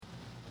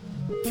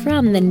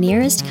From the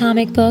nearest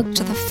comic book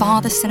to the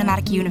farthest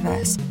cinematic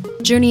universe.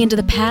 Journey into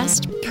the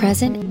past,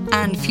 present,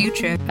 and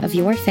future of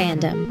your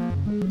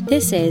fandom.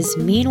 This is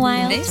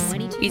Meanwhile. This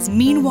is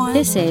Meanwhile.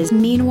 This is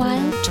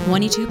Meanwhile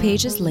 22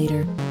 Pages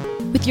Later.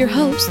 With your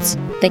hosts,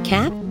 The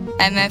Cap,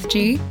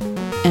 MFG,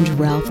 and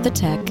Ralph the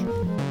Tech.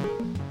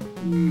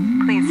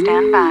 Please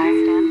stand by.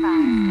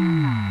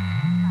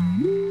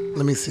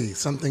 Let me see.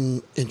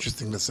 Something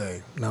interesting to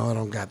say. No, I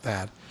don't got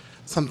that.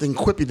 Something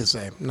quippy to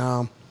say.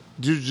 No.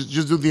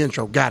 Just do the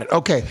intro. Got it.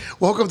 Okay.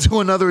 Welcome to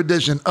another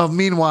edition of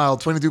Meanwhile,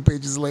 22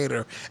 Pages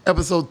Later,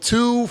 episode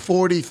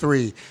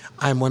 243.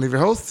 I'm one of your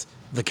hosts,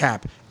 The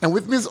Cap. And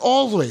with me as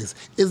always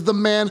is the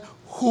man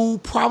who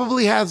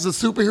probably has the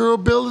superhero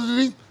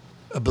ability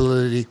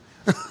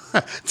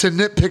to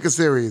nitpick a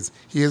series.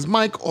 He is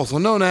Mike, also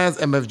known as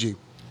MFG.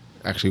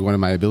 Actually, one of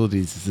my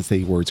abilities is to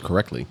say words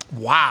correctly.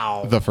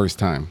 Wow. The first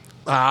time.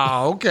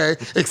 Oh, okay.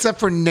 Except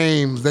for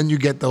names, then you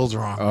get those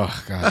wrong.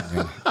 Oh God,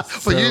 man.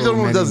 But you're the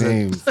one who does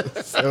names.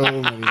 So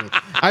many names.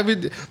 I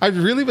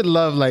really would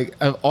love, like,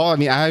 of all. I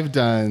mean, I've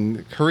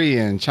done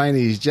Korean,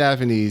 Chinese,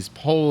 Japanese,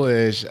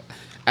 Polish,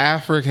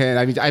 African.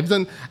 I mean,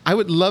 I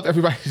would love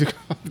everybody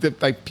to,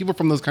 like, people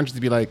from those countries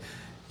to be like,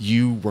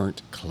 you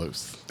weren't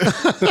close.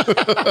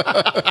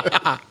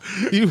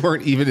 You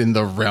weren't even in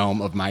the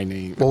realm of my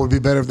name. What would be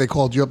better if they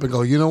called you up and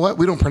go, you know what?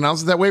 We don't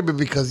pronounce it that way, but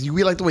because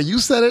we like the way you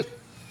said it,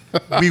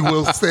 we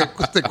will stick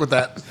with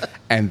that.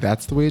 And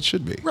that's the way it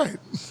should be. Right.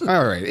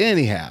 All right.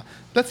 Anyhow,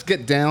 let's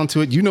get down to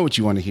it. You know what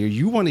you want to hear.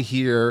 You want to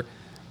hear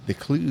the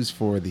clues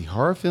for the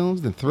horror films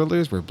and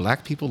thrillers where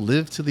black people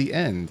live to the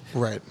end.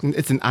 Right.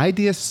 It's an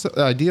idea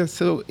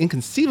so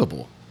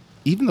inconceivable.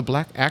 Even the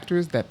black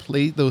actors that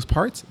played those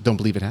parts don't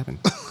believe it happened.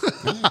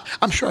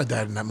 I'm sure I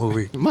died in that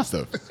movie. Must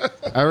have.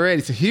 All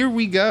right. So here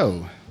we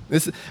go.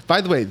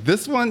 By the way,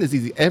 this one is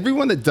easy.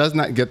 Everyone that does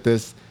not get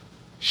this,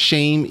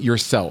 shame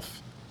yourself.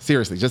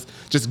 Seriously, just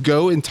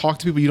go and talk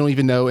to people you don't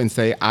even know and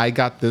say, I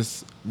got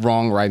this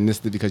wrong or I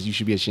missed it, because you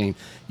should be ashamed.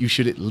 You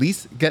should at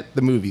least get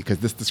the movie, because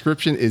this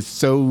description is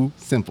so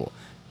simple.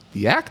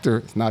 The actor,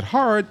 it's not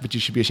hard, but you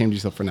should be ashamed of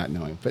yourself for not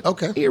knowing. But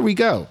okay. Here we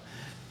go.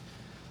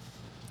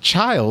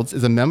 Childs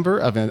is a member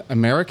of an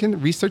American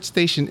research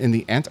station in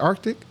the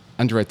Antarctic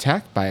under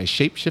attack by a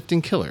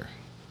shape-shifting killer.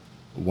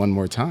 One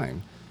more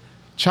time.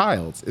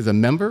 Childs is a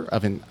member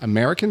of an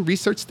American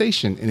research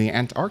station in the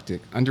Antarctic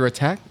under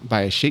attack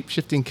by a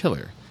shape-shifting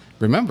killer.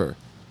 Remember,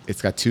 it's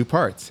got two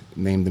parts.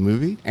 Name the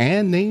movie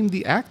and name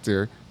the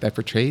actor that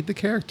portrayed the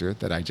character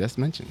that I just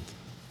mentioned.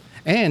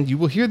 And you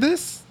will hear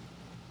this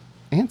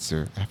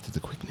answer after the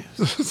quick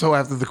news. So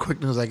after the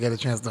quick news, I get a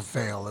chance to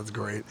fail. That's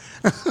great.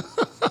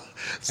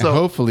 So and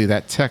hopefully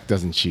that tech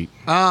doesn't cheat.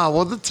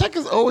 Well, the tech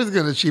is always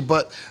going to cheat.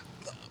 But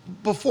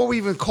before we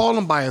even call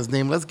him by his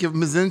name, let's give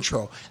him his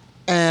intro.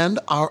 And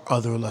our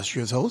other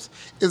illustrious host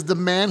is the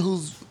man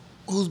who's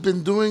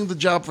been doing the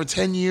job for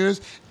 10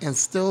 years and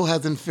still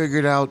hasn't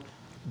figured out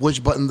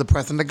which button to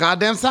press on the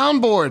goddamn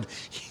soundboard.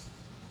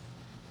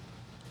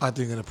 I think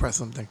you're going to press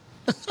something.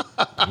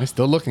 I'm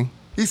still looking.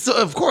 He's still,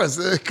 of course,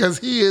 because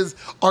he is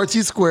RT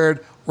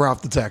squared,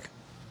 Ralph the Tech.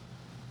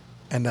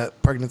 And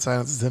that pregnant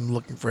silence is him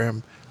looking for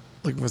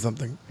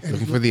something.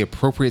 Looking for the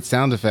appropriate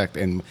sound effect,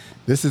 and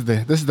this is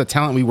the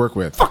talent we work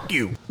with. Fuck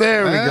you.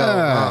 There we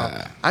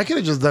go. I could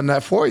have just done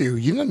that for you.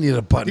 You didn't need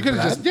a button. You could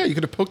have you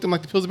could have poked him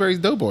like the Pillsbury's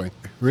Doughboy.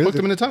 Really? Poked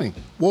him in the tummy.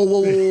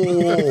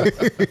 Whoa.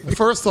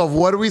 First off,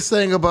 what are we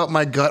saying about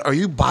my gut? Are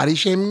you body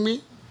shaming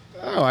me?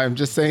 Oh, I'm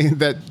just saying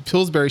that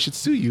Pillsbury should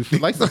sue you for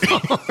licensing.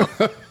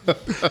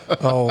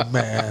 Oh,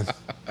 man.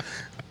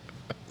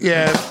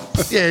 Yeah,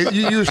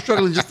 you were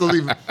struggling just to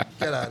leave it.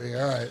 Get out of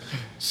here. All right.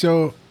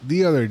 So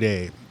the other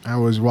day, I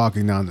was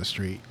walking down the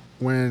street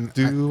when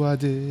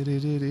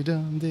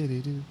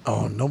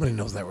Oh, nobody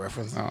knows that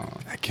reference.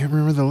 I can't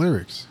remember the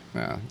lyrics.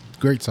 Yeah.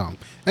 Great song.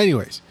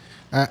 Anyways,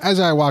 as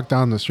I walked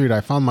down the street,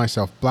 I found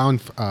myself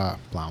blindfolded.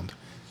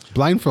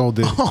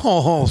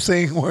 Oh,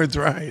 saying words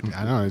right.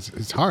 I know,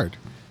 it's hard.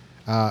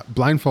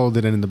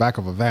 Blindfolded and in the back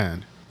of a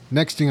van.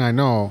 Next thing I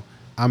know,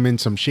 I'm in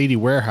some shady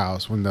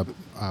warehouse when the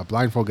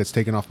blindfold gets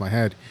taken off my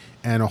head,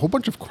 and a whole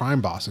bunch of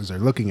crime bosses are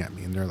looking at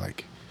me, and they're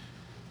like,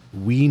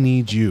 we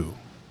need you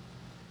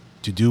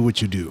to do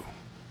what you do.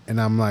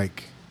 And I'm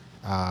like,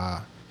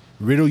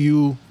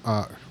 ridicule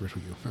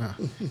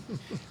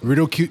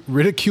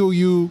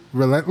you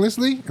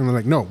relentlessly? And they're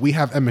like, no, we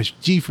have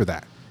MSG for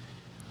that.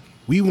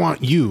 We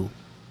want you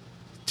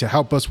to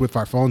help us with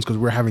our phones because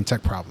we're having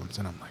tech problems.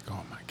 And I'm like,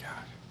 oh my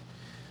God.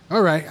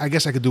 All right, I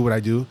guess I could do what I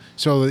do.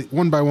 So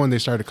one by one, they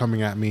started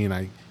coming at me, and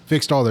I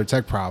fixed all their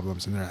tech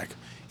problems. And they're like,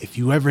 if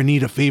you ever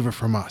need a favor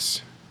from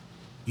us,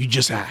 you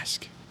just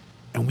ask,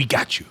 and we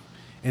got you.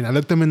 And I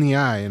looked them in the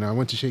eye, and I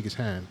went to shake his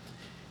hand.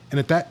 And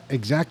at that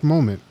exact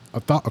moment,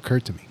 a thought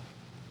occurred to me.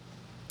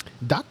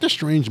 Dr.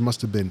 Strange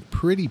must have been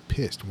pretty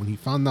pissed when he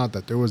found out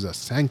that there was a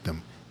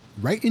sanctum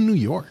right in New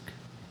York.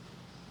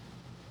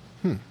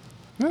 Yeah,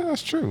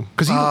 that's true.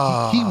 Because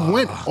he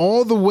went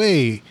all the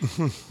way,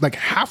 like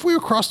halfway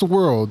across the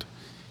world,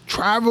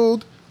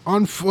 traveled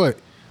on foot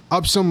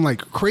up some like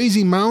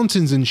crazy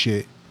mountains and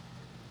shit,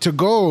 to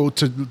go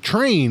to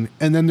train,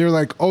 and then they're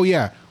like, "Oh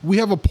yeah, we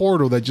have a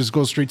portal that just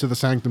goes straight to the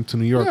Sanctum to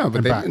New York." Yeah, but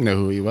and they back. didn't know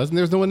who he was, and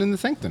there's no one in the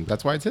Sanctum.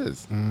 That's why it's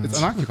his. It's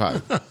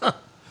unoccupied.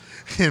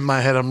 In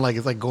my head, I'm like,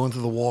 it's like going to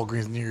the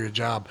Walgreens near your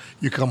job.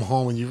 You come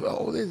home and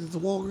there's the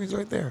Walgreens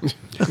right there.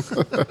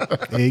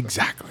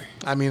 Exactly.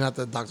 I mean, not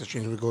that Dr.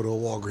 Strange would go to a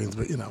Walgreens,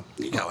 but you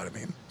got what I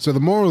mean. So the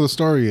moral of the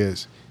story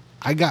is,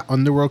 I got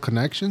underworld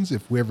connections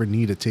if we ever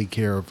need to take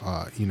care of,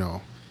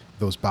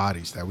 those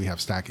bodies that we have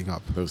stacking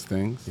up. Those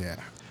things. Yeah.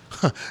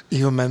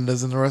 Eva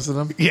Mendes and the rest of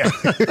them. Yeah.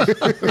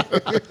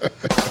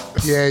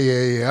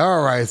 Yeah.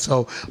 All right,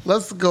 so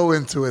let's go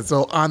into it.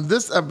 So on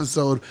this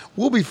episode,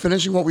 we'll be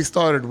finishing what we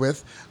started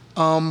with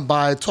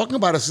by talking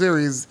about a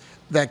series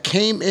that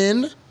came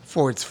in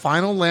for its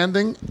final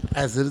landing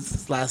as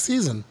its last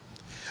season.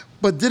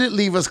 But did it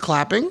leave us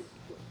clapping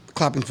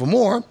for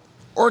more,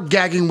 or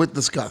gagging with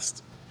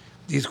disgust?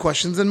 These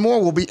questions and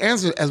more will be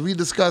answered as we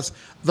discuss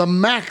the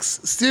Max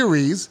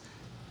series,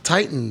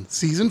 Titan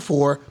Season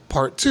 4,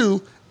 Part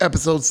 2,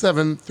 Episodes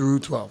 7 through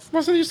 12.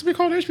 Wasn't it used to be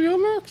called HBO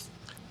Max?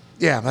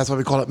 Yeah, that's why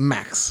we call it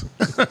Max.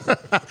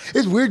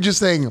 It's weird just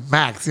saying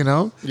Max, Yeah.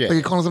 Like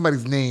you're calling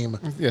somebody's name.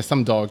 Yeah,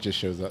 some dog just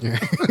shows up.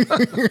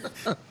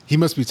 He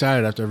must be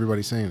tired after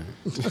everybody saying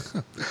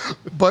it.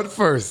 But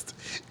first,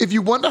 if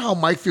you wonder how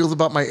Mike feels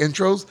about my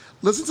intros,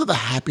 listen to the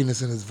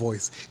happiness in his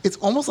voice. It's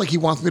almost like he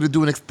wants me to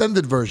do an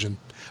extended version.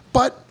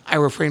 But I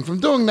refrain from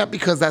doing that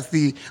because that's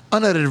the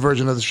unedited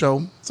version of the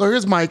show. So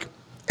here's Mike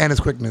and his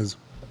quick news.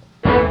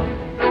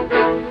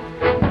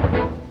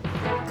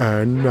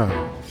 And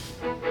now,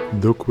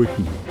 the quick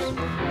news,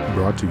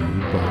 brought to you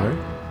by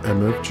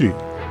MFG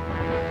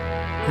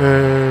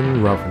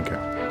and Ralph and Cap.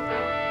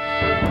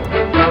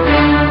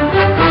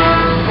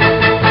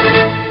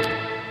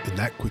 And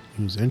that quick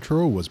news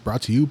intro was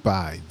brought to you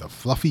by the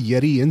Fluffy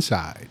Yeti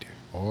Inside,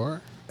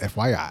 or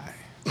FYI.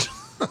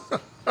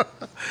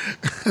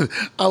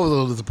 I was a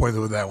little disappointed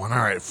with that one. All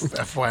right,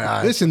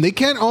 FYI. Listen, they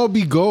can't all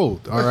be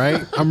gold, all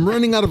right? I'm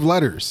running out of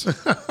letters.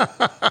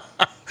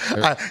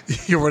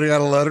 You're running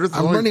out of letters?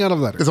 I'm running out of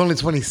letters. There's only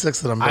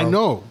 26 of them, bro. I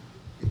know.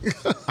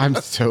 I'm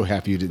so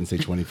happy you didn't say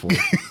 24.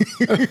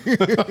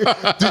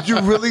 Did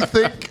you really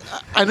think?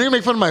 I know you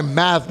make fun of my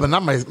math, but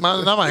not my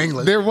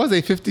English. There was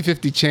a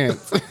 50-50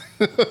 chance.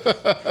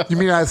 You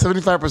mean I had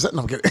 75%?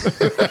 No, I'm kidding.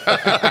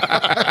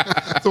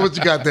 So what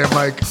you got there,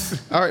 Mike?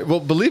 All right. Well,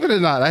 believe it or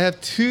not, I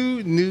have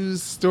two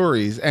news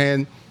stories.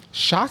 And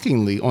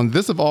shockingly, on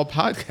this of all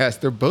podcasts,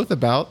 they're both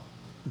about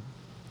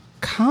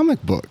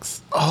comic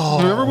books.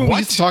 Oh, remember when we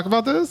used to talk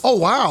about this? Oh,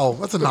 wow.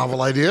 That's a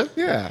novel idea.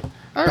 Yeah.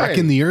 All Back right.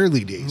 in the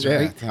early days, Yeah,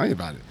 right? tell me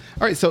about it.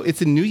 All right, so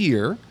it's a new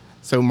year.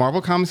 So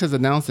Marvel Comics has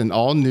announced an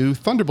all-new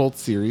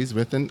Thunderbolts series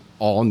with an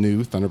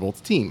all-new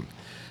Thunderbolts team.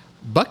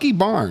 Bucky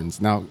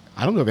Barnes, now,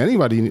 I don't know if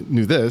anybody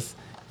knew this,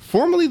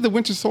 formerly the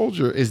Winter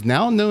Soldier, is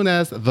now known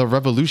as the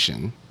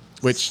Revolution,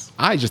 which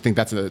I just think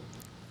that's a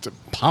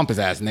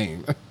pompous-ass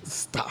name.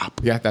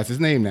 Stop. Yeah, that's his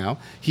name now.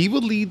 He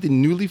will lead the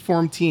newly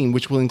formed team,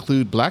 which will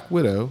include Black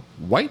Widow,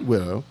 White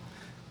Widow,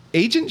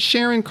 Agent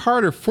Sharon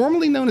Carter,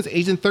 formerly known as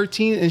Agent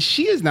 13, and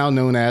she is now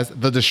known as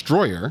the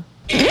Destroyer,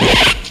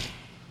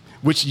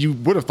 which you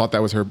would have thought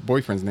that was her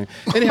boyfriend's name.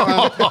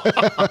 Anyhow,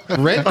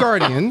 Red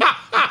Guardian,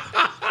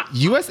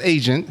 U.S.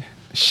 Agent,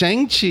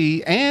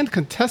 Shang-Chi, and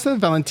Contessa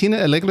Valentina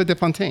Allegra de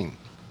Fontaine.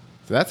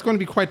 So that's going to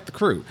be quite the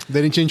crew.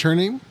 They didn't change her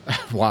name?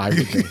 Why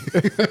would they?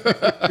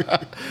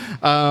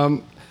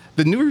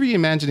 The new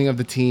reimagining of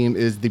the team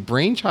is the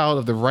brainchild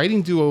of the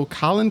writing duo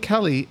Colin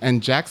Kelly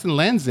and Jackson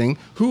Lansing,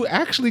 who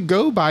actually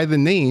go by the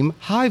name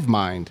Hive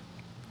Mind.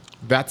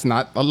 That's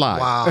not a lie.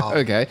 Wow.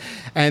 Okay.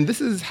 And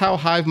this is how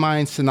Hive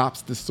Mind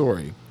synopsed the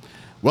story.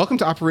 Welcome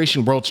to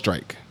Operation World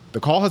Strike. The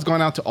call has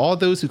gone out to all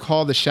those who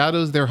call the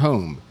shadows their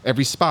home.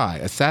 Every spy,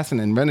 assassin,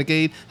 and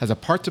renegade has a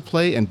part to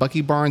play in Bucky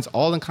Barnes'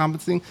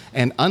 all-encompassing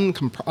and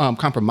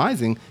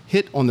uncompromising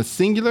hit on the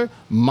singular,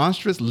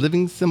 monstrous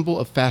living symbol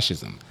of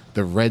fascism,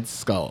 the Red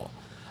Skull.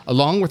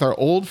 Along with our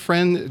old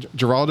friend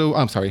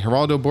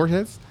Geraldo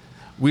Borges,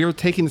 we are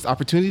taking this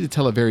opportunity to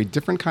tell a very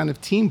different kind of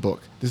team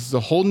book. This is a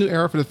whole new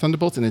era for the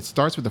Thunderbolts, and it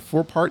starts with a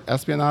 4-part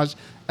espionage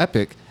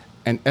epic,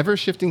 an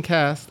ever-shifting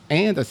cast,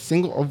 and a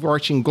single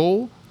overarching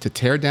goal: to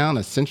tear down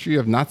a century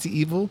of Nazi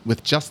evil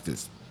with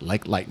justice,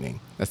 like lightning.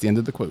 That's the end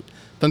of the quote.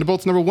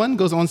 Thunderbolts #1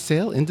 goes on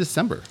sale in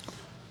December.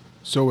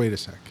 So wait a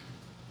sec.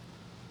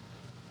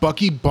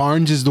 Bucky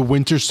Barnes is the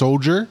Winter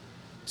Soldier?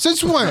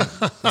 Since when?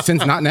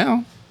 Since not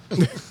now.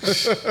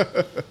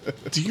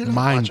 Do you not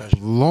Mind watch it?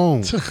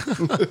 blown.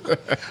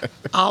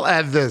 I'll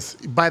add this.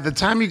 By the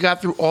time you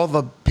got through all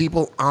the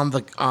people on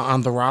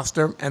the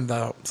roster and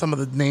some of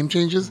the name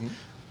changes,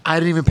 I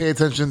didn't even pay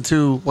attention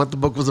to what the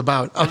book was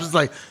about. I was just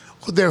like,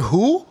 they're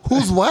who?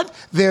 Who's what?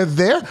 They're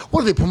there?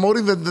 What, are they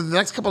promoting the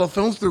next couple of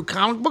films through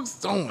comic books?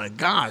 Oh, my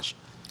gosh.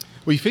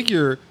 Well, you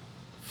figure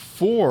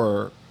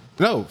 4,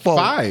 because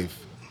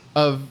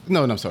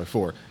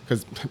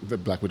the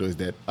Black Widow is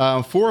dead.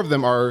 4 of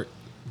them are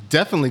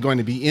definitely going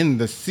to be in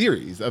the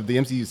series of the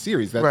MCU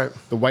series. That's Right.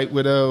 The White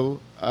Widow.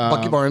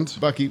 Bucky Barnes.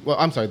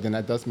 Then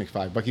that does make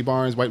 5. Bucky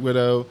Barnes, White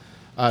Widow,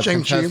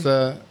 Shang-Chi.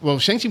 Contessa. Well,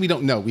 Shang-Chi, we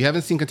don't know. We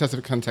haven't seen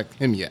Contessa contact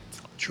him yet.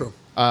 True.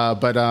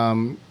 But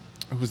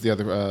who's the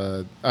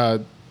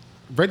other?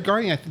 Red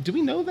Guardian. Do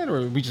we know that,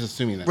 or are we just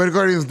assuming that? Red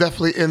Guardian is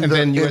definitely in And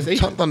then US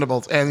Agent.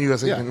 Thunderbolts and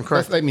U.S. Yeah, Agent.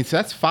 Correct. so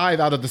that's 5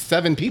 out of the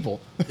 7 people.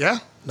 Yeah.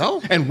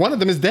 No. And one of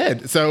them is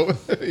dead. So,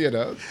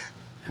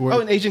 What- Oh,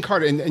 and Agent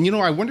Carter. And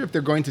I wonder if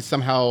they're going to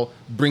somehow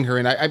bring her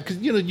in. Because,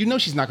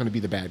 she's not going to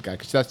be the bad guy,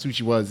 because that's who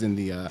she was in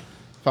the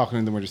Falcon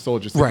and the Winter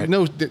Soldier. So Right. you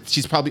know that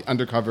she's probably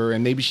undercover,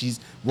 and maybe she's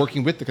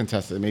working with the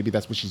Contessa. Maybe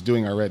that's what she's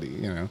doing already,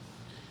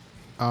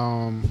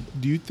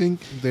 Do you think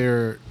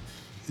they're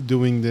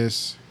doing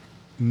this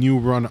new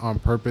run on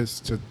purpose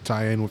to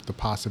tie in with the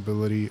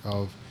possibility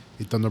of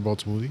a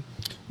Thunderbolts movie?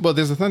 Well,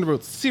 there's a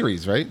Thunderbolts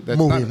series, right? That's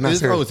Movie, not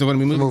series. Oh, it's going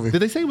to be It's a movie. movie.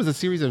 Did they say it was a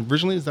series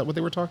originally? Is that what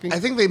they were talking? I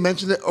think they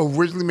mentioned it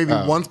originally maybe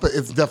once, but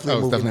it's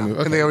definitely a movie now.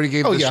 Okay. And they already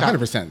gave the shot.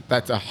 100%.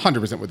 That's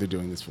 100% what they're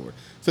doing this for.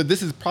 So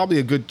this is probably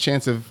a good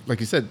chance of,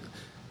 like you said,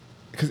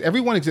 because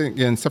everyone,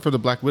 again, except for the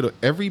Black Widow,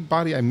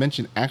 everybody I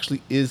mentioned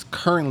actually is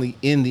currently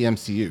in the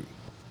MCU.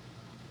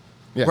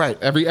 Yeah, Right.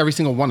 Every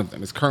single one of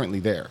them is currently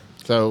there.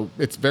 So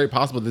it's very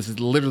possible this is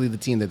literally the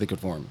team that they could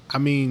form. I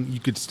mean,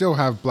 you could still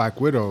have Black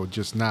Widow,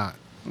 just not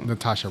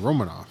Natasha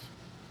Romanoff.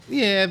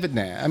 Yeah, but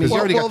nah. I mean, you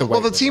already got the Well,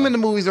 White the team in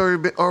Widow. the movie's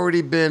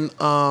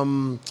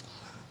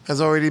has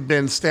already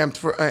been stamped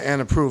for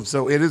and approved.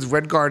 So it is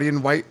Red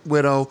Guardian, White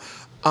Widow,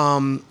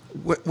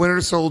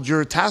 Winter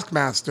Soldier,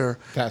 Taskmaster,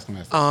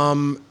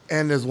 and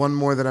there's one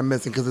more that I'm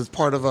missing because it's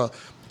part of a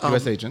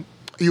U.S. Agent.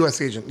 U.S.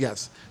 Agent,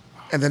 yes.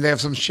 And then they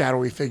have some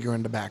shadowy figure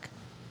in the back.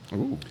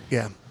 Ooh,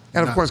 Yeah,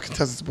 and of course,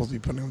 Contessa's supposed to be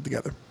putting them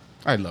together.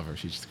 I love her.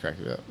 She just cracked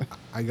it up.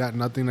 I got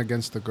nothing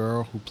against the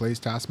girl who plays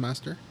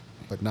Taskmaster,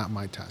 but not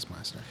my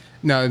Taskmaster.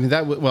 No, I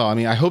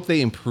mean I hope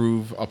they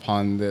improve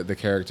upon the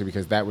character,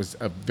 because that was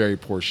a very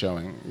poor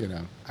showing.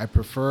 I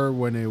prefer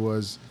when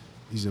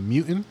he's a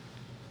mutant,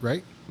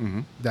 right?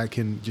 Mm-hmm. That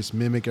can just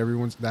mimic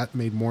everyone's. That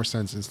made more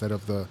sense instead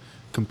of the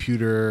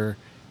computer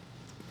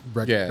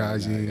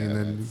recognizing and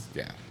then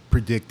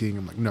predicting.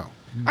 I'm like, no.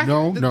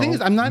 The thing is,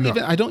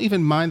 I don't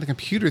even mind the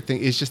computer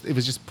thing. It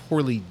was just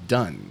poorly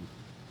done,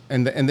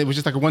 and it was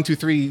just like a 1, 2,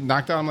 3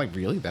 knockdown. I'm like,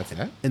 really? That's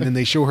it? And then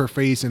they show her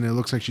face, and it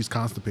looks like she's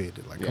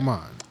constipated. Like, come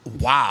on.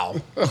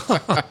 Wow.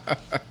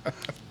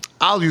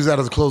 I'll use that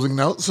as a closing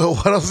note. So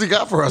what else you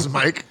got for us,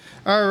 Mike?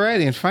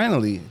 Alrighty, and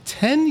finally,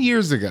 10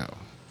 years ago,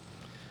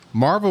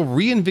 Marvel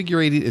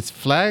reinvigorated its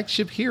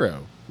flagship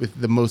hero with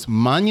the most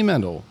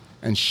monumental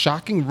and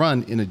shocking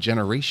run in a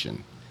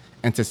generation.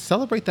 And to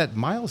celebrate that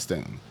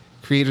milestone,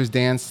 creators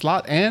Dan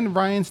Slott and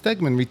Ryan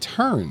Stegman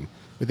return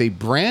with a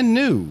brand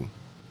new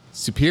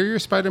Superior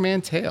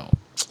Spider-Man tale.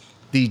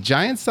 The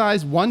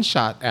giant-sized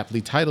one-shot, aptly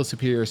titled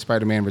Superior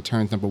Spider-Man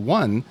Returns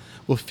 #1,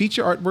 will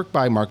feature artwork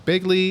by Mark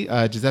Bagley,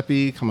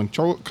 Giuseppe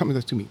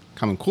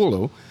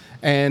Camuncolo,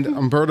 and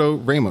Umberto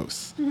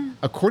Ramos.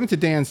 According to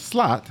Dan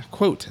Slott,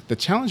 quote, "The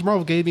challenge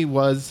Marvel gave me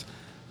was,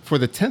 for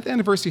the 10th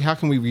anniversary, how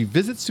can we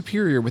revisit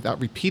Superior without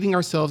repeating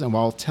ourselves and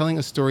while telling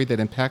a story that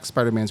impacts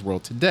Spider-Man's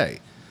world today?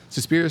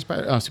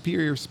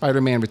 Superior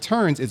Spider-Man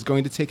Returns is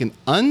going to take an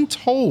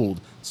untold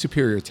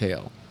Superior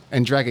tale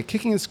and drag it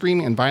kicking and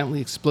screaming and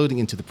violently exploding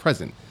into the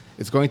present.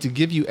 It's going to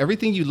give you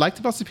everything you liked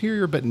about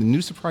Superior, but in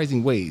new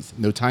surprising ways.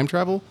 No time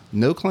travel,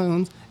 no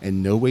clones,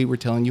 and no way we're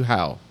telling you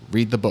how.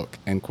 Read the book,"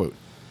 end quote.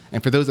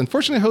 And for those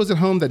unfortunate hoes at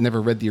home that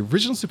never read the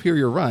original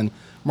Superior run,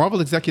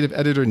 Marvel executive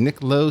editor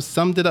Nick Lowe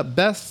summed it up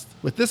best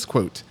with this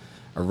quote: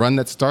 "A run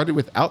that started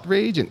with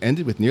outrage and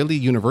ended with nearly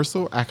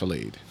universal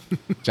accolade."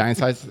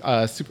 Giant-sized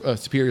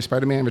Superior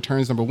Spider-Man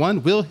Returns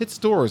 #1 will hit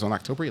stores on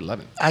October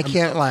 11th. I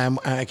can't lie.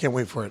 I can't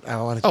wait for it. I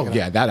want to check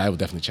it out. That I will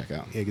definitely check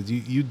out. Yeah, because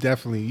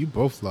you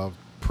both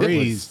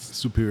praised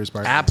Superior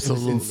Spider-Man.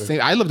 Absolutely.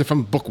 Insane. I loved it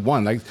from book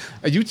 1. Like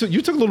you took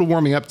a little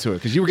warming up to it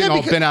because you were getting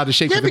all bent out of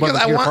shape. Yeah, because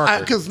Peter Parker.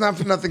 because not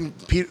for nothing,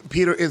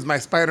 Peter is my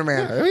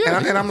Spider-Man,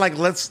 and I'm like,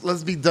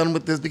 let's be done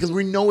with this because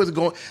we know it's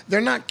going.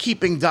 They're not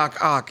keeping Doc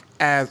Ock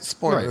as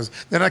spoilers.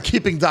 Right. They're not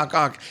keeping Doc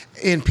Ock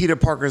in Peter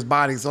Parker's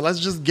body. So let's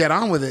just get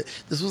on with it.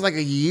 This was like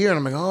a year, and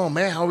I'm like, oh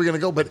man, how are we gonna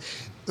go? But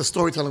the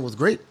storytelling was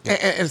great,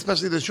 and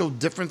especially to show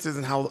differences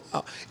in how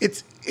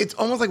it's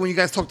almost like when you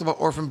guys talked about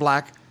Orphan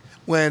Black.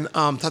 When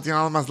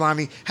Tatiana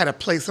Maslany had to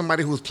play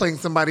somebody who was playing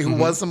somebody who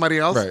was somebody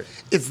else. Right.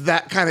 It's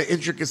that kind of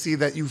intricacy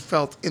that you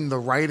felt in the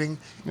writing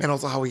and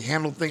also how he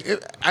handled things.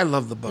 I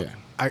love the book.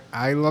 Yeah.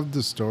 I love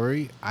the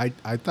story. I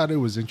thought it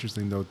was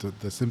interesting, though,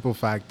 the simple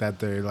fact that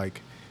they're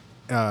like,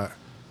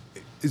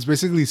 it's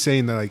basically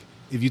saying that, like,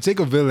 if you take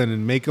a villain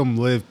and make him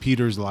live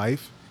Peter's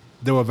life,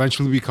 they'll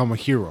eventually become a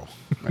hero.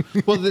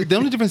 Well, the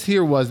only difference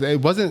here was that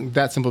it wasn't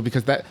that simple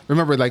because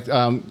remember, like,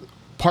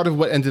 part of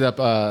what ended up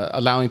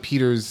allowing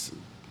Peter's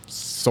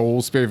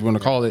soul, spirit, if you want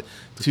to call it,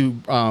 to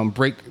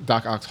break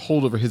Doc Ock's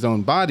hold over his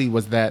own body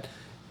was that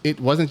it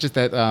wasn't just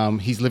that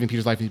he's living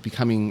Peter's life, he's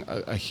becoming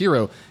a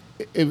hero.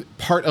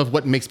 Part of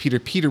what makes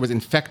Peter was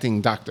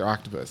infecting Dr.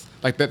 Octopus,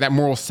 like that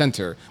moral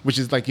center, which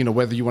is like,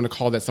 whether you want to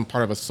call that some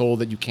part of a soul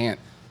that you can't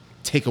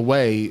take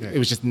away. It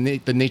was just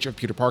the nature of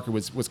Peter Parker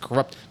was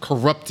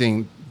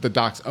corrupting the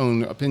Doc's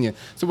own opinion.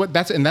 So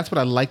that's what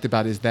I liked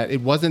about it, is that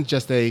it wasn't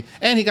just and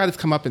he got his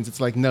comeuppance.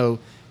 It's like, no,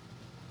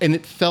 and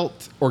it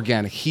felt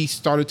organic. He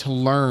started to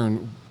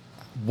learn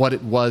what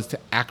it was to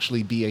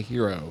actually be a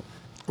hero,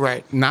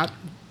 Right. not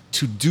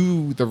to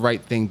do the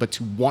right thing, but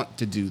to want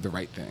to do the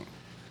right thing.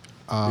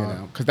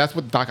 Because that's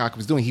what Doc Ock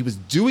was doing. He was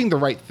doing the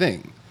right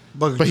thing,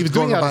 but he was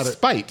doing it out of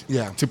spite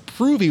to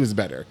prove he was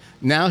better.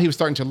 Now he was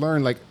starting to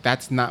learn, like,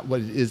 that's not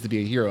what it is to be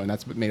a hero, and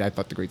that's what made, I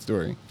thought, the great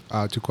story.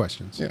 2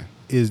 questions. Yeah.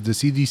 Is the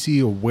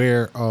CDC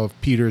aware of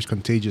Peter's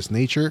contagious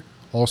nature?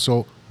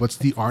 Also, what's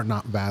the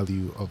not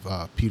value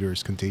of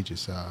Peter's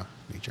contagious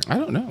nature? I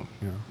don't know.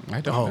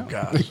 I don't know. Oh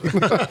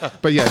gosh.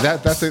 But yeah,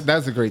 that's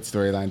a great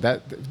storyline.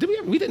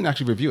 We didn't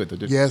actually review it, though,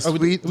 did we? Yes,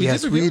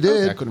 we did.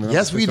 Okay, I couldn't remember.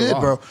 Yes, we did,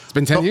 bro. It's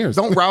been 10 years.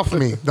 Don't Ralph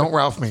me. Don't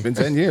Ralph me. It's been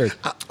 10 years.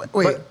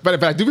 Wait.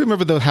 But I do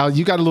remember, though, how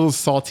you got a little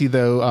salty,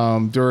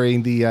 though,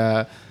 during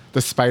the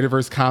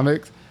Spider-Verse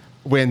comics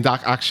when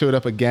Doc Ock showed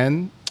up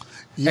again.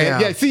 Yeah.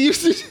 And, see, you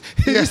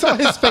saw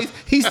his face.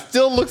 He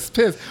still looks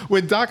pissed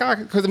when Doc Ock,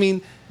 because, I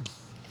mean,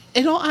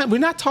 we're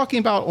not talking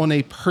about on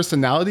a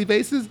personality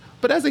basis,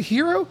 but as a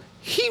hero,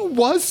 he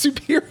was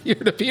superior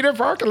to Peter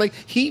Parker. Like,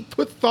 he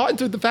put thought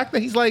into the fact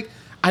that he's like,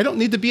 I don't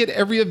need to be at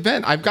every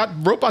event. I've got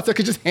robots that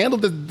could just handle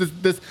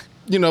this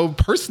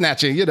purse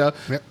snatching, Yep.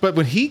 But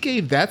when he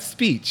gave that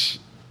speech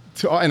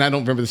and I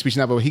don't remember the speech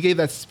now, but when he gave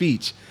that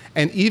speech,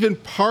 and even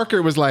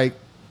Parker was like,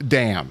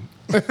 damn.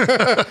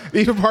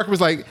 Even Parker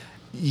was like,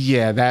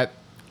 yeah, that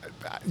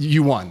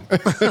you won.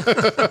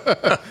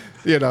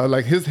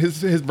 Like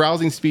his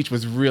browsing speech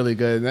was really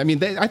good. I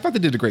mean, I thought they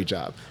did a great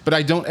job, but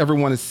I don't ever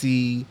want to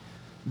see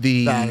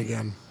that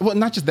again. Well,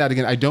 not just that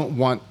again. I don't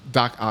want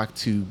Doc Ock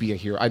to be a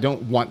hero. I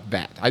don't want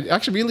that. I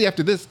actually really,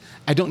 after this,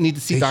 I don't need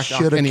to see Doc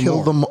Ock anymore. They should have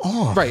killed them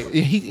off. Right.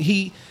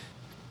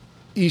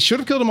 He should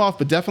have killed him off,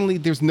 but definitely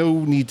there's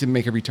no need to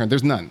make a return.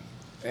 There's none.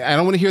 I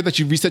don't want to hear that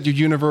you reset your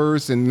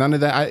universe and none of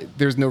that.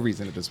 There's no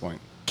reason at this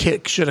point.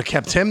 Should have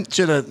kept him,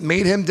 should have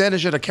made him dead,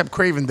 and should have kept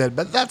Kraven dead.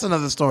 But that's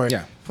another story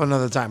for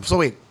another time. So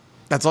wait,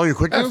 that's all your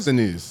quick news? That's the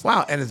news.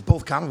 Wow, and it's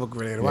both comic book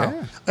related. Wow.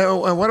 Yeah.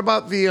 And what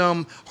about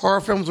the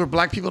horror films where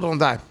black people don't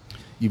die?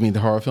 You mean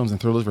the horror films and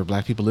thrillers where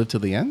black people live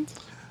till the end?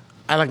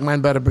 I like mine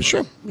better, but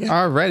sure. Yeah.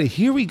 Alrighty,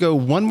 here we go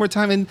one more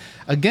time. And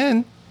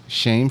again,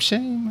 shame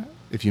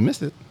if you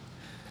missed it.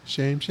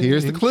 Shame.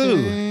 Here's the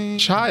clue. Shame.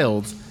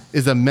 Childs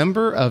is a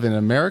member of an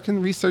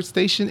American research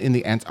station in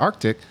the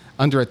Antarctic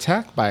under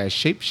attack by a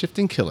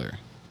shape-shifting killer.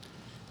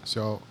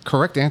 So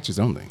correct answers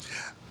only.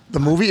 The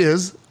movie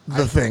is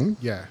The Thing.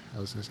 Yeah,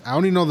 I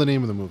only know the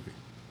name of the movie.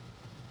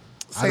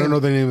 I don't know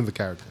the name of the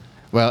character.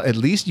 Well, at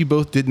least you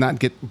both did not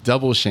get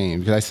double shame,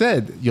 because I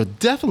said you'll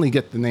definitely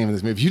get the name of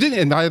this movie. If you didn't,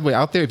 and by the way,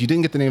 out there, if you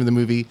didn't get the name of the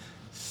movie,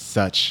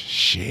 such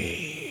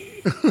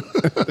shame.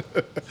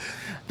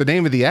 The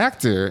name of the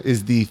actor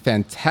is the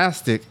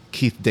fantastic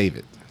Keith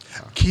David.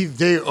 Keith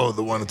David,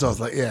 the one that talks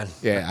like,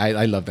 Yeah,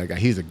 I love that guy.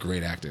 He's a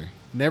great actor.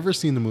 Never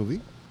seen the movie.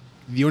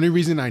 The only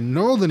reason I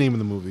know the name of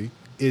the movie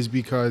is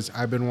because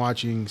I've been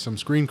watching some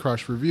Screen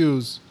Crush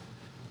reviews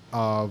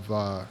of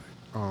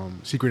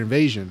Secret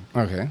Invasion.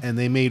 Okay. And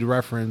they made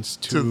reference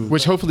to...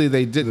 Which hopefully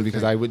they didn't,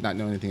 because I would not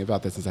know anything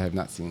about that since I have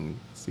not seen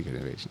Secret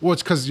Invasion. Well,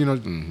 it's because,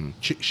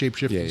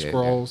 shape-shifting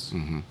scrolls. Yeah.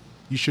 Mm-hmm.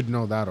 You should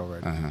know that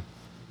already. Uh-huh.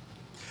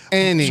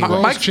 Anyway.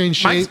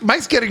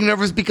 Mike's getting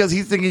nervous because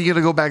he's thinking you're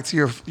going to go back to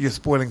your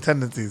spoiling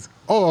tendencies.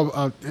 I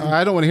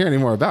don't want to hear any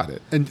more about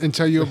it. And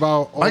tell you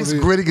about all Mike's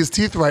gritting his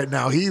teeth right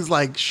now. He's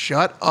like,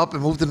 shut up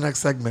and move to the next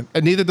segment.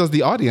 And neither does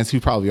the audience,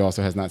 who probably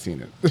also has not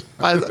seen it.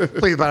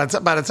 Please, by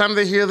the time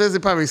they hear this,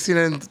 they've probably seen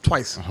it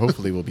twice.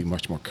 Hopefully we'll be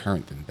much more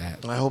current than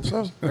that. I hope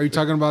so. Are you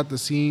talking about the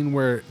scene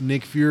where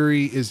Nick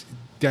Fury is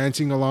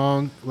dancing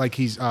along like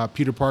he's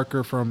Peter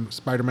Parker from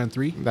Spider-Man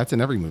 3? That's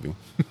in every movie.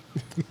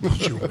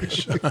 You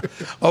wish.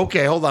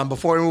 Okay, hold on.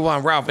 Before we move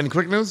on, Ralph, any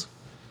quick news?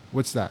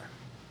 What's that?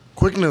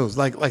 Quick news,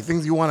 like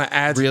things you want to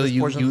add Really, to this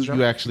portion of the show?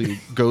 you actually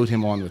goad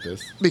him on with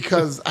this.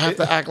 Because I have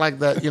to act like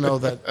that,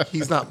 that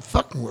he's not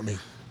fucking with me.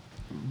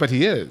 But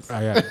he is.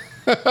 Yeah.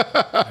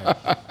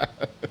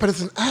 But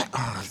it's an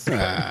act.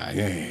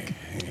 Yeah.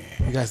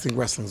 You guys think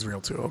wrestling's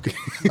real too, okay?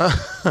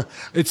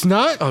 It's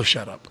not? Oh,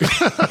 shut up.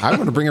 I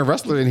want to bring a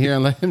wrestler in here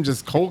and let him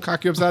just cold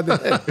cock you upside the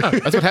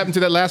head. That's what happened to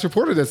that last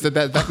reporter that said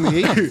that back in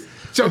the 80s.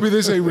 Tell me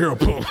this ain't real.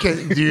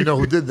 Okay, do you know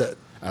who did that?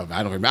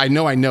 I don't remember.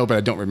 I know, but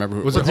I don't remember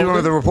who. Do you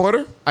remember the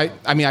reporter? I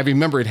mean, I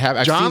remember it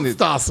happened. John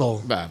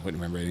Stossel. I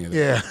wouldn't remember any of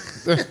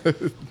that.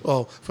 Yeah.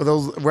 Well, for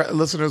those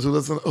listeners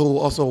who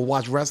also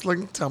watch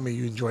wrestling, tell me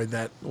you enjoyed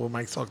that, what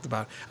Mike talked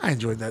about. I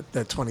enjoyed that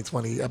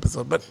 2020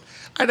 episode, but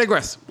I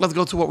digress. Let's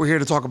go to what we're here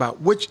to talk about,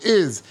 which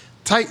is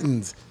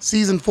Titans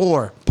Season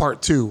 4,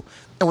 Part 2.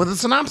 And with the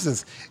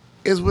synopsis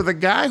is with a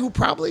guy who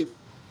probably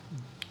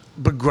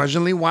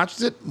begrudgingly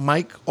watched it,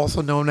 Mike,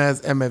 also known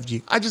as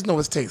MFG. I just know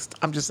his taste.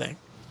 I'm just saying.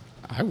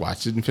 I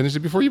watched it and finished it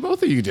before you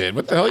both of you did.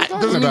 What the hell are you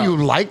talking doesn't about? mean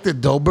you liked it,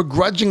 though.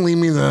 Begrudgingly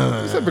means...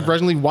 You said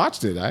begrudgingly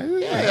watched it.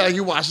 Yeah,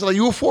 you watched it like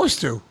you were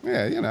forced to.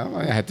 Yeah,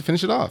 I had to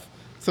finish it off.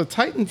 So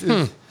Titans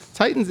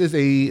Titans is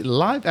a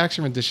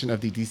live-action rendition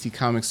of the DC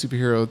Comics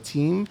superhero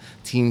team,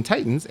 Teen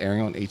Titans,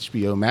 airing on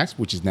HBO Max,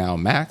 which is now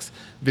Max,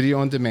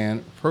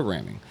 video-on-demand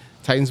programming.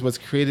 Titans was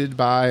created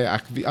by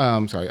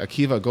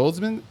Akiva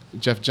Goldsman,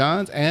 Jeff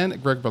Johns,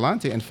 and Greg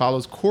Berlanti, and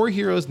follows core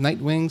heroes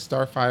Nightwing,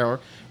 Starfire,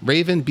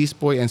 Raven, Beast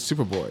Boy, and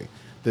Superboy.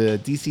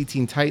 The DC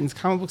Teen Titans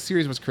comic book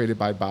series was created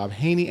by Bob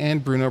Haney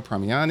and Bruno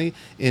Premiani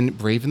in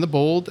Brave and the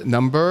Bold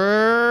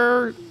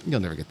number... You'll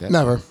never get that.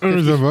 Never.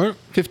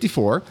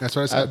 54. That's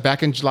what I said.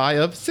 Back in July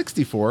of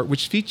 64,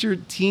 which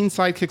featured teen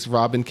sidekicks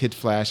Robin, Kid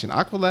Flash, and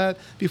Aqualad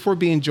before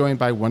being joined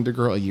by Wonder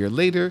Girl a year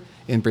later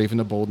in Brave and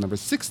the Bold number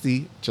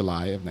 60,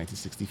 July of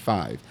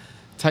 1965.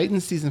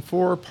 Titans Season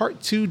 4,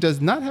 Part 2 does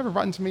not have a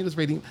Rotten Tomatoes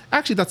rating.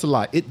 Actually, that's a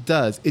lie. It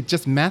does. It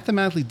just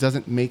mathematically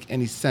doesn't make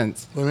any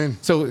sense. What do you mean?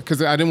 So,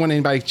 because I didn't want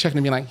anybody checking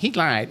and be like, he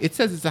lied. It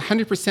says it's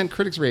 100%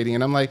 critics rating.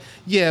 And I'm like,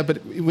 yeah,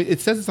 but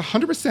it says it's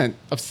 100%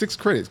 of 6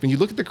 critics. When you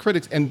look at the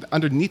critics and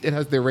underneath it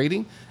has their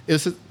rating, it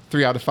says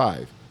 3 out of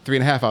 5,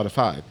 3.5 out of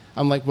 5.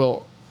 I'm like,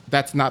 well,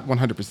 that's not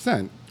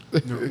 100%.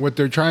 What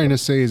they're trying to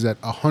say is that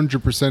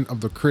 100%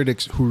 of the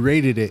critics who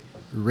rated it.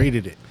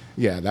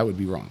 Yeah, that would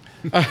be wrong.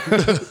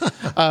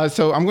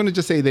 So I'm going to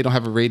just say they don't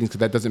have a rating because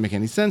that doesn't make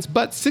any sense.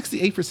 But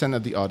 68%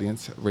 of the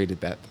audience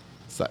rated that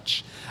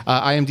such.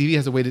 IMDb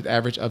has a weighted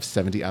average of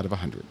 70 out of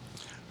 100.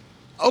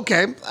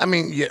 Okay. I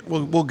mean, yeah,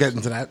 we'll get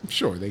into that.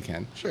 Sure, they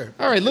can. Sure.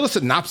 All right, little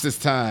synopsis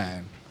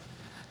time.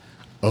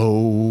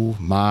 Oh,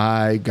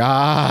 my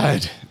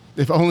God.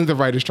 If only the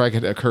writer's strike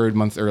had occurred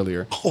months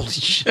earlier. Holy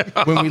shit.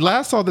 When we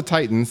last saw the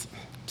Titans...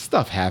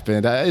 Stuff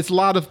happened. It's a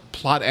lot of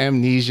plot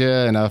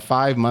amnesia, and a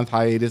 5-month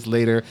hiatus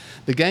later,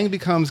 the gang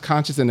becomes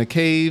conscious in a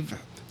cave.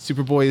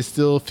 Superboy is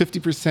still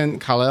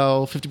 50%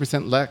 Kal-El,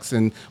 50% Lex,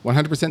 and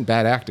 100%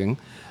 bad acting.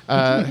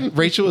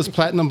 Rachel is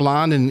platinum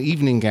blonde in an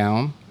evening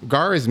gown.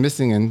 Gar is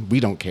missing, and we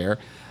don't care.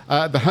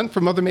 The hunt for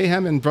Mother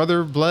Mayhem and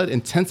Brother Blood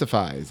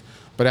intensifies.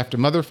 But after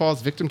Mother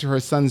falls victim to her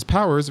son's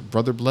powers,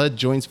 Brother Blood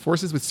joins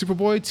forces with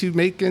Superboy to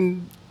make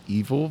an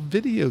evil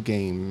video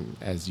game,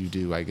 as you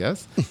do, I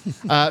guess.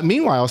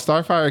 Meanwhile,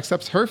 Starfire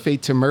accepts her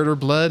fate to murder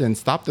Blood and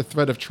stop the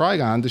threat of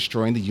Trigon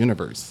destroying the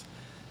universe.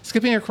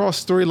 Skipping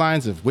across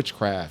storylines of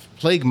witchcraft,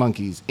 plague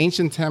monkeys,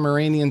 ancient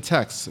Tamaranian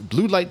texts,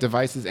 blue light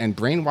devices, and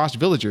brainwashed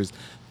villagers,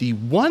 the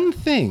one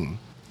thing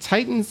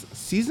Titans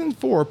Season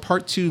 4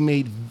 Part 2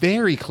 made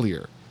very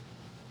clear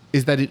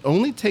is that it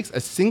only takes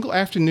a single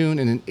afternoon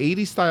in an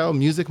 80s-style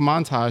music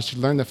montage to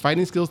learn the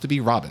fighting skills to be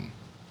Robin.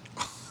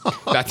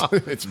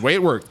 It's the way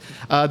it worked.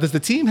 Does the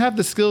team have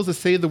the skills to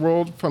save the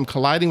world from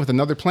colliding with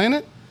another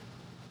planet?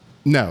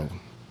 No,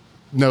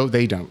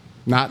 they don't.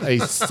 Not a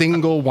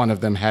single one of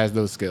them has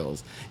those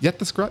skills. Yet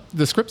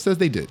the script says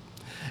they did.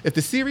 If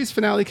the series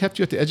finale kept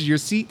you at the edge of your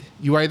seat,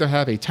 you either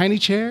have a tiny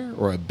chair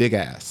or a big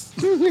ass.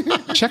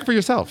 Check for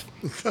yourself.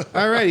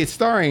 All right, it's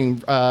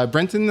starring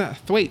Brenton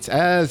Thwaites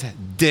as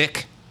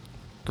Dick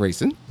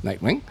Grayson,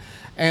 Nightwing,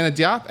 Anna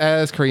Diop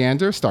as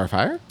Coriander,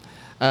 Starfire,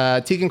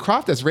 Tegan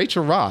Croft as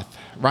Rachel Roth,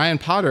 Ryan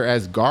Potter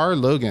as Gar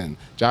Logan,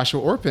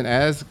 Joshua Orpin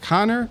as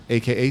Connor,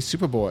 a.k.a.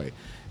 Superboy,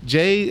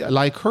 Jay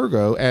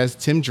Lycurgo as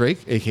Tim Drake,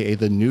 a.k.a.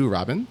 the new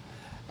Robin,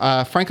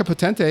 Franca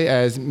Potente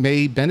as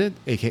May Bennett,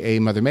 a.k.a.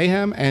 Mother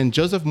Mayhem, and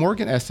Joseph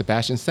Morgan as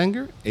Sebastian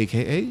Senger,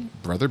 a.k.a.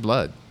 Brother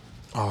Blood.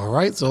 All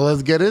right, so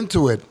let's get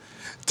into it.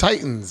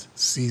 Titans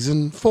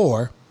Season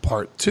 4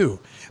 Part 2.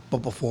 But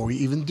before we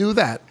even do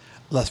that,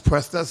 let's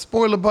press that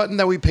spoiler button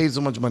that we paid so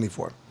much money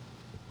for.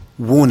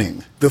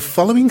 Warning. The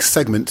following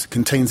segment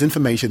contains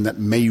information that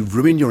may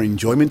ruin your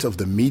enjoyment of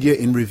the media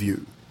in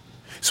review.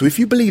 So if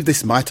you believe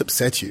this might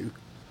upset you,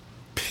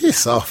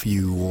 piss off,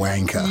 you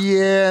wanker.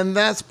 Yeah, and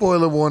that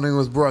spoiler warning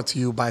was brought to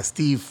you by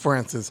Steve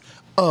Francis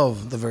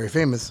of the very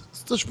famous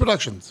Stush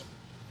Productions.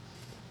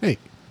 Hey,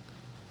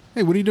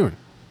 what are you doing?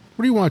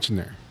 What are you watching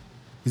there?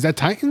 Is that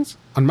Titans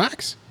on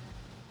Max?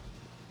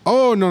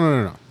 Oh,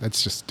 no.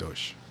 That's just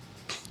Stush.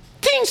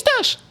 Teen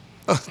Stush!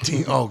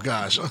 Oh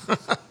gosh.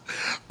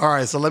 All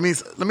right, so let me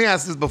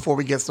ask this before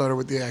we get started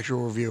with the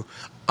actual review.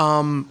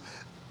 How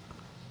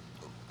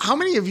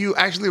many of you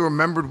actually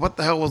remembered what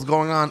the hell was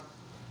going on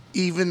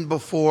even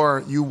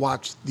before you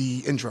watched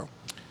the intro?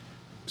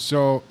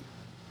 So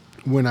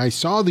when I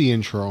saw the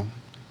intro,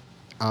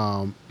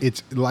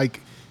 it's like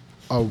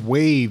a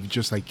wave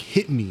just like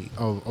hit me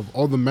of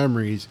all the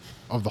memories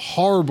of the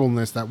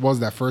horribleness that was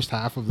that first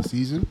half of the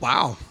season.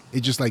 Wow.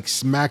 It just like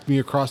smacked me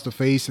across the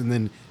face and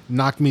then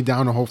knocked me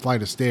down a whole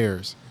flight of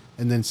stairs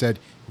and then said,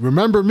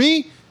 "Remember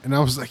me?" And I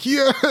was like,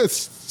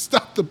 "Yes,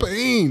 stop the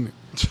pain."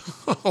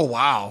 Oh,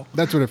 wow.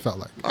 That's what it felt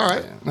like. All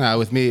right.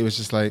 With me, it was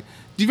just like,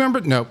 do you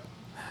remember? Nope.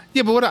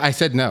 Yeah, but what? I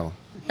said no.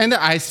 And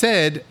I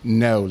said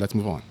no. Let's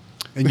move on.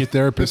 And your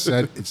therapist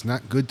said, it's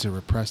not good to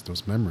repress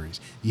those memories.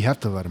 You have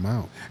to let them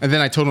out. And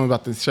then I told him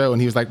about the show, and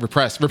he was like,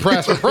 repress. Wow,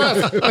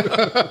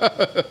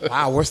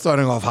 we're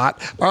starting off hot.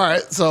 All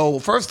right, so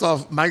first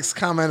off, Mike's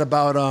comment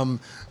about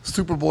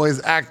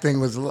Superboy's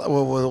acting was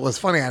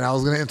funny, and I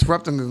was going to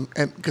interrupt him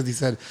because he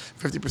said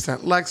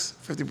 50% Lex,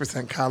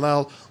 50%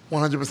 Kal-El,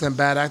 100%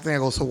 bad acting. I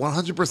go, so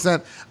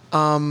 100%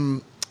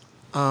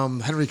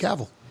 Henry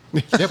Cavill.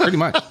 Yeah, pretty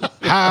much.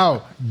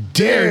 How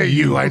dare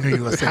you? I knew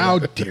you were saying How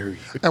that. dare you?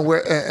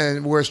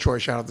 And where's Troy?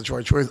 Shout out to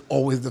Troy. Troy's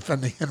always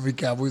defending Henry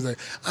Cavill. He's like,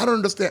 I don't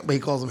understand, but he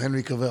calls him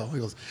Henry Cavill. He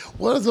goes,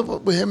 what is up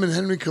with him and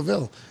Henry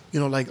Cavill? You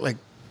know, like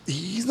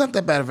he's not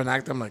that bad of an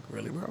actor. I'm like,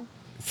 really, bro?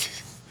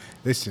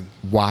 Listen,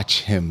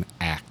 Watch him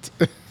act.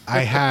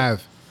 I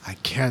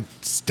can't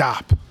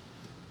stop.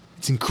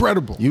 It's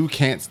incredible. You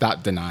can't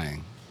stop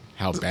denying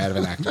how bad of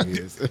an actor he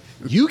is.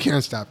 You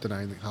can't stop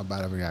denying how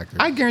bad of an actor.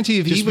 I guarantee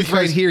you, if he Just was because-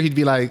 right here, he'd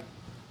be like,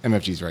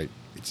 MFG's right.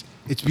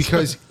 It's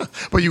because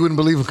But you wouldn't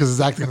believe him because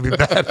his acting would be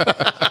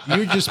bad.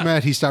 you're just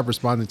mad he stopped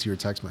responding to your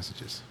text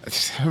messages.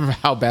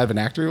 How bad of an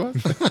actor he was?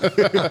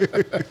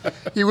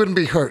 He wouldn't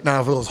be hurt.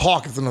 Now, if it was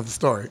Hawk, it's another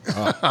story.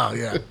 Oh,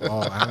 yeah.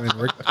 Oh,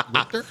 Alan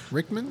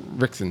Rickman?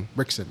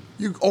 Rickson.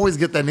 You always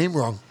get that name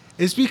wrong.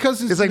 It's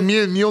because It's like me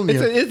and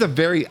Mjolnir. It's a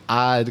very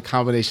odd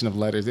combination of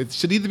letters. It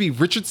should either be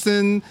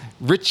Richardson,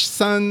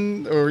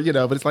 Richson, or,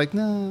 but it's like,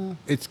 no.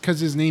 It's because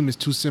his name is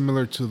too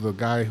similar to the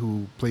guy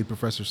who played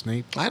Professor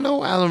Snape. I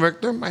know Alan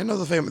Rickman. I know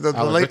the late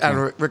Rickman.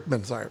 Alan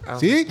Rickman. Sorry.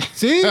 See?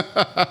 See?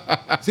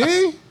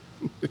 Yeah,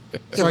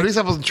 but at least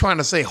I wasn't trying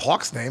to say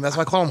Hawk's name. That's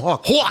why I call him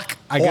Hawk. Hawk!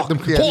 I get them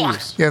Yeah.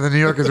 confused. Yeah, the New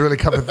York is really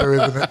coming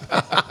through, isn't it?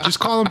 Just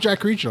call him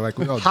Jack Reacher like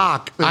we all do.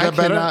 Hawk. Is I that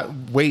better? cannot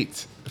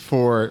wait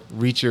for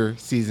Reacher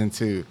Season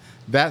 2.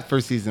 That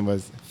first season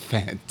was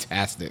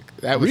fantastic.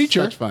 That was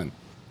Reacher? such fun.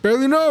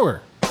 Barely know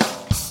her.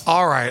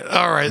 All right.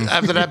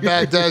 After that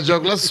bad dad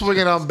joke, let's swing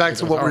it on back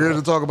to what we're here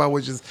to talk about,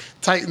 which is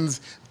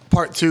Titans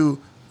Part 2,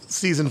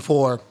 Season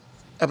 4,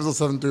 Episode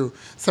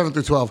 7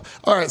 through 12.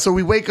 All right, so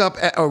we wake up,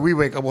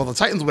 well, the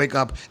Titans wake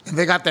up, and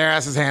they got their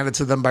asses handed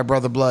to them by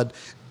Brother Blood.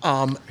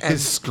 And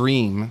His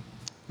scream.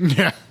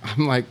 Yeah.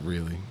 I'm like,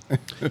 really?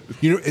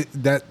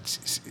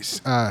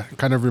 That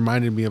kind of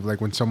reminded me of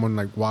like when someone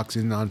like walks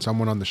in on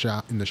someone in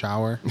the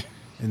shower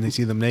and they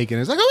see them naked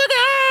and it's like, oh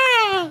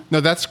my God!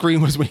 No, that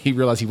scream was when he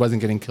realized he wasn't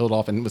getting killed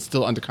off and was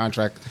still under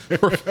contract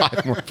for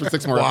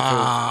 6 more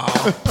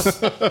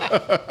episodes.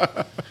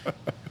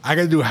 I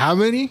got to do how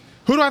many?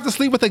 Who do I have to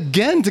sleep with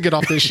again to get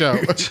off this show?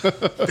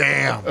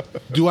 damn.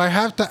 Do I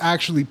have to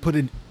actually put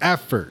in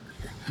effort?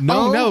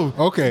 No. Oh, no.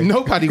 Okay.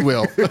 Nobody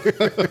will.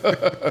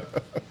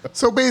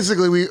 So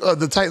basically,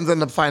 the Titans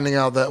end up finding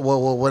out that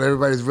what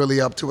everybody's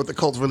really up to, what the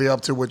cult's really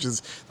up to, which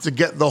is to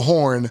get the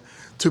horn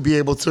to be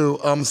able to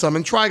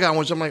summon Trigon.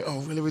 Which I'm like, oh,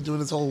 really? We're doing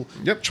this whole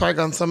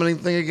Trigon summoning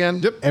thing again?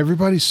 Yep.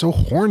 Everybody's so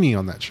horny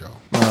on that show.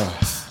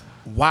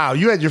 Wow,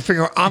 you had your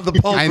finger on the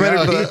pulse. I ready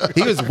know. for the-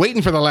 He was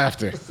waiting for the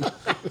laughter.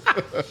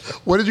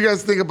 What did you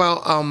guys think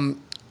about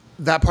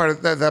that part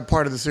of that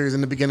part of the series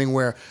in the beginning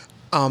where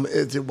I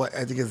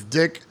think it's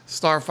Dick,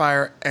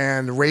 Starfire,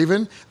 and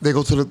Raven. They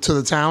go to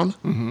the town.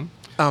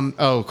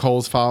 Mm-hmm.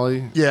 Cole's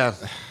Folly. Yeah.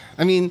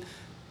 I mean,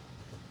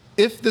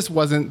 if this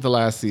wasn't the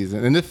last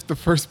season, and if the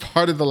first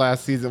part of the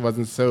last season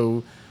wasn't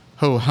so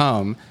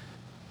ho-hum,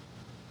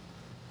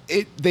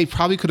 they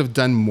probably could have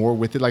done more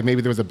with it. Like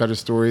maybe there was a better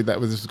story that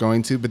was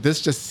going to, but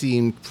this just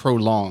seemed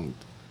prolonged.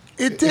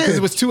 It did. Because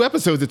it was 2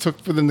 episodes it took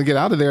for them to get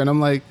out of there, and I'm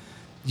like,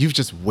 you've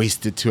just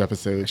wasted 2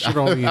 episodes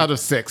out of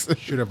 6.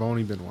 Should have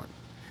only been one.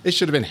 It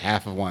should have been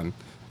half of one.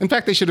 In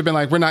fact, they should have been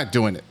like, we're not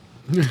doing it.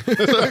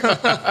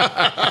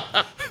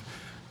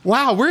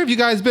 Wow, where have you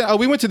guys been? Oh,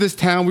 we went to this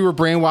town. We were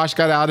brainwashed,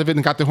 got out of it,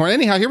 and got the horn.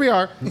 Anyhow, here we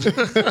are.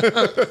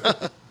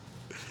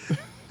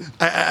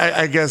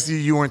 I guess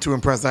you weren't too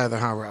impressed either,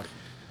 huh, Rob?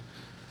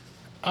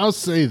 I'll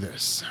say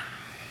this.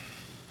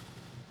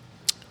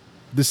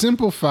 The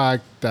simple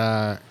fact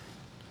that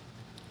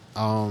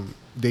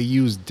they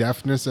use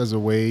deafness as a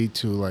way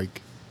to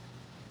like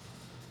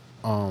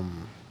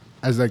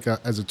as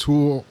a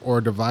tool or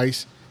a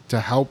device to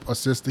help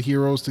assist the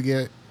heroes to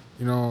get,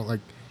 like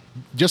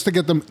just to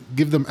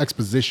give them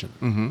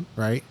exposition,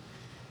 right?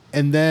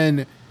 And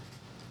then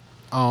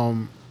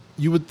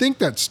you would think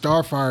that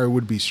Starfire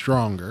would be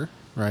stronger,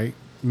 right?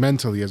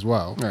 Mentally as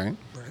well. Right.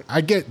 I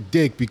get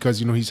Dick because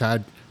he's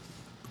had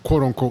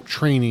quote unquote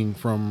training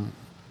from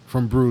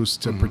Bruce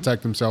to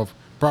protect himself,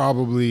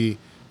 probably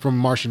from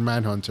Martian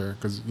Manhunter,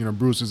 because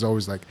Bruce is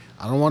always like,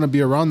 I don't want to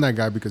be around that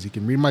guy because he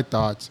can read my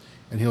thoughts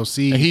and he'll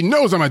see. And he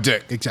knows I'm a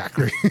dick.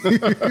 Exactly.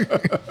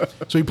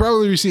 So he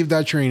probably received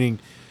that training,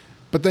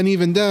 but then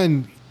even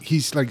then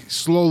he's like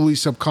slowly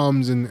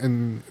succumbs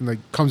and like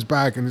comes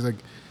back and he's like,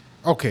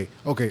 okay,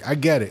 I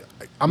get it.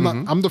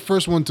 I'm the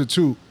first one to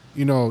toot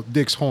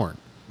Dick's horn.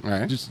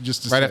 Right. Just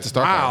to right say. after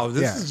Starfire. Wow,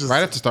 this Yeah. is just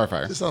Right after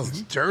Starfire. This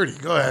sounds dirty.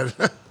 Go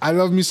ahead. I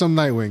love me some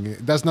Nightwing.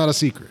 That's not a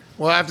secret,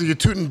 Well, after you're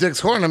tooting Dick's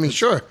horn, I mean,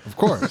 sure. of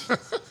course.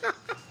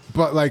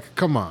 But like,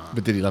 come on.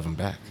 But did he love him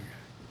back?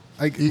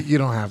 Like, You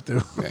don't have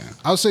to. Yeah.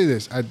 I'll say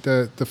this: at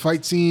the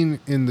fight scene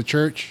in the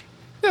church,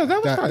 Yeah, that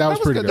was That- fine. that was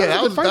pretty good.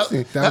 That was a good fight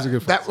scene. That was a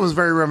good fight That was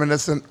very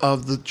reminiscent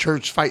of the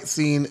church fight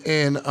scene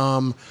in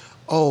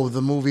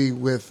the movie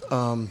with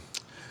the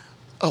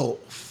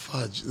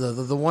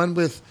one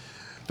with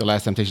The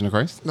Last Temptation of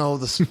Christ?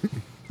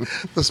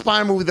 the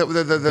spy movie that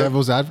the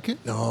Devil's Advocate.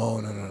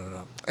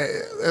 no.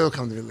 It'll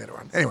come to me later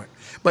on. Anyway,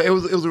 but it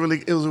was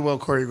a well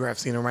choreographed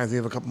scene. It reminds me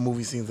of a couple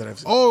movie scenes that I've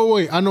seen. Oh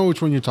wait, I know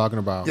which one you're talking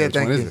about. Yeah, Which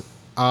thank one you. is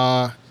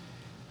it?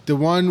 The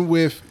one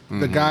with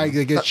the guy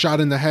that gets shot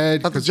in the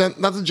head. Not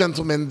the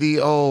gentleman.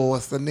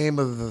 What's the name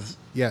of the?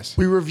 Yes.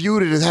 We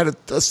reviewed it. It had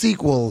a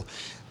sequel.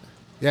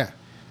 Yeah.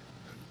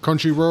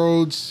 Country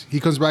Roads. He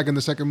comes back in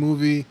the second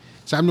movie.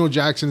 Samuel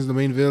Jackson is the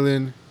main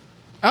villain.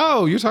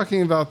 Oh, you're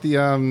talking about the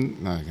no,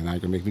 now you're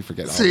gonna make me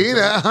forget. See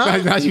that? Huh?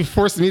 Now you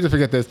forced me to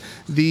forget this.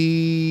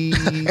 The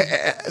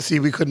See,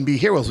 we couldn't be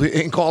heroes.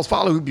 In calls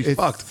follow, we'd be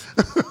fucked.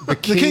 the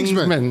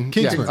Kingsman.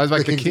 Yeah, I was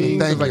like the Kingsman.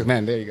 Kings. I Thank was you. like,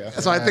 man, there you go.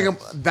 So I think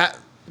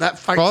that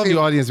fight For all of scene, you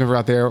audience member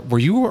out there, were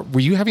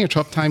you having a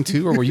tough time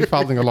too, or were you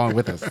following along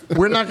with us?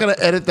 we're not going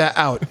to edit that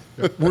out.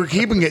 We're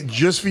keeping it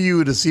just for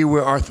you to see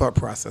where our thought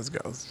process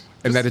goes.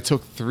 And that it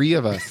took 3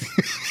 of us.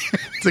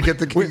 To get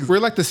the Kingsman. We're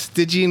like the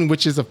Stygian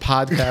witches of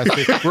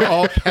podcasting. We're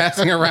all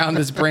passing around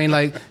this brain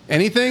like,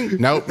 anything?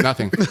 Nope,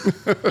 nothing.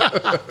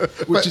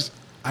 Which is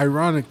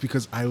ironic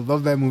because I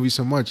love that movie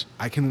so much.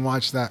 I can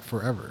watch that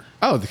forever.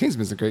 Oh, The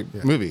Kingsman's a great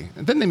movie.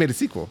 And then they made a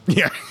sequel.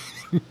 Yeah.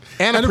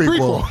 and a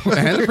prequel.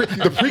 And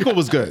the prequel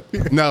was good.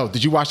 No,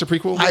 did you watch the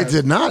prequel? I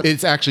did not.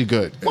 It's actually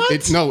good. What?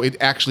 It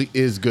actually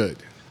is good.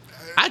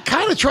 I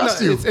kind of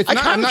trust you. It's I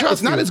kind of trust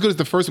it's not you. as good as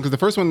the first one because the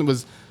first one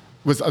was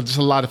just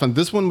a lot of fun.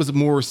 This one was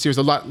more serious,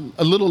 a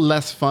little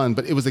less fun,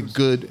 but it was a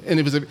good and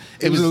it was a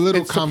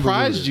little it surprised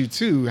convoluted. you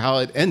too how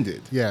it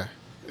ended. Yeah.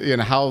 You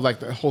know how like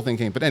the whole thing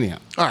came. But anyhow,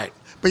 All right.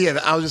 But yeah,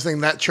 I was just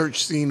saying that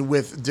church scene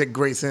with Dick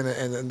Grayson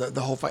and the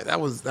whole fight, that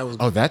was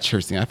oh, that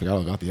church thing, I forgot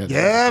all about the other.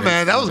 Yeah,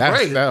 man, that was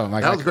great. Oh my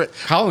That God. was great.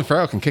 Colin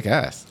Farrell can kick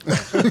ass. Well,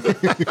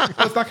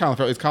 it's not Colin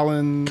Farrell. It's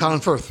Colin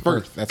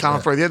Firth. That's Colin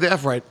right. Firth. Yeah, the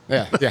F right.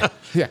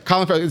 Yeah.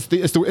 Colin Farrell. It's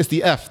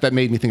the F that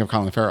made me think of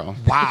Colin Farrell.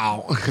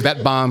 Wow. 'Cause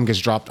that bomb gets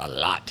dropped a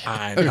lot.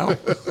 I know.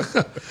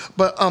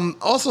 But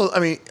also,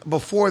 I mean,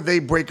 before they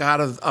break out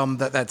of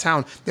that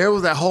town, there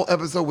was that whole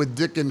episode with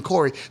Dick and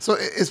Corey. So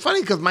it's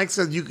funny because Mike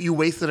said you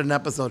wasted an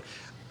episode.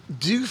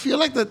 Do you feel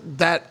like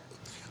that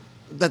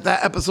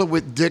episode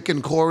with Dick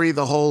and Corey,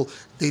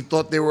 they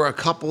thought they were a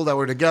couple that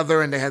were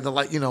together and they had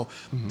to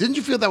didn't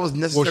you feel that was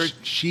necessary? Well,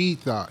 she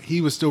thought he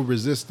was still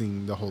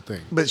resisting the whole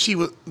thing. But she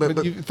was,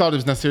 But you thought it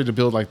was necessary to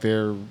build like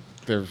their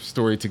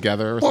story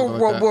together or something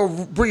like that?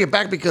 Well, bring it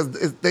back because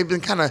they've been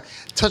kind of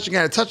touching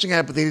at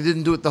it, but they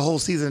didn't do it the whole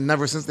season.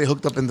 Never since they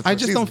hooked up in the first I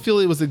just season. don't feel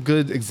it was a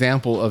good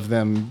example of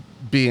them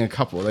being a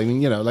couple. I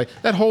mean, like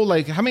that whole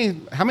how many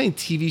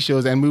TV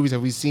shows and movies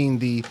have we seen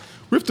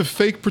we have to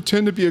fake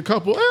pretend to be a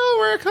couple. Oh,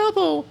 we're a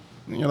couple.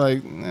 And you're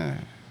like, nah.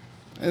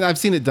 And I've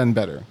seen it done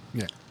better.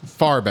 Yeah.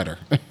 Far better.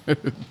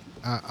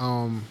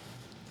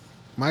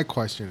 My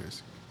question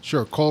is,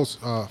 sure, Cole's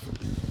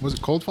was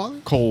it Cold Folly?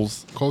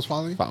 Cole's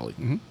Folly? Folly.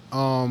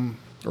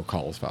 Or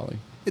Cole's Folly.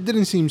 It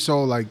didn't seem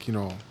so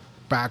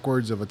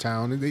backwards of a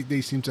town.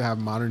 They seem to have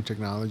modern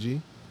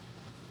technology.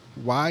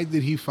 Why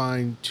did he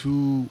find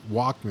 2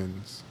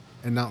 Walkmans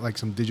and not like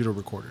some digital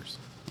recorders?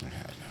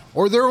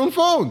 Or their own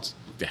phones?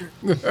 Yeah.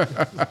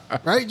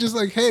 Right? Just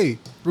like, hey,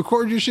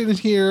 record your shit in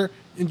here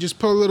and just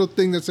put a little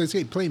thing that says,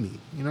 hey, play me,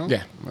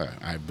 Yeah.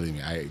 I believe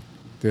me.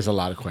 There's a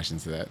lot of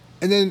questions to that.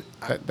 And then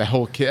That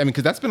whole kid. I mean,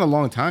 because that's been a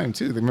long time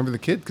too. Remember the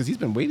kid? Because he's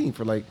been waiting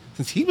for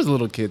since he was a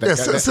little kid. Yeah,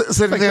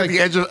 sitting there at the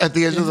edge He's of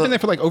been the. there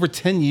for over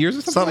 10 years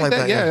or something like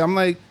that. yeah. Yeah, I'm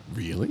like,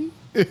 really?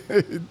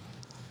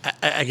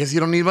 I guess you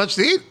don't need much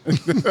to eat.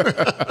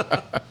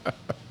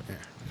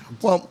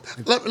 Well,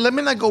 let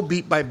me not go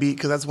beat by beat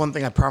because that's one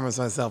thing I promised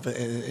myself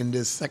in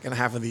this second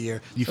half of the year.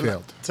 You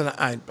failed.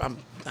 Tonight,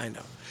 I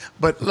know.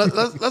 But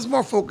let's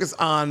more focus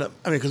on,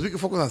 because we can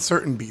focus on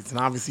certain beats. And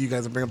obviously you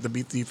guys will bring up the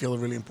beats that you feel are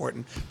really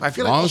important. But I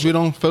feel As long as we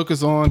don't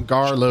focus on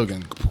Gar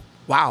Logan.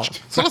 Wow.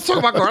 So let's talk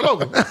about Gar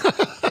Logan.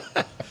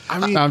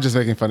 I mean, I'm just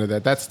making fun of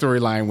that. That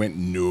storyline went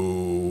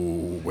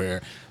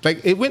nowhere.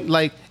 It went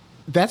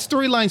that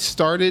storyline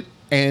started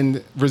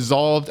and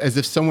resolved as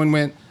if someone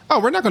went, oh,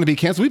 we're not going to be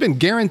canceled. We've been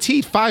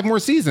guaranteed 5 more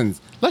seasons.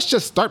 Let's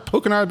just start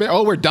poking our bit.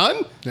 Oh, we're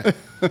done? Yeah.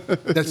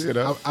 That's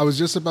I was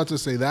just about to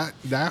say that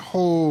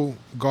whole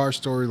Gar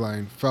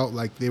storyline felt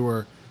like they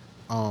were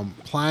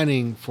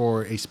planning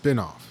for a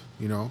spin-off,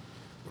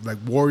 like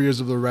Warriors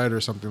of the Red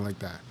or something like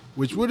that,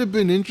 which would have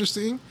been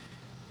interesting.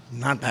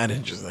 Not that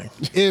interesting.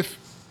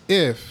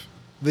 If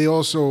they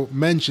also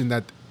mentioned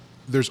that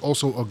there's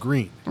also a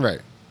green, Right.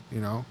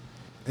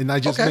 and I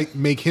just Okay.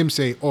 make him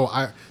say, oh,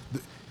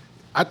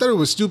 I thought it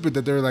was stupid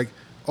that they're like,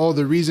 oh,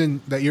 the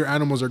reason that your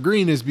animals are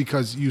green is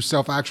because you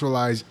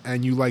self-actualize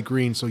and you like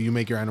green, so you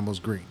make your animals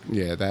green.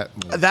 Yeah, That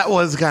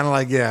was kind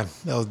of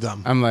that was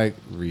dumb. I'm like,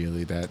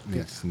 really? That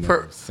makes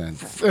no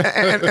sense.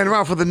 and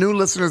Ralph, for the new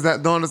listeners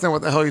that don't understand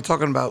what the hell you're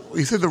talking about,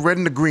 you said the red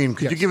and the green.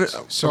 Could you give it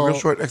a real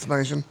short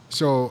explanation?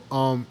 So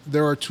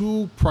there are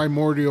 2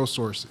 primordial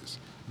sources.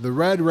 The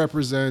red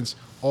represents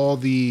all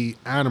the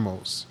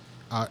animals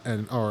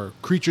or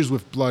creatures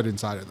with blood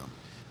inside of them.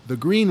 The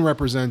green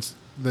represents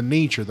the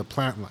nature, the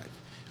plant life.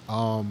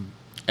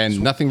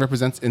 And nothing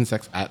represents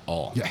insects at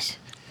all. Yes.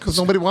 Because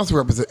nobody wants to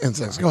represent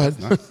insects. Go ahead.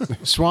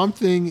 Swamp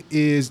Thing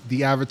is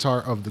the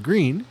avatar of the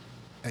green,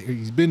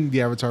 He's been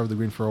the Avatar of the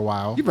Green for a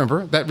while. You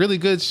remember that really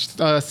good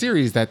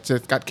series that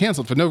just got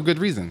canceled for no good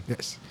reason.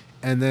 Yes.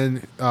 And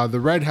then the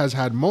Red has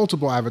had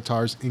multiple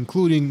avatars,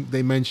 including,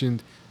 they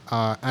mentioned,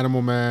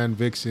 Animal Man,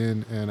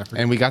 Vixen, and I forget.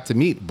 And we got to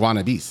meet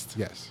Buana Beast.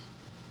 Yes.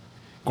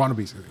 Guano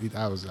Beast.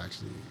 That was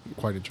actually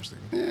quite interesting.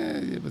 Yeah,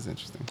 it was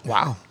interesting.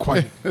 Wow.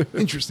 Quite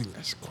interesting.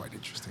 Yes, quite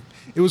interesting.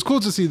 It was cool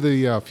to see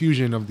the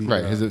fusion of the...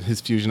 Right,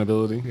 his fusion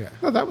ability. Yeah.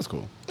 No, that was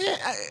cool. Yeah,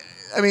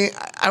 I mean,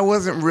 I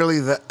wasn't really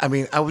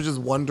I was just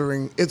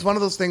wondering. It's one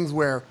of those things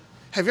where,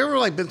 have you ever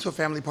like been to a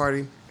family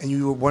party and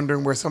you were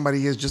wondering where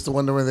somebody is just to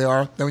wonder where they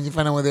are? Then when you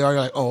find out where they are,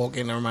 you're like, oh,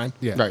 okay, never mind.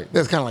 Yeah. Right.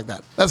 It's kind of like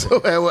that. That's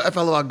what I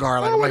felt about Gar.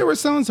 Like, I I'm wonder like, where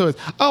so-and-so is.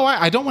 Oh,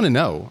 I don't want to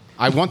know.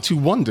 I want to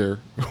wonder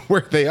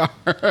where they are.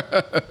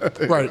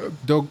 right.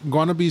 Though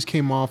Guano Beast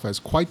came off as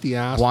quite the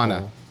asshole.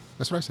 Guana.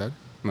 That's what I said.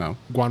 No,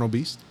 Guano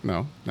Beast.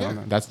 no. Yeah.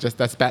 That's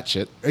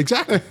batshit.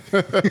 Exactly.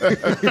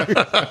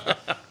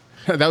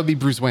 That would be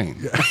Bruce Wayne.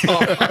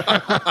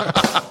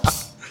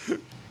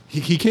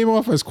 He came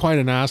off as quite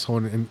an asshole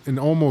and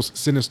almost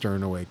sinister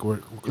in a way,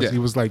 because Yeah. he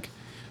was like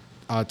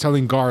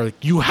telling Gar,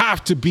 like, you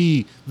have to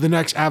be the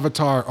next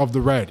Avatar of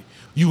the Red.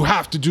 You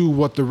have to do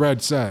what the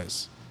Red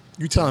says.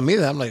 You telling me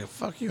that? I'm like,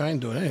 fuck you, I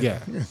ain't doing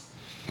anything. Yeah.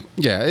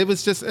 Yeah, it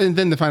was just, and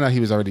then to find out he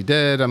was already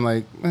dead, I'm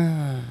like,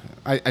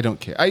 I don't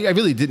care. I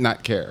really did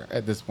not care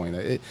at this point.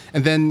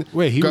 And then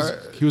Wait, he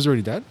was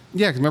already dead?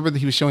 Yeah, 'cause remember that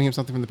he was showing him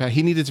something from the past.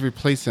 He needed to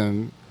replace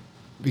him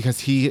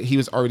because he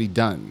was already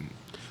done.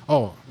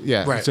 Oh,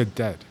 Yeah. He said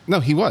dead. No,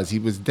 he was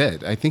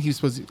dead. I think he was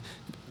supposed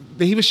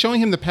to, he was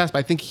showing him the past, but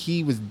I think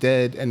he was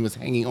dead and was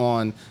hanging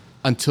on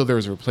until there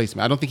was a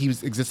replacement. I don't think he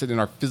existed in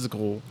our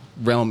physical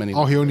realm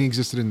anymore. Oh, he only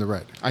existed in the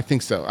Red. I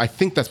think so. I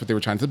think that's what they were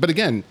trying to say. But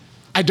again,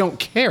 I don't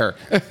care.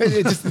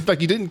 It just it's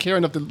like you didn't care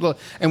enough to look.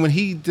 And when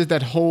he did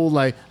that whole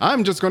like,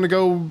 I'm just going to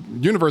go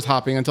universe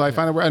hopping until I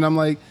find out where, and I'm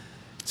like,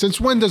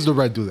 since when does the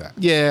Red do that?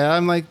 yeah,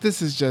 I'm like,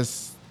 this is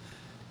just,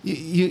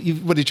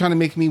 what are you trying to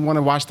make me want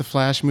to watch the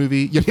Flash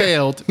movie? You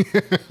failed.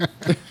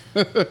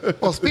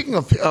 Well, speaking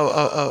of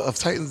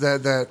Titans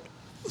that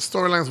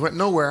storylines went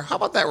nowhere, how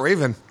about that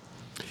Raven?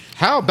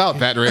 How about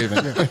that,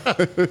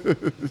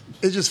 Raven?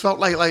 It just felt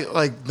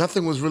like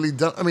nothing was really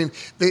done. I mean,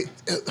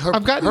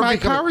 I've gotten my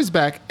powers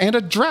back and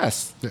a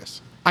dress.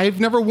 Yes. I've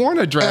never worn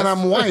a dress. and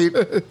I'm white.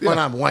 Well,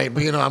 I'm white,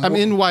 but I'm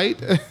in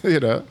white,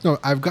 No,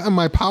 I've gotten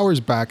my powers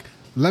back.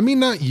 Let me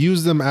not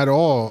use them at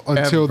all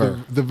until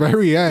the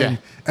very end, Yeah.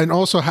 and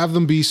also have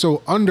them be so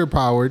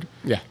underpowered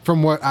Yeah.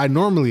 from what I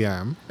normally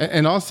am.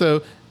 And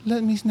also,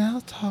 let me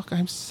now talk.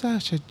 I'm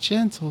such a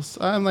gentle.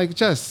 I'm like,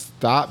 just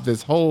stop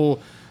this whole.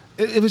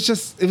 It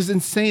was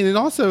insane. And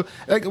also,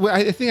 like,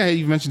 I think I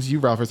even mentioned to you,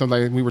 Ralph, or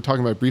something. Like, we were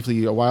talking about it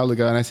briefly a while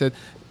ago, and I said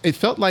it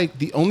felt like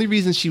the only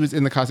reason she was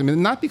in the costume,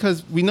 and not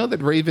because we know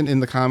that Raven in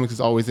the comics is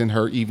always in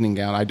her evening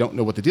gown. I don't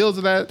know what the deal is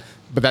with that,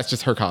 but that's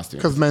just her costume.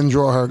 because men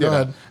draw her. Go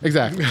ahead.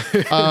 Exactly.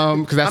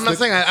 Because I'm not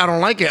saying I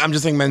don't like it. I'm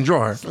just saying men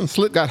draw her.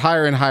 Slit got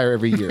higher and higher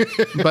every year.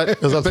 But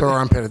Because that's her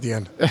armpit at the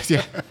end.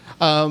 yeah.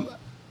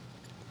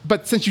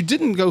 But since you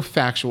didn't go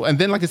factual, and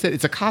then, like I said,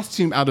 it's a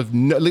costume out of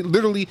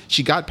literally,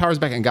 she got powers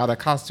back and got a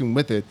costume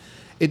with it.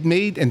 It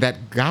made, and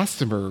that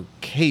gossamer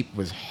cape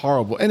was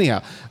horrible.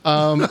 Anyhow,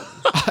 and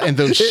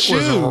those It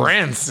shoes, was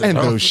rancid. and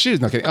those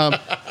shoes. No kidding.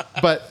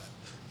 But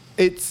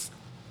it's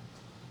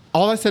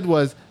all I said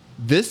was,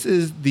 this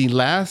is the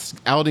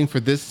last outing for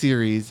this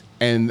series,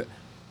 and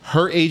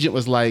her agent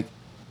was like,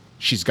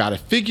 she's got a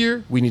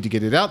figure. We need to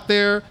get it out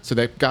there so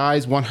that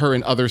guys want her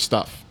in other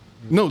stuff.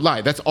 No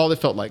lie, that's all it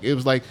felt like. It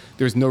was like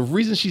there's no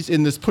reason she's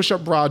in this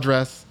push-up bra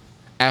dress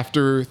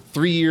after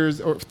 3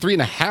 years or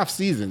 3.5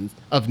 seasons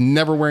of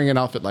never wearing an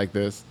outfit like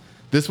this.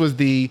 This was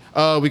we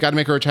got to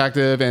make her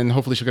attractive and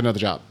hopefully she'll get another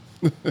job.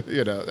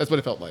 That's what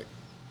it felt like.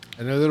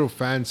 And a little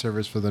fan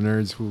service for the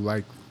nerds who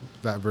like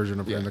that version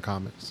of her in the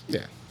comics.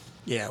 Yeah.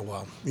 Yeah,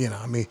 well,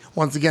 I mean,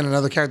 once again,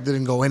 another character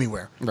didn't go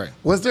anywhere. Right.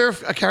 Was there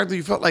a character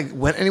you felt like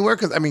went anywhere?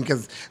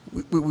 Because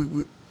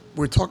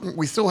we're talking,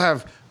 we still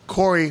have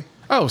Corey.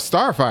 Oh,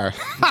 Starfire.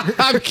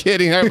 I'm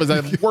kidding. That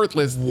was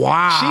worthless.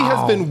 Wow. She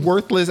has been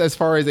worthless as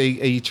far as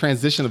a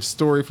transition of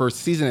story for a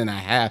season and a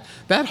half.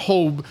 That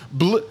whole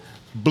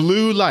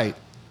blue light.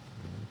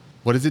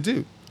 What does it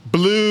do?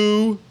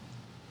 Blue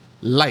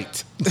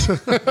light.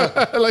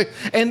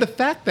 And the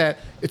fact that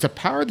it's a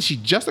power that she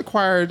just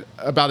acquired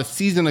about a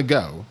season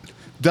ago,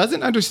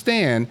 doesn't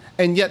understand,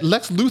 and yet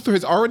Lex Luthor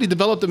has already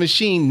developed a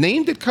machine,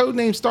 named it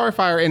codenamed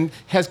Starfire, and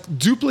has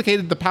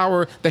duplicated the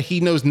power that he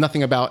knows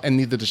nothing about, and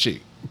neither does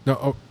she.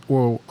 No,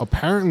 well,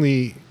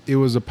 apparently it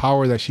was a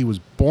power that she was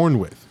born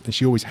with, and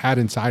she always had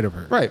inside of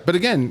her. Right, but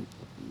again,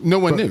 no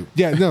one knew.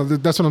 Yeah, no,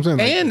 that's what I'm saying.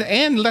 Like,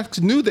 And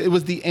Lex knew that it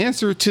was the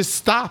answer to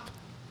stop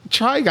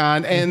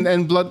Trigon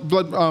and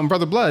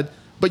Brother Blood,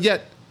 but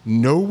yet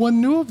no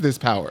one knew of this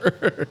power.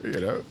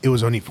 it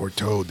was only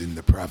foretold in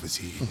the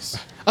prophecies.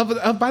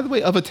 By the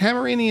way, of a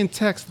Tamaranian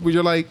text where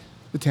you're like,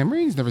 the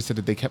Tamaranians never said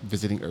that they kept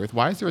visiting Earth.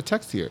 Why is there a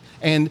text here?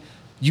 And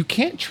you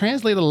can't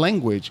translate a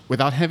language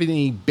without having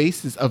any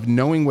basis of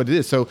knowing what it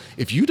is. So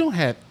if you don't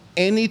have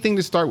anything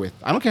to start with,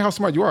 I don't care how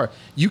smart you are,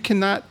 you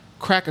cannot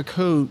crack a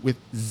code with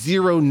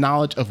zero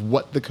knowledge of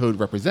what the code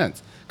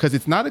represents. Because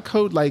it's not a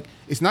code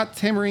it's not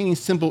Tamarinian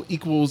symbol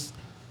equals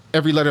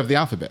every letter of the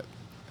alphabet.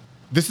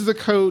 This is a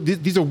code.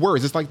 These are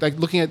words. It's like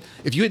looking at,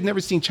 if you had never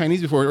seen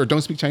Chinese before or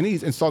don't speak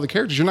Chinese and saw the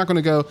characters, you're not going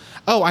to go,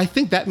 oh, I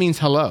think that means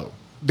hello.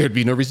 There'd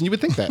be no reason you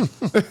would think that.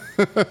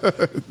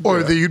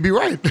 Or that you'd be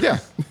right. Yeah.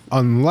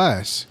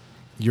 Unless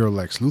you're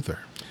Lex Luthor.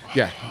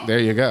 Yeah, there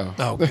you go.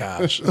 Oh,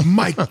 gosh.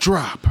 Mic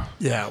drop.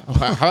 Yeah.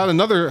 How about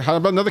another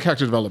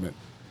character development?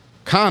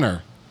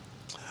 Connor.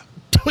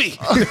 Okay.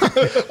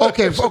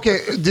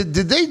 Did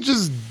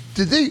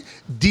they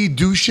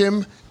de-douche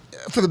him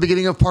for the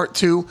beginning of part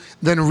 2,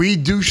 then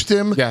re-douched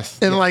him? Yes.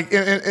 And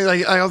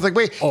I was like,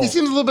 wait, he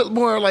seems a little bit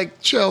more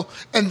like chill.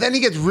 And then he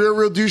gets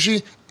real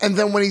douchey. And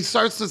then when he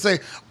starts to say,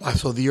 well, I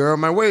saw the error of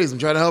my ways, I'm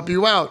trying to help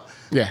you out.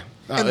 Yeah.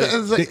 And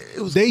then it's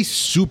like, They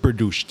super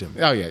douched him.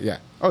 Oh, yeah.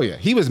 Oh, yeah.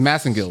 He was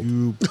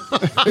Massengill.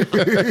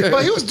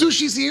 but he was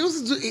douchey. See,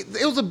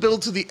 it was a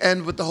build to the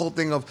end with the whole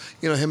thing of,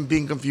 him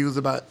being confused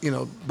about,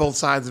 both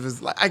sides of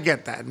his life. I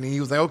get that. And he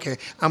was like, okay,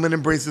 I'm going to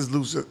embrace his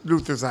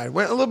Luther side.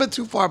 Went a little bit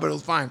too far, but it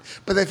was fine.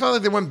 But they felt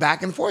like they went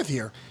back and forth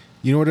here.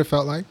 You know what it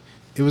felt like?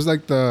 It was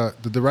like the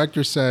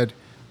director said,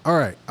 all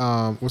right,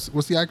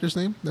 what's the actor's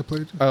name that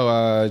played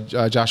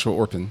it? Joshua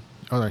Orpin.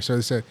 All right, so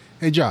they said,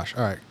 hey, Josh,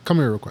 all right, come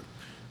here real quick.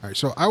 All right,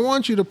 so I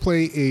want you to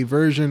play a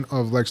version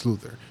of Lex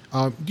Luthor.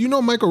 Do you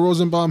know Michael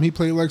Rosenbaum? He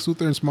played Lex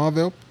Luthor in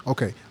Smallville.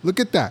 Okay, look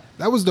at that.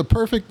 That was the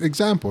perfect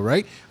example,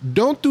 right?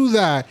 Don't do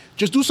that.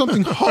 Just do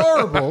something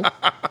horrible,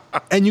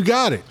 and you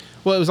got it.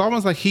 Well, it was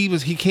almost like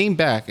he came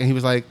back and he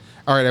was like,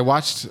 all right, I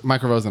watched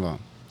Michael Rosenbaum.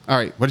 All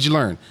right, what did you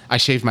learn? I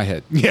shaved my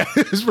head. Yeah,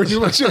 it's pretty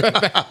much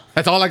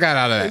That's all I got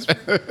out of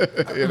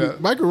that.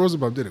 Michael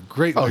Rosenbaum did a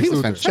great Lex he was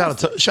Luthor.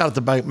 fantastic. Shout out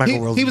to Michael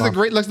Rosenbaum. He was a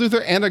great Lex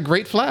Luthor and a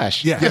great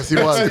Flash. Yeah. Yes, he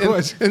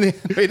was. in the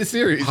animated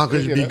series. How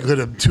could you be good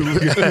at two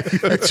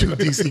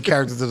DC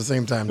characters at the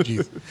same time?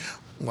 Jeez.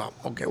 Well,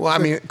 okay. Well, I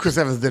mean, Chris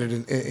Evans did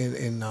it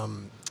in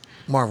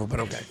Marvel,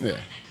 but okay. Yeah.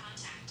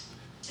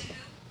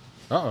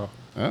 Oh.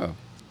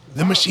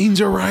 The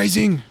machines are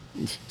rising.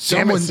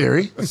 Damn it,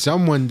 Siri.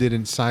 Someone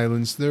didn't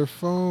silence their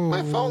phone.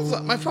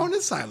 My phone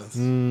is silenced.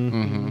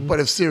 Mm-hmm. But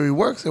if Siri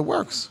works, it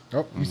works.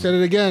 Oh, you said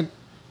it again.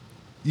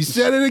 You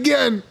said it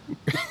again.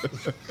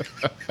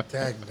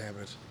 Damn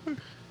it.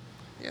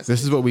 Yes.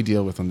 This is what we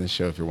deal with on this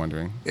show, if you're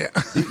wondering. Yeah.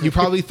 You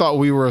probably thought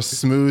we were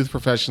smooth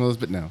professionals,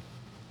 but no.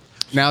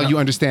 Now you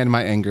understand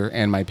my anger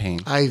and my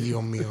pain. Ay,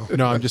 Dios mío.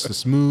 No, I'm just a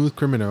smooth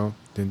criminal.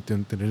 Dun,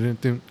 dun, dun, dun, dun,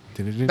 dun.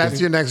 That's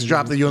your next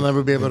drop that you'll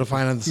never be able to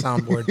find on the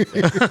soundboard.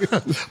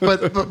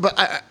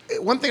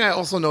 but one thing I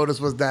also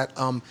noticed was that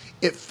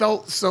it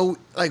felt so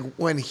like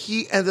when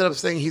he ended up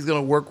saying he's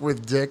going to work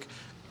with Dick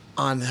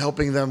on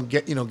helping them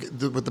get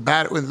with the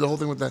battery, with the whole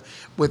thing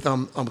with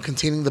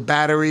containing the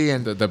battery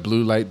and the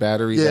blue light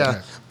battery.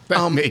 Yeah,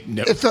 that made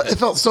no it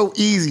felt so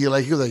easy.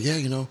 Like he was like,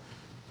 yeah,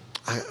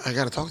 I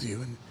got to talk to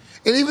you, and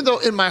even though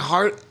in my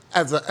heart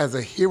as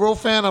a hero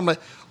fan, I'm like,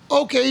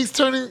 okay, he's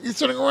turning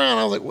around.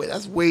 I was like, wait,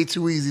 that's way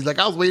too easy. Like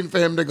I was waiting for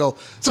him to go,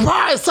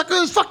 surprise,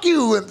 suckers, fuck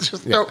you, and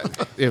just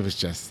it was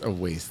just a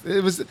waste.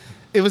 It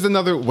was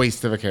another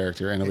waste of a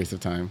character and a waste of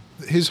time.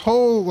 His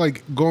whole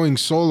like going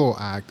solo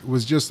act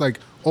was just like,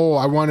 oh,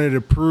 I wanted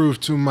to prove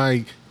to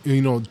my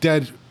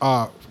dead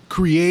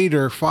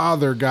creator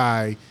father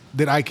guy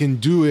that I can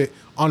do it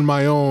on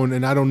my own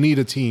and I don't need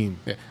a team.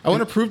 Yeah. I want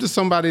to prove to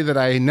somebody that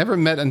I never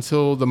met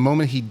until the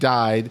moment he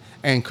died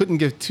and couldn't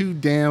give two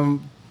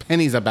damn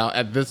pennies about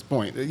at this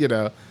point.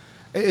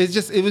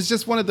 It was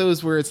just one of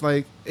those where it's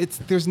like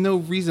there's no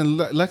reason.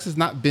 Lex has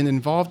not been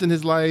involved in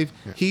his life.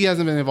 Yeah. He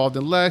hasn't been involved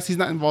in Lex. He's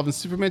not involved in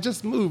Superman.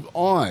 Just move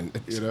on.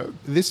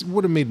 This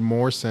would have made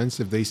more sense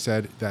if they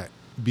said that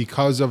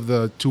because of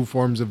the two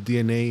forms of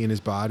DNA in his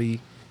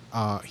body,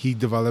 he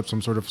developed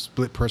some sort of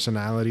split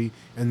personality,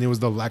 and there was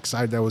the Lex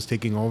side that was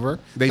taking over.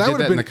 They did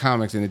that in the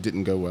comics, and it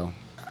didn't go well.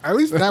 At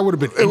least that would have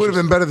been. It would have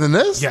been better than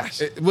this.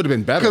 Yes, it would have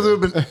been better because it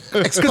would have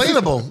been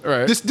explainable.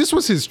 Right. This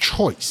was his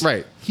choice.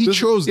 Right. He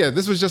chose. Yeah.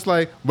 This was just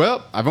like,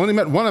 well, I've only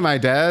met one of my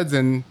dads,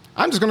 and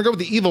I'm just going to go with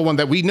the evil one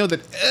that we know that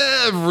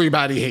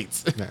everybody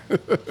hates. Yeah.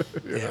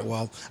 Yeah.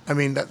 Well, I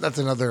mean that's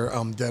another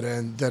dead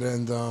end.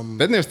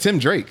 Then there's Tim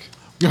Drake.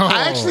 Oh.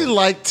 I actually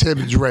like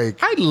Tim Drake.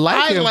 I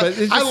like him, but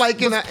it's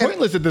just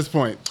pointless at this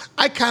point.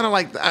 I kind of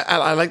like.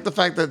 I like the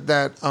fact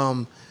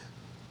that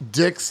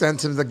Dick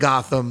sent him to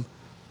Gotham,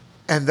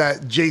 and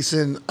that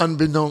Jason,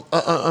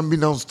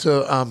 unbeknownst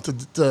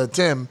to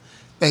Tim,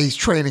 that he's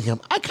training him.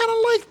 I kind of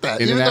like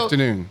that. In an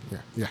afternoon.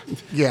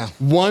 Yeah.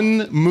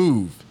 One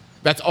move.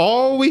 That's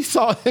all we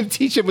saw him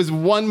teach him was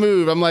one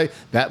move. I'm like,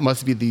 that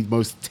must be the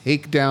most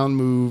takedown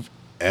move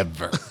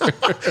ever.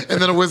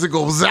 And then a wizard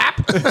goes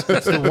zap.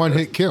 It's a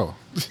one-hit kill.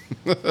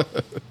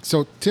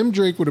 So Tim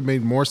Drake would have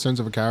made more sense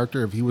of a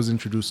character if he was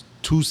introduced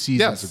 2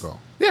 seasons ago.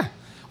 Yeah.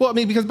 Well, I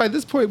mean, because by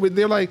this point,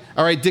 they're like,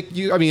 all right, Dick,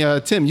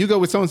 Tim, you go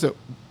with so-and-so.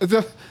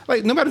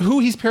 Like, no matter who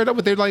he's paired up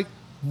with, they're like,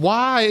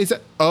 why is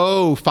it?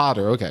 Oh,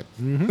 fodder. Okay.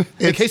 Mm-hmm.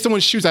 In case someone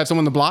shoots, I have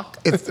someone to block.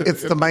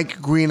 It's the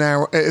Mike Green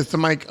Arrow. It's the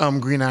Mike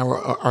Green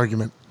Arrow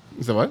argument.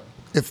 Is that what?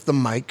 It's the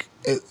Mike.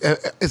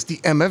 It's the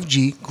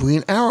MFG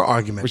Green Arrow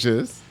argument. Which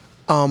is?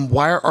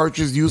 Why are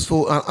archers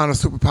useful on a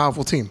super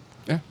powerful team?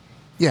 Yeah.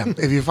 Yeah,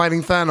 if you're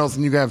fighting Thanos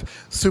and you have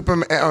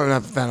Superman, or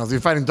not Thanos, if you're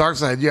fighting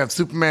Darkseid, you have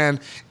Superman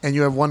and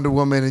you have Wonder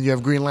Woman and you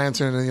have Green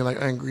Lantern and you're like,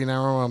 and Green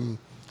Arrow,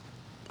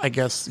 I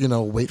guess,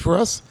 wait for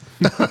us.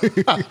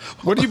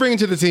 What are you bringing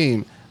to the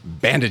team?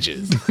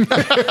 Bandages.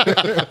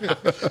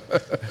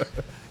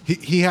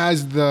 He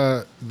has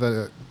the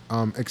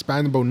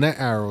expandable net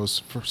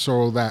arrows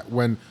so that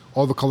when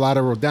all the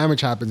collateral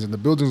damage happens and the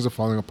buildings are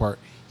falling apart,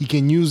 he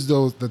can use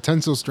the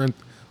tensile strength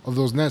of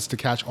those nets to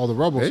catch all the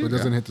rubble so it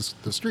doesn't hit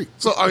the street.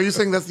 So are you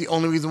saying that's the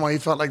only reason why you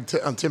felt like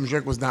Tim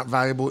Drake was not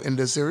valuable in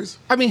this series?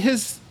 I mean,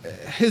 his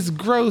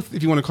growth,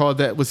 if you want to call it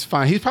that, was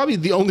fine. He's probably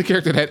the only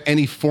character that had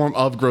any form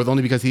of growth,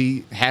 only because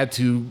he had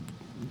to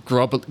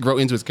grow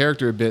into his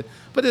character a bit.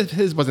 But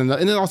his wasn't,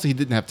 and then also he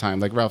didn't have time.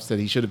 Like Ralph said,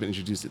 he should have been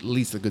introduced at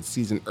least a good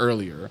season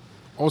earlier.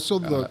 Also,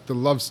 the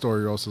love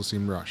story also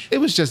seemed rushed. It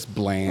was just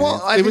bland. Well,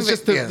 it was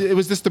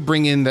just to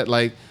bring in that,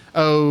 like,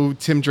 oh,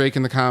 Tim Drake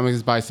in the comics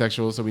is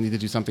bisexual, so we need to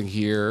do something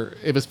here.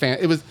 It was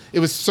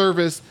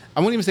service. I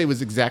wouldn't even say it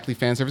was exactly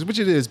fan service, which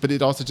it is, but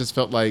it also just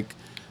felt like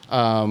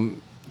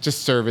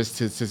just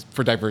service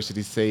for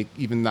diversity's sake.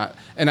 Even not,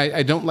 and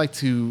I don't like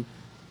to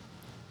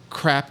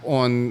crap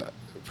on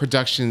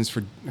productions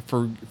for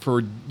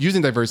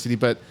using diversity,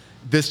 but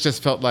this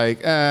just felt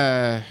like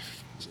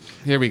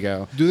here we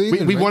go.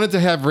 We wanted to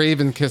have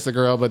Raven kiss a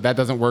girl, but that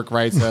doesn't work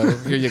right, so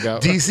here you go.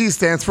 DC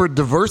stands for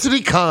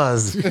diversity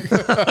cause. Do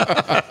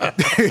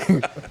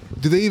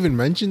they even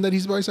mention that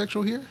he's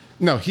bisexual here?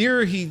 No,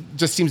 here he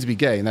just seems to be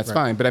gay, and that's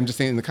fine. But I'm just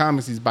saying in the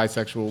comics he's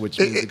bisexual, which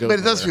means but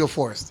it does feel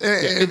forced.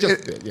 It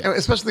just did, yeah.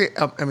 Especially,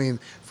 I mean,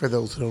 for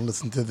those who don't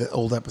listen to the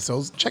old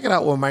episodes, check it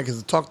out where Mike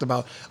has talked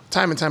about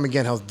time and time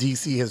again how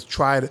DC has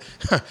tried.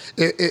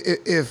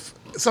 If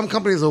some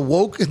companies are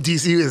woke,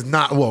 DC is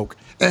not woke.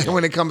 And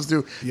when it comes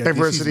to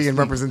diversity and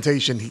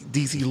representation,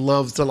 DC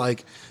loves to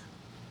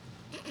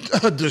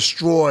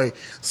destroy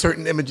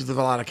certain images of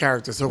a lot of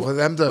characters. So for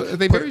them to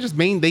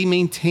they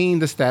maintain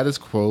the status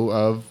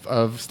quo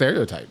of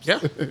stereotypes. Yeah.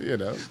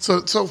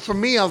 So for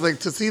me, I was like,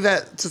 to see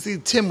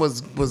Tim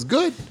was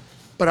good,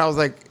 but I was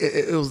like,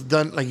 it was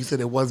done, like you said,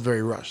 it was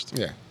very rushed.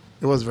 Yeah.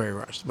 It was very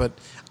rushed, but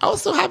I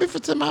was so happy for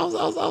Tim. I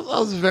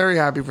was very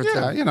happy for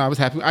Tim. I was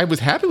happy. I was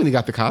happy when he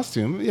got the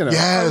costume. Yes.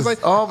 I was like,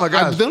 oh my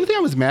gosh. The only thing I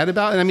was mad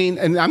about,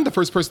 and I'm the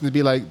first person to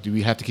be like, do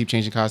we have to keep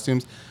changing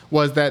costumes?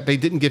 Was that they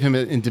didn't give him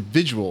an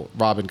individual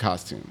Robin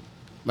costume.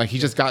 Like he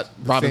just got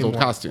Robin's old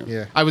costume.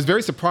 Yeah. I was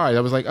very surprised.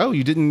 I was like, oh,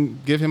 you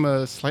didn't give him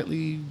a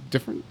slightly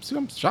different suit?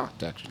 I'm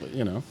shocked,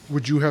 actually.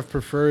 Would you have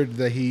preferred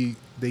that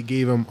they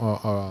gave him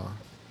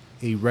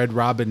a Red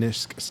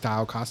Robin-esque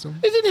style costume?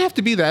 It didn't have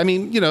to be that. I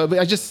mean,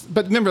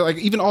 but remember, like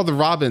even all the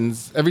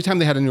Robins, every time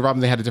they had a new Robin,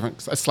 they had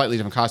a slightly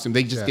different costume.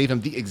 They just gave him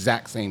the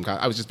exact same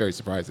costume. I was just very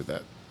surprised at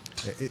that.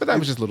 But that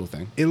was just a little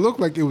thing. It looked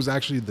like it was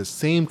actually the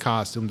same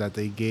costume that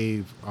they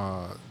gave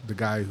the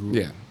guy who...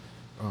 Yeah,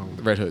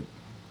 the Red Hood.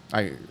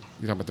 You're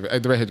talking about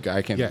the Red Hood guy.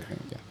 I can't think of him.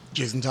 Yeah.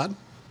 Jason Todd?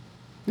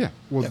 Yeah.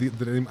 Well,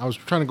 the name, I was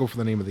trying to go for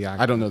the name of the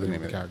actor. I don't know the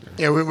name of the character.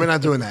 Yeah, we're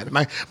not doing that.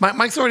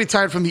 Mike's already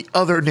tired from the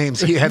other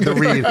names he had to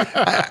read.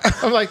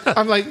 I'm like,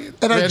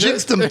 and I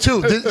jinxed him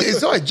too.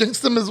 So I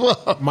jinxed him as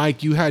well.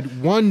 Mike, you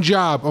had one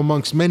job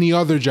amongst many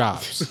other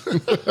jobs.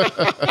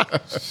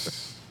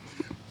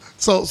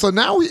 So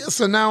now it's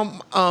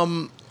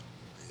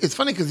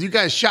funny because you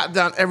guys shot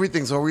down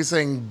everything. So are we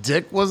saying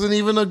Dick wasn't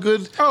even a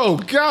good? Oh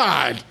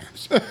God.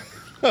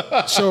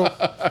 So.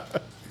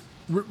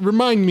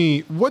 Remind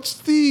me, what's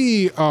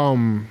the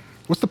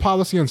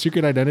policy on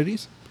secret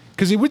identities?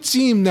 Because it would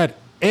seem that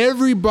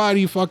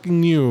everybody fucking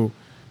knew.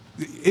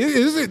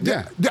 Is it?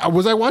 Yeah.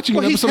 Was I watching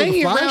an episode of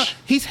The Flash?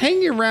 He's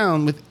hanging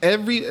around with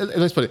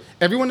let's put it.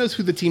 Everyone knows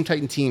who the Teen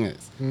Titan team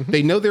is. Mm-hmm.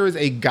 They know there is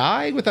a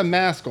guy with a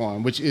mask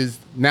on, which is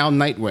now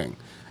Nightwing.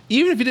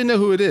 Even if you didn't know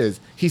who it is,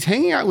 he's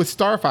hanging out with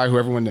Starfire, who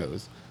everyone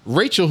knows.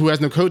 Rachel, who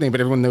has no code name,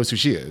 but everyone knows who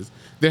she is.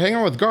 They're hanging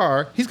around with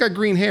Gar. He's got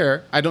green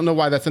hair. I don't know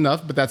why that's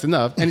enough, but that's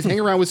enough. And he's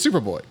hanging around with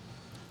Superboy.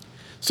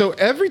 So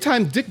every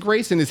time Dick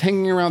Grayson is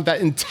hanging around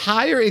that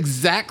entire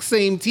exact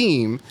same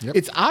team,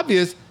 It's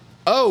obvious,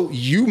 oh,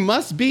 you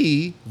must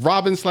be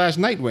Robin /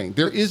 Nightwing.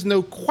 There is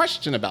no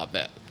question about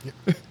that.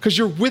 Because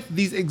you're with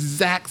these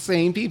exact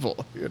same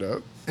people,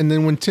 And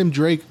then when Tim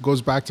Drake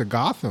goes back to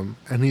Gotham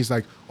and he's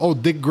like, oh,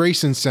 Dick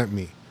Grayson sent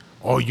me.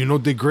 Oh, you know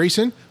Dick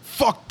Grayson?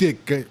 Fuck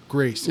Dick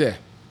Grayson. Yeah.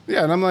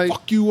 Yeah, and I'm like,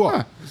 fuck you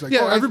up. He's like,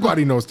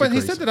 everybody knows Dick But he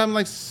Grayson. said that. I'm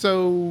like,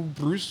 so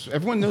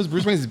everyone knows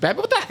Bruce Wayne is bad,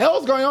 but what the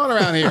hell's going on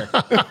around here?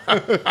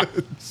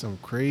 Some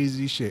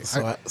crazy shit.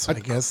 So I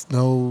guess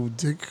no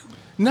Dick.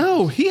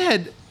 No, he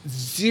had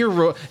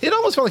zero. It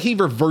almost felt like he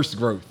reversed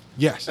growth.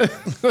 Yes.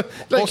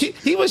 Like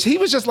he was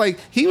just like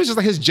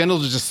his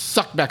genitals just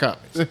sucked back up.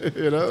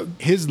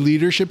 His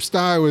leadership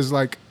style was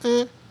like,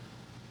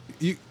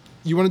 you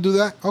want to do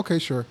that? Okay,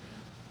 sure.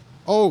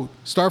 Oh,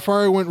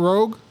 Starfire went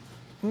rogue?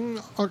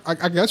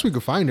 I guess we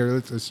could find her.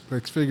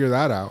 Let's figure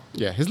that out.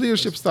 Yeah, his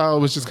leadership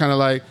style was just kind of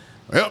like,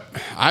 Yep,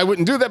 I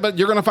wouldn't do that, but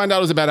you're going to find out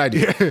it was a bad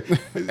idea.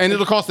 And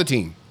it'll cost the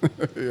team.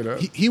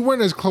 He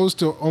went as close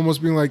to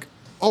almost being like,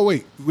 oh,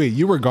 wait,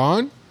 you were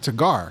gone? To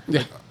Gar. Yeah.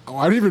 Like, oh,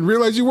 I didn't even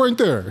realize you weren't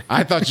there.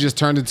 I thought you just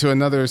turned into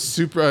another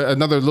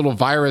little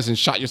virus and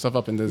shot yourself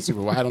up into the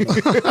Super Bowl. I don't know.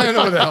 I don't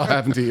know what the hell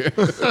happened to you.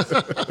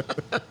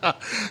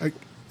 Like,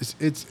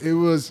 it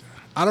was,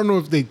 I don't know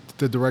if the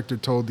director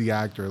told the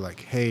actor,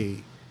 like,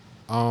 hey,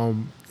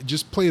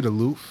 just play it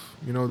aloof.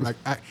 You know, like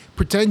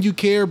pretend you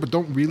care, but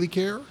don't really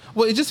care.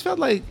 Well, it just felt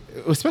like,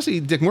 especially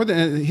Dick, more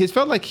than it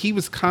felt like he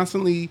was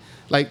constantly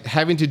like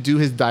having to do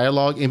his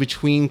dialogue in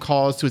between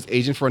calls to his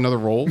agent for another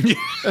role.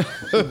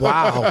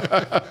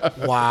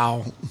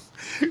 Wow.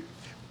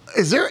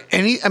 Is there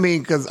any? I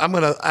mean, because I'm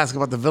going to ask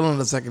about the villain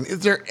in a second. Is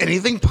there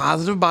anything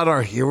positive about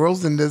our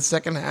heroes in the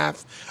second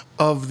half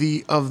of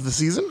the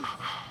season?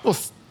 Well,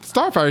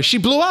 Starfire, she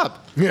blew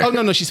up. Yeah. Oh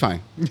no, she's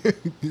fine.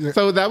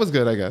 So that was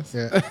good, I guess.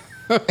 Yeah.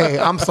 Hey,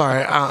 I'm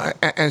sorry.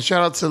 And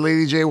shout out to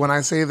Lady J when I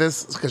say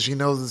this because she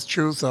knows it's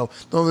true. So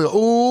don't go,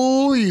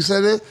 oh, you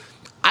said it.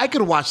 I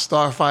could watch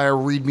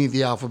Starfire read me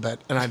the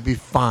alphabet and I'd be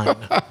fine.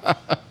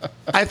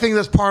 I think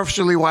that's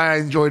partially why I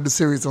enjoyed the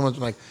series so much.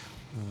 I'm like,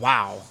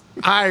 wow,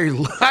 I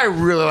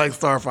really like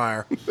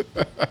Starfire.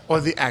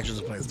 Or the actress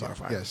who plays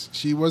Starfire. Yes,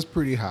 she was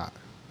pretty hot.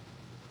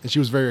 And she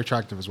was very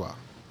attractive as well.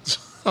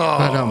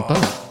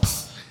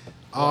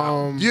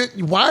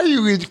 Why are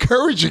you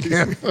encouraging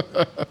him?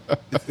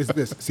 It's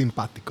this,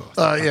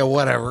 simpático. Yeah,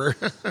 whatever.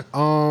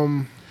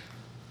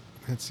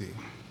 Let's see.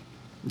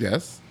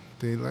 Yes.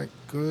 They like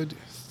good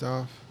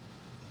stuff.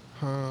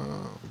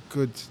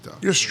 Good stuff.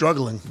 You're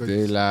struggling.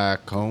 They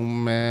like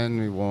home and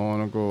we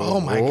want to go. Oh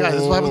my God,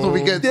 this is what happens when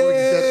we get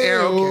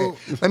air.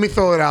 Okay, let me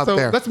throw it out So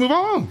there. let's move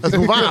on. Let's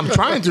move on. I'm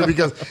trying to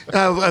because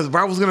as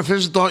Brad was going to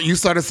finish the thought, you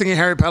started singing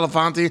Harry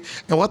Belafonte.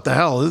 And what the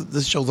hell?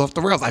 This show's off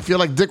the rails. I feel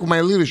like Dick with my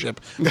leadership.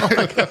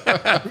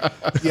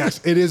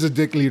 Yes, it is a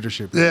Dick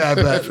leadership. Yeah, I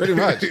bet. Pretty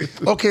much.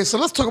 Okay, so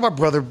let's talk about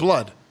Brother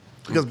Blood.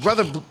 Because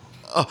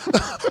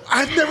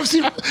I've never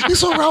seen... You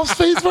saw Ralph's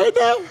face right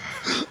now?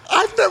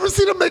 I've never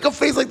seen him make a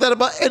face like that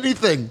about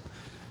anything.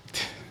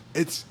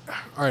 It's...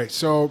 All right,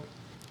 so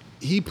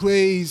he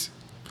plays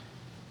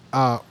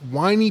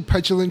whiny,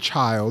 petulant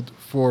child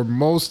for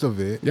most of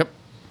it. Yep.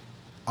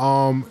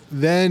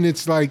 Then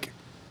it's like,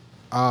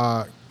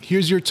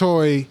 here's your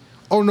toy.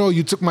 Oh, no,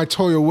 you took my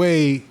toy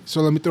away,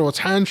 so let me throw a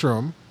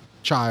tantrum,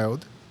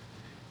 child.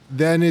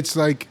 Then it's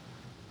like,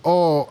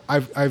 oh,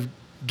 I've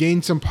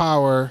gained some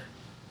power.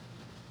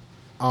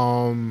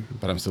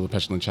 But I'm still a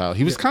petulant child.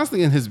 He was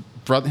constantly in his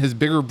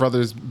bigger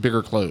brother's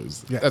bigger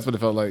clothes. Yeah. That's what it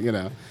felt like, you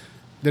know.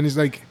 Then he's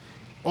like,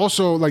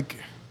 also like,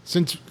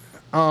 since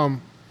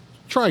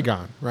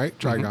Trigon, right?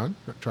 Trigon.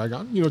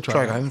 Trigon? You know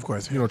Trigon. Trigon, of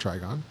course. You know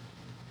Trigon.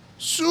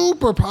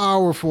 Super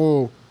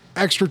powerful,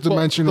 extra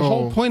dimensional. Well, the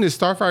whole point is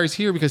Starfire's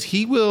here because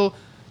he will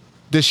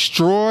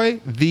destroy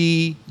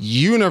the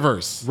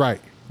universe. Right.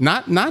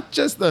 Not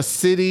just a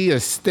city, a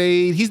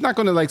state. He's not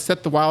going to like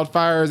set the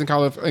wildfires in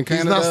Canada.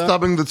 He's not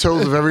stubbing the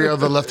toes of every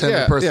other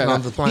left-handed person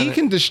on the planet. He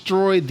can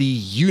destroy the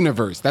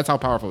universe. That's how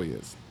powerful he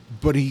is.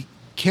 But he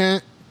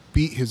can't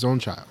beat his own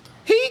child.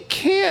 He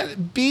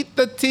can't beat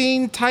the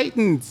Teen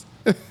Titans.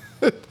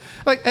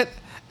 Like,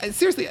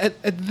 seriously,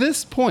 at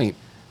this point,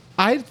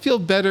 I'd feel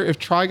better if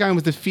Trigon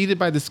was defeated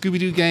by the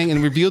Scooby-Doo gang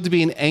and revealed to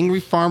be an angry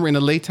farmer in a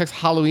latex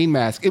Halloween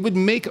mask. It would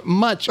make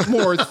much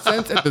more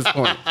sense at this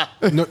point.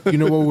 No, you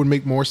know what would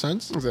make more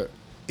sense? What's that?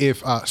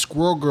 If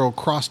Squirrel Girl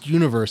crossed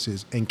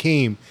universes and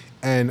came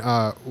and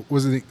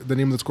was it the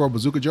name of the squirrel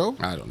Bazooka Joe?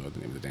 I don't know the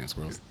name of the damn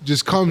squirrels.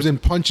 Just comes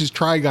and punches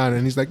Trigon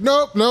and he's like,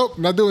 nope,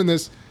 not doing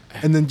this.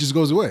 And then just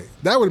goes away.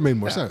 That would have made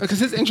more sense. Because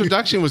his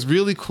introduction was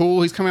really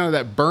cool. He's coming out of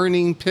that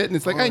burning pit and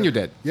it's like, and you're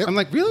dead. Yep. I'm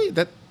like, really?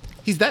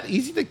 He's that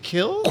easy to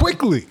kill?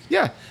 Quickly.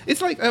 Yeah.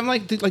 It's like, I'm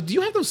like, do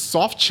you have those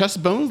soft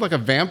chest bones like a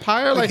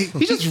vampire? Like,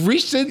 he just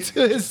reached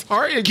into his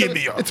heart. And Give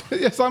me up.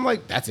 So I'm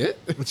like, that's it?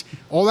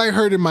 All I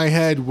heard in my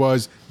head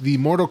was the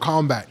Mortal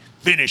Kombat,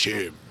 finish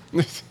him.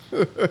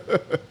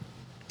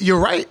 You're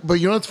right, but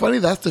you know what's funny?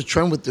 That's the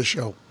trend with this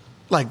show.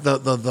 Like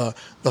the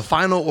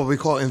final, what we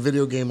call in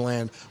video game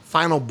land,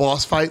 final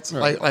boss fights.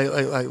 Right.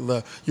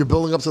 Like you're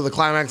building up to the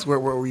climax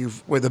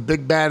where the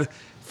big bad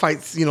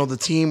fights, you know, the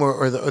team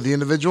or the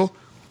individual.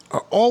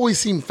 Always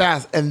seem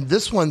fast, and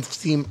this one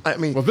seemed. I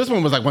mean, Well, this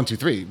one was like 1, 2,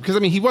 3 because I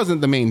mean he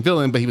wasn't the main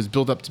villain, but he was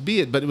built up to be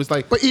it. But it was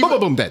like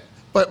boom, dead.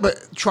 But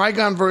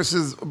Trigon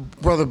versus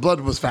Brother Blood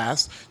was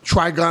fast.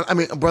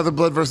 Brother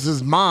Blood versus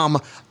his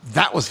mom,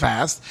 that was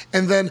fast,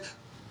 and then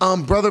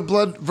Brother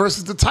Blood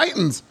versus the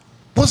Titans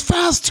was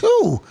fast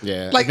too.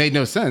 Yeah, like it made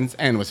no sense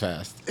and was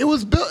fast. it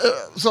was built.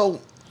 So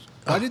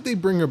Why did they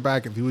bring her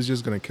back if he was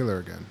just going to kill her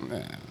again?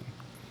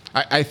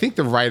 I think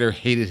the writer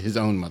hated his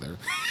own mother.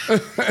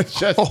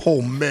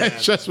 oh man,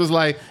 Just was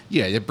like,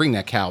 yeah, bring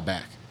that cow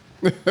back.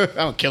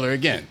 I'll kill her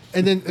again.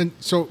 And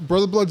so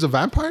Brother Blood's a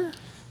vampire?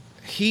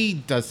 He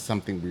does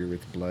something weird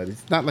with blood.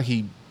 It's not like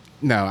he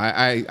No,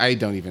 I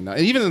don't even know.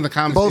 And even in the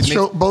comics,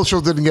 both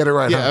shows didn't get it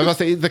right. Yeah, huh? I was about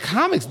to say the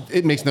comics.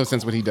 It makes no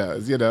sense what he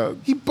does. You know,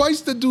 He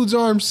bites the dude's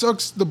arm,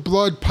 sucks the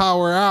blood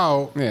power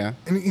out. Yeah.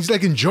 And he's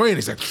like enjoying it.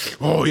 He's like,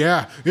 oh,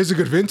 yeah, it's a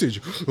good vintage.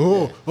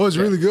 Oh, it's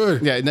really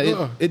good. Yeah,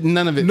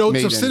 none of it. Notes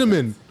made of any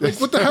cinnamon. Like,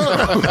 what the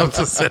hell? Notes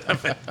of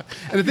cinnamon.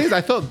 And the thing is,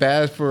 I felt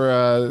bad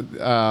for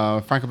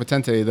Franca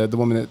Potente, the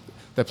woman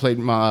that played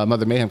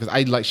Mother Mayhem,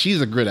 because she's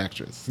a good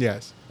actress.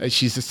 Yes.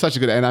 She's just such a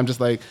good, and I'm just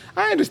like,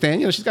 I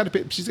understand, she's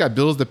got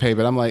bills to pay,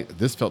 but I'm like,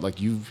 it felt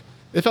like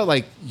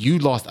you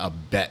lost a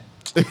bet.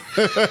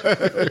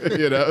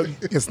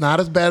 It's not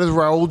as bad as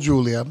Raul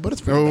Julia, but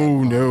it's pretty bad.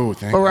 Oh no,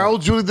 thank But you. Raul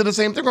Julia did the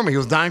same thing for me. He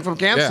was dying from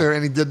cancer, Yeah.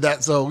 and he did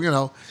that. So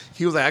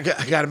he was like,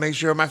 I got to make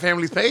sure my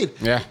family's paid.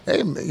 Yeah.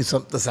 Hey,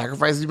 the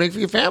sacrifices you make for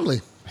your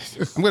family.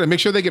 I'm going to make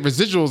sure they get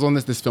residuals on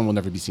this. This film will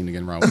never be seen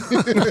again, Raul.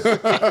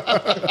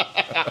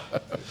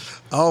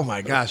 Oh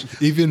my gosh.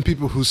 Even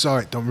people who saw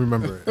it don't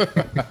remember it.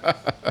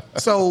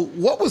 So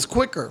what was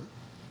quicker,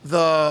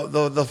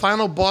 the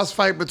final boss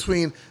fight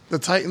between the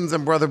Titans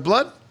and Brother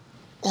Blood,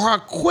 or how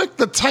quick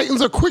the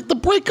Titans are quick to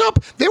break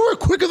up? They were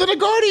quicker than the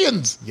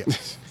Guardians.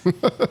 Yes.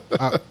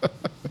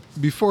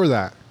 Before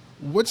that,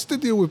 what's the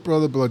deal with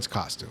Brother Blood's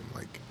costume?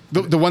 Like,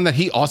 The one that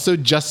he also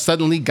just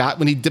suddenly got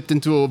when he dipped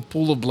into a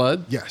pool of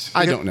blood? Yes.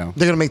 I don't know.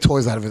 They're gonna make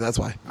toys out of it. That's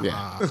why.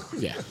 Yeah.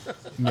 Yeah.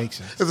 makes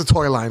sense. There's a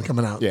toy line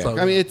coming out. Yeah. So.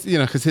 I mean, it's,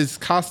 because his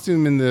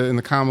costume in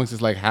the comics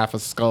is like half a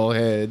skull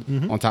head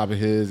on top of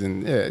his.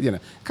 And,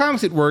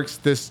 comics, it works.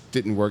 This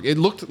didn't work. It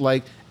looked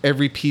like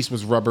every piece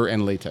was rubber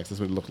and latex. That's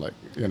what it looked like,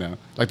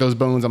 Like those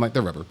bones, I'm like,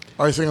 they're rubber.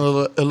 Are you saying it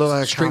looked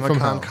like a Straight from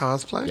Comic-Con hell.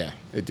 cosplay? Yeah,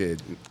 it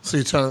did. So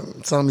you're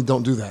telling me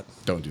don't do that.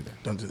 Don't do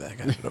that. Don't do that.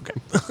 Got it. Okay.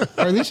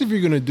 Or at least if you're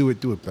going to do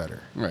it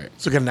better. Right.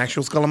 So get an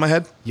actual skull on my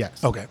head?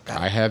 Yes. Okay.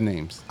 Got I have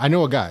names. I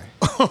know a guy.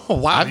 it.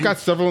 Wow. I've got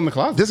several in the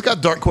closet. This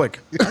got dark quick.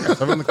 I got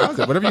several in the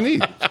closet. Whatever you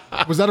need.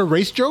 Was that a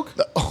race joke?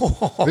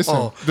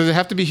 Listen, does it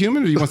have to be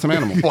human or do you want some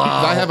animal?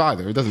 Wow. I have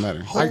either. It doesn't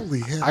matter.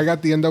 Holy hell. I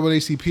got the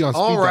NAACP on speed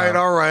All right.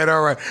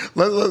 dial.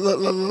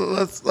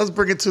 Let's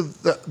bring it to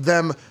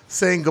them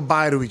saying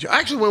goodbye to each other.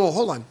 Actually, wait,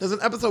 hold on. There's an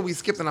episode we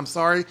skipped, and I'm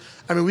sorry.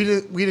 I mean, we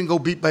didn't go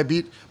beat by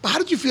beat. But how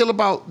did you feel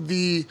about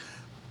the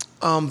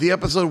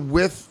episode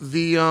with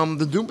the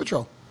Doom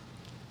Patrol?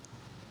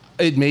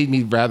 It made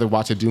me rather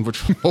watch a Doom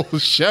Patrol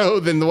show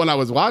than the one I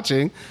was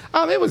watching.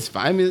 It was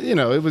fine. I mean,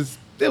 it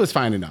was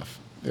fine enough.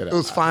 It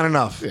was fine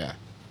enough. Yeah.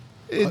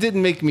 It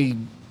didn't make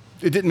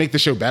the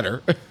show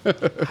better.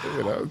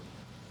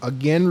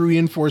 Again,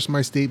 reinforce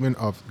my statement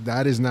of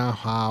that is not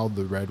how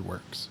the Red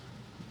works.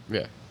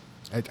 Yeah.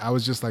 I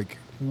was just like,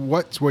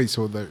 what? Wait,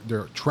 so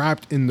they're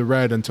trapped in the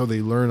Red until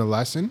they learn a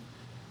lesson?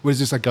 Was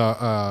this like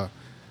what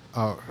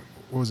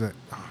was it?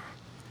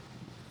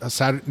 A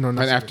Saturday? No,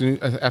 not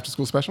An after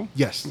school special?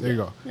 Yes, there you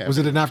go. Yeah. Was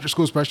it an after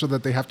school special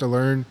that they have to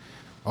learn?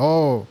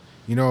 Oh,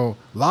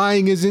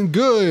 lying isn't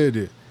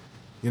good.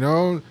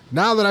 Now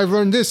that I've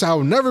learned this,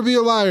 I'll never be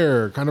a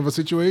liar. Kind of a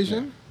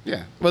situation.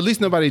 Yeah. Well, at least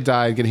nobody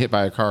died getting hit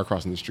by a car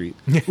crossing the street,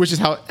 which is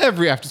how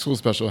every after school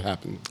special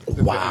happened.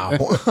 Wow.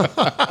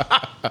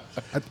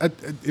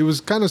 It was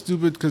kind of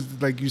stupid because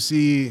you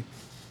see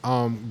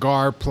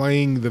Gar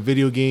playing the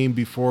video game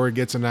before it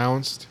gets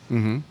announced,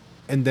 and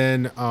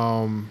then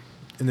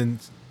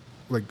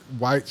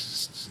White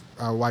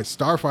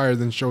Starfire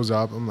then shows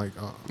up. I'm like,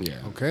 oh, Yeah.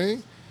 okay.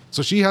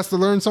 So she has to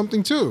learn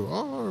something too.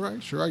 Oh, all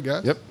right, sure, I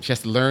guess. Yep. She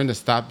has to learn to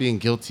stop being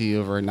guilty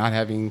over not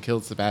having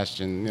killed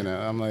Sebastian.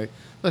 I'm like,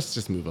 let's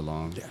just move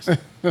along. Yes.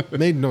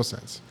 Made no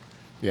sense.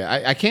 Yeah.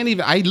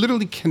 I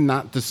literally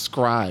cannot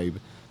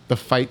describe the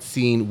fight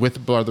scene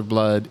with Brother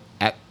Blood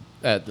at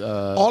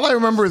All I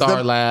remember is Star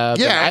that. Lab.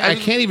 Yeah, I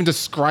can't even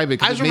describe it.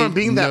 'cause I just it remember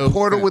made being no that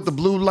portal sense. with the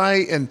blue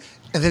light, and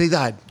then he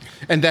died.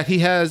 And that he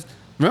has,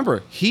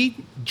 remember, he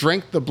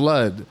drank the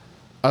blood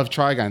of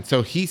Trigon.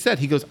 So he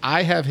goes,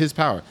 I have his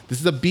power. This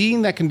is a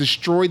being that can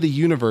destroy the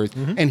universe.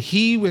 And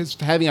he was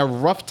having a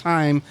rough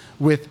time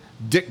with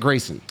Dick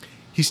Grayson.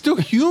 He's still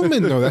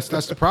human though. That's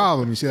the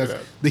problem. You see,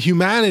 the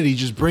humanity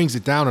just brings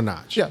it down a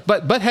notch. Yeah,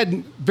 but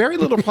had very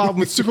little problem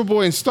with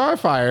Superboy and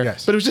Starfire.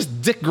 Yes. But it was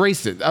just Dick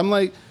Grayson. I'm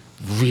like,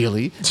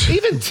 really?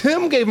 Even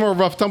Tim gave him a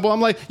rough tumble. I'm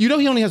like, he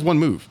only has one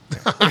move.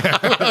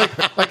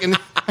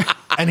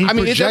 And he it's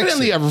projects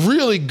evidently it. a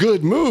really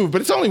good move,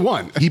 but it's only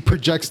one. He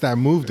projects that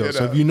move though.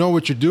 So if you know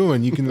what you're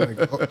doing, you can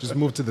just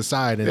move to the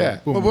side and Yeah.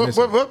 boom, you miss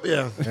it.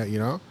 Yeah.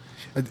 Yeah,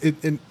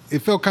 it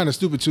felt kind of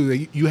stupid too.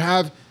 That you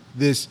have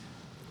this,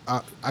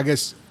 I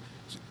guess,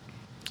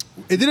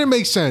 it didn't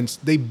make sense.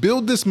 They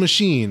build this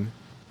machine,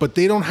 but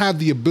they don't have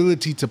the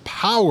ability to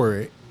power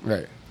it,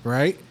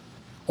 right?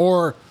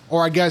 Or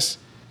I guess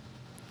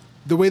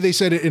the way they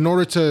said it, in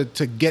order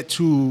to get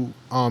to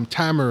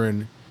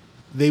Tamarin,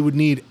 they would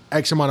need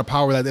X amount of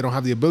power that they don't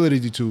have the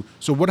ability to.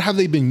 So what have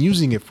they been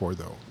using it for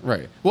though?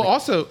 Right. Well,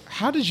 also,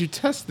 how did you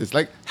test this?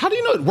 Like, how do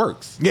you know it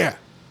works? Yeah.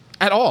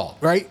 At all.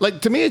 Right.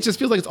 Like, to me, it just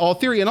feels like it's all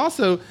theory. And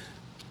also,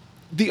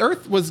 the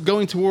Earth was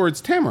going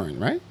towards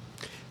Tamarin, right?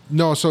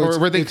 No, so or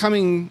were they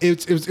coming?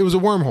 It was a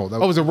wormhole.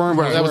 It was a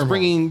wormhole that was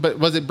bringing. But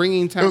was it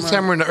bringing Tamara? It was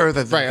Tamara to Earth.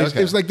 I think. Right. Okay.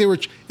 It was like they were.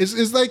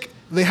 It's like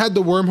they had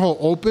the wormhole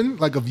open,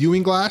 like a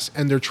viewing glass,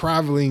 and they're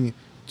traveling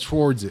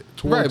towards it.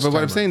 Right. But what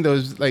Tamara. I'm saying though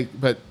is like,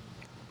 but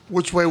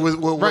Which way was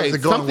right?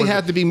 it going? Something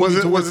had to be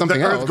moving towards something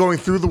the Earth else. going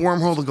through the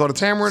wormhole to go to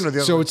Tamarin, or the other?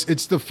 So way?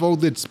 it's the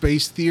folded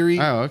space theory.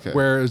 Oh, okay.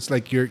 Where it's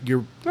like you're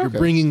Okay.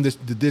 bringing the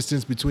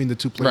distance between the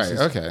two places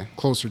Right, okay.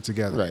 closer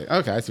together. Right.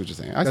 Okay. I see what you're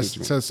saying. I see what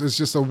you So mean. it's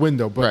just a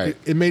window, but Right.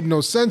 it made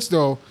no sense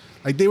though.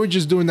 Like they were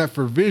just doing that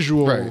for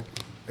visual. Right.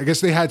 I guess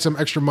they had some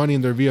extra money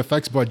in their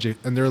VFX budget,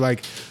 and they're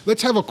like,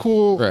 let's have a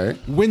cool Right.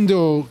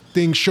 window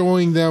thing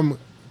showing them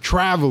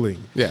traveling.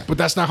 Yeah. But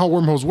that's not how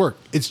wormholes work.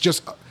 It's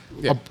just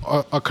Yeah.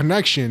 a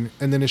connection,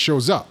 and then it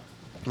shows up.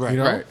 Right. You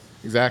know? Right.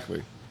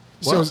 Exactly.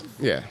 So I was-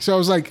 yeah. So I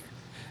was like,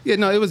 Yeah,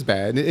 no, it was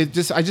bad.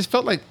 I just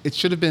felt like it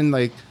should have been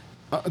like,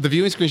 the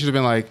viewing screen should have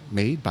been like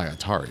made by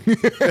Atari.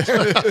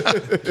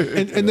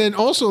 and then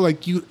also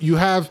like you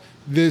have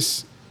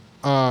this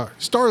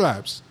Star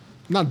Labs,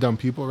 not dumb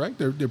people, right?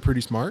 They're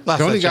pretty smart. Last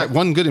They only I got checked.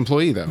 one good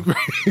employee though.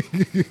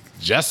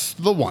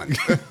 Just the one.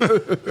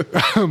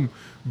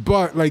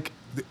 But like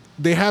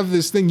they have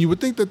this thing. You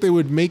would think that they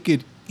would make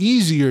it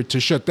easier to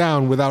shut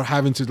down without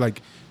having to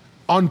like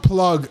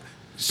unplug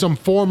some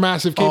 4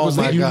 massive cables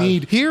my that you God.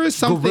 need. Here is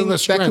something gorilla that could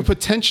strength.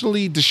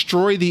 potentially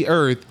destroy the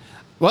Earth.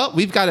 Well,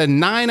 we've got a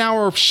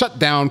 9-hour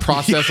shutdown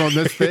process on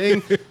this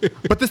thing,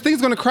 but this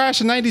thing's going to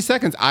crash in 90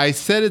 seconds. I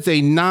said it's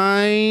a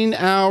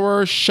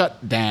 9-hour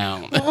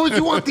shutdown. What would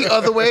you want the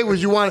other way? Would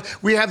you want?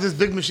 We have this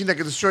big machine that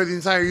could destroy the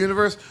entire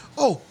universe.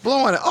 Oh, blow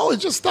on it. Oh, it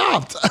just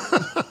stopped.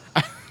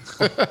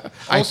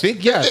 I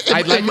think yes.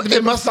 I'd like it to be it able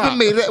to must have stop.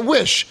 been made at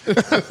Wish.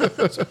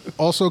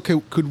 Also,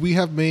 could we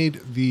have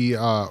made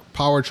the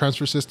power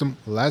transfer system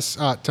less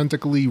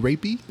tentacly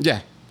rapey?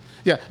 Yeah,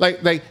 yeah.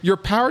 Like your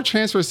power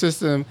transfer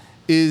system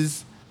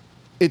is.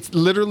 It's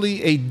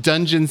literally a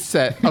dungeon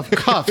set of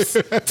cuffs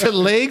to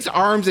legs,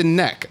 arms, and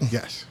neck.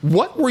 Yes.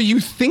 What were you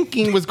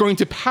thinking was going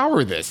to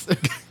power this?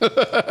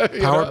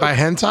 Powered by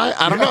hentai?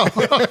 I don't know.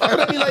 But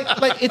I mean,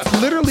 like it's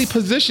literally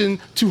positioned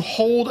to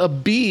hold a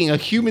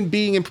human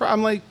being.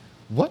 I'm like,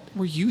 what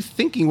were you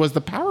thinking was the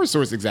power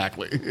source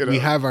exactly? You know? We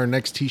have our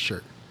next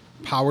T-shirt,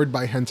 powered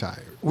by hentai.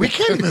 We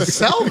can't even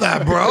sell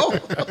that, bro.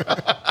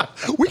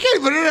 We can't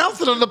even announce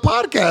it on the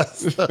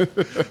podcast.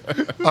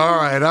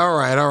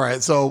 All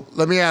right. So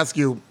let me ask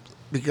you,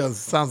 because it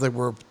sounds like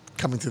we're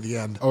coming to the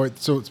end. Oh,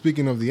 so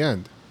speaking of the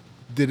end,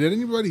 did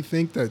anybody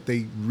think that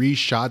they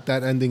reshot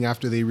that ending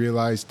after they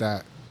realized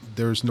that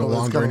there's no Oh, that's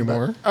longer coming back.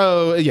 anymore?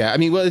 Oh yeah. I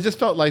mean, well, it just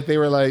felt like they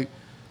were like,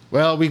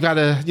 well, we got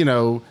to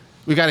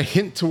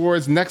hint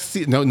towards next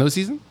season. No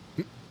season.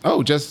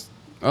 So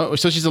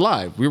she's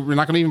alive. We're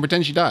not going to even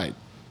pretend she died.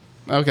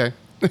 Okay.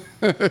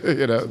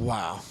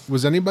 Wow.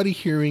 Was anybody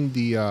hearing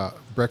the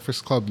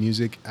Breakfast Club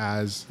music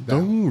as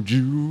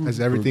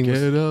everything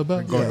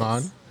was going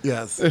on?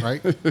 Yes.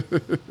 Right?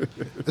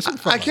 That's some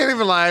fun. I can't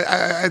even lie.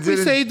 I We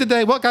didn't. saved the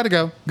day. Well, gotta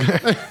go.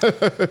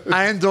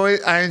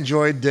 I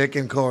enjoyed Dick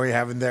and Corey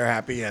having their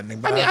happy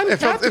ending. But I mean, I'm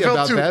happy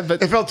about too, that,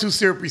 but- it felt too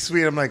syrupy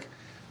sweet. I'm like,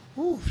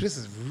 ooh, this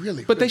is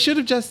really. But good. they should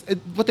have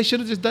what they should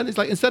have just done is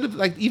like, instead of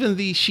like even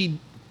she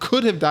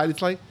could have died,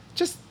 it's like,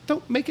 just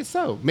don't make it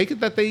so. Make it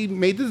that they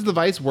made this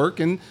device work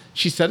and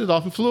she set it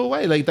off and flew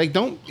away. Like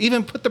don't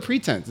even put the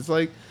pretense. It's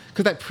like,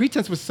 because that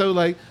pretense was so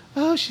like,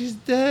 oh, she's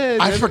dead.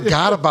 I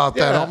forgot about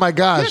that. Oh my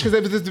gosh. Yeah,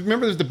 because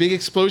remember there's the big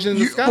explosion in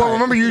the sky. Well,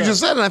 remember you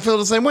just said it, and I feel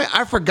the same way.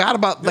 I forgot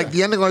about like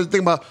the ending. I was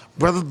thinking about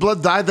Brother's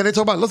Blood died. Then they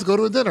talk about let's go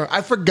to a dinner.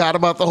 I forgot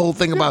about the whole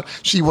thing about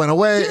she went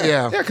away.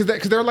 Yeah. because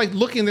they're like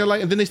looking, they're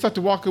like, and then they start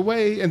to walk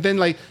away, and then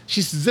like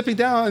she's zipping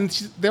down, and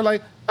they're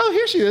like, oh,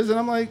 here she is, and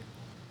I'm like,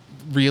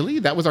 really?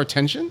 That was our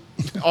tension?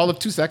 All of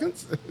 2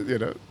 seconds?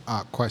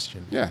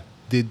 Question. Yeah.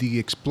 Did the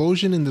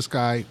explosion in the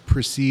sky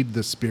precede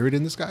the spirit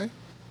in the sky?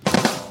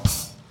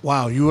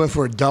 Wow, you went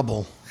for a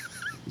double.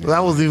 Well, that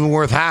was even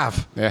worth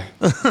half. Yeah.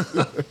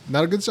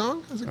 Not a good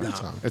song? That's a good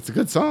song. It's a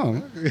good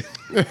song.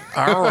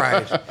 All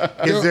right.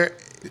 Is there?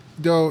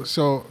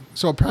 So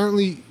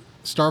apparently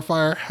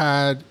Starfire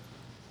had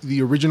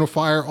the original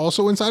fire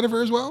also inside of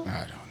her as well?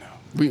 I don't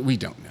know. We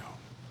don't know.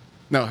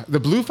 No, the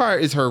blue fire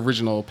is her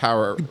original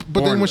power.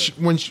 But then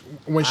born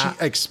when she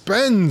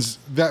expends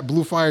that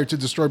blue fire to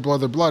destroy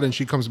Brother Blood and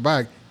she comes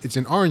back, it's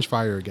an orange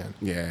fire again.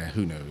 yeah,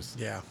 who knows?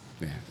 Yeah.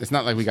 Yeah. It's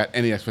not like we got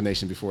any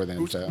explanation before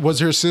then. So. Was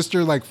her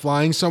sister like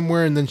flying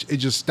somewhere and then it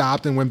just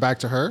stopped and went back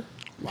to her?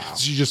 Wow.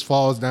 She just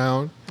falls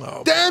down.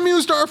 Oh. Damn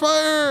you,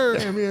 Starfire!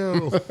 Damn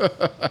you.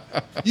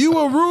 You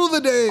will rule the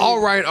day.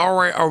 All right.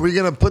 Are we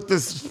gonna put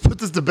this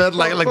to bed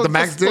like the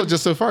Max did? Well,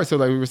 just so far. So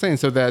like we were saying,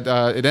 so that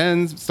it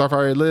ends,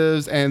 Starfire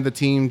lives, and the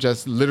team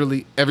just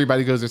literally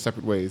everybody goes their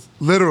separate ways.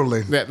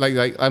 Literally. That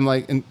like I'm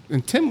like, and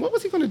Tim, what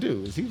was he going to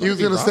do? Is He was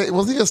gonna be stay.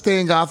 Was he gonna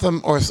stay in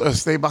Gotham or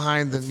stay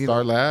behind the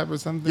Star Lab or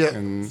something? Yeah.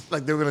 And,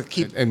 Like they were gonna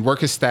keep. and work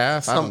his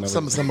staff. I don't know.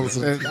 some of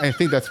the- I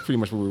think that's pretty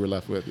much what we were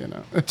left with.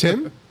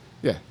 Tim?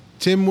 Yeah.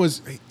 Tim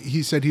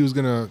he said he was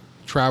going to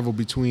travel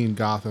between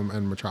Gotham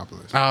and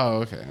Metropolis. Oh,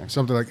 okay.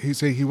 Something like, he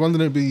said he wanted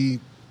to be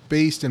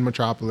based in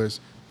Metropolis,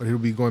 but he'll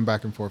be going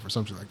back and forth or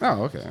something like that.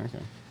 Oh, okay.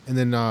 And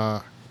then,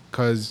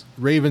 because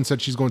Raven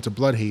said she's going to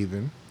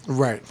Bloodhaven,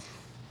 Right.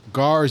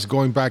 Gar's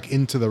going back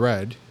into the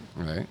Red,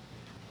 Right.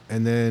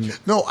 and then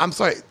No, I'm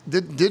sorry.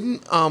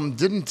 Didn't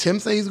Tim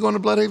say he's going to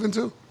Bloodhaven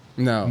too?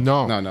 No.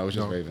 No. It was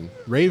just No. Raven.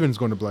 Raven's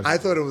going to Bloodhaven. I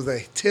thought it was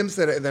Tim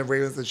said it, and then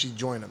Raven said she'd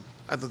join him.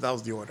 I thought that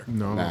was the order.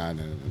 no, No.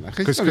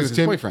 because his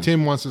boyfriend.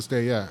 Tim wants to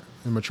stay,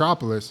 in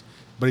Metropolis,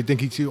 but I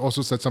think he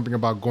also said something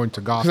about going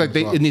to Gotham. Because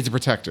as well. it needs a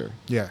protector.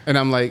 Yeah. And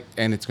I'm like,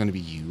 and it's going to be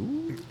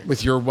you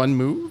with your one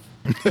move?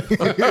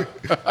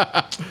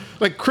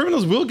 Like,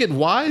 criminals will get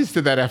wise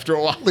to that after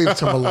a while. Leave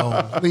Tim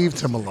alone. Leave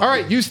Tim alone. All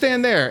right, you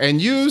stand there, and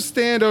you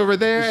stand over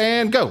there,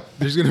 and go.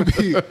 There's gonna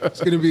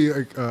be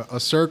like a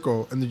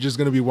circle, and they're just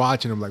gonna be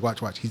watching him. Like,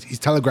 watch. He's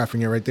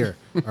telegraphing it right there.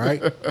 All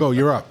right, go.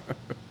 You're up.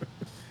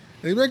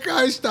 They're like,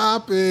 guys,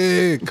 stop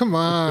it! Come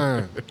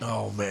on.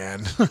 Oh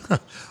man.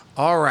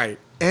 All right.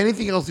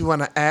 Anything else you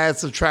want to add,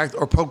 subtract,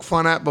 or poke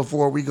fun at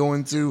before we go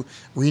into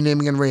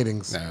renaming and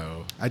ratings?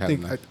 No. I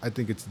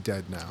think it's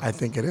dead now. I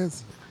think it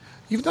is.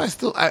 Even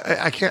though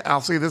I can't.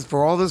 I'll say this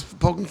for all this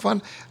poking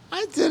fun.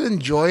 I did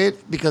enjoy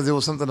it because it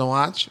was something to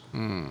watch.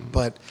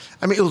 But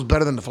I mean, it was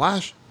better than the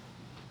Flash.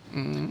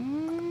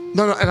 No,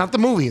 not the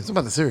movie. It's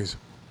about the series.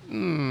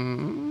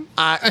 Mike.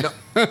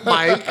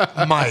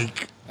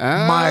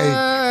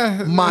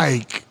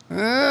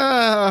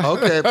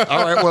 Okay.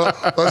 All right.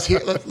 Well, let's hear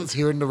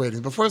it in the ratings.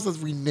 But first, let's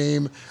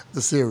rename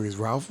the series.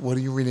 Ralph, what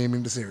are you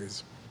renaming the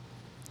series?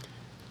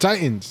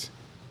 Titans.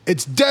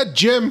 It's dead,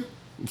 Jim.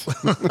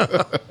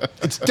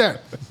 It's dead.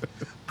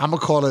 I'm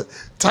gonna call it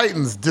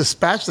Titans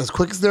dispatched as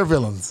quick as their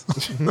villains,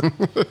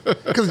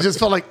 because it just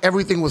felt like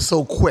everything was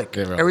so quick.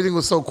 Yeah, right. Everything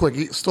was so quick.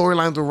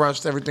 Storylines were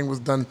rushed. Everything was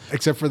done.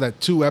 Except for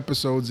that 2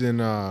 episodes in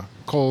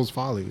Cole's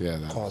Folly. Yeah,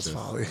 that Cause was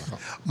folly.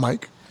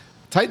 Mike.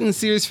 Titans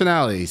series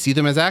finale. See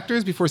them as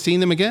actors before seeing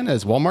them again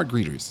as Walmart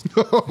greeters.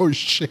 Oh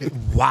shit.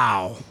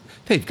 Wow.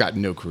 They've got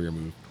no career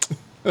move.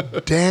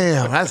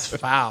 Damn, that's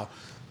foul.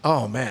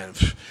 Oh man.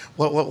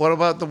 What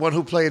about the one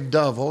who played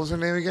Dove? What was her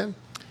name again?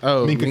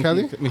 Oh, Minka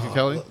Kelly? Minka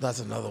Kelly? That's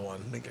another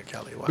one. Minka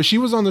Kelly. Wow. But she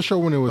was on the show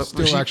when it was But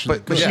still she- actually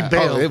but good. she Yeah.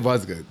 bailed. Oh, it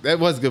was good. That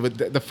was good.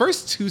 But the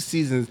first 2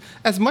 seasons,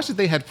 as much as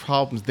they had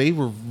problems, they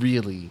were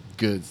really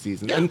good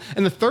seasons. Yeah.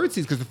 And the third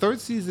season, because the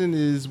third season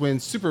is when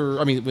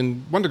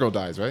when Wonder Girl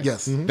dies, right?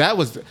 Yes. Mhm. That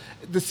was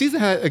the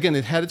season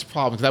it had its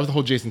problems. That was the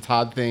whole Jason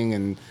Todd thing,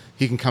 and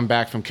he can come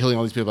back from killing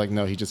all these people. Like,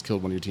 no, he just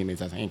killed one of your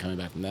teammates. I ain't coming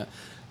back from that.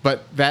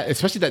 But that,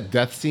 especially that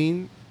death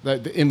scene,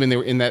 when they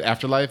were in that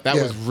afterlife, that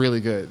Yeah. was really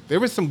good.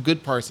 There was some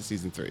good parts of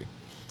season 3.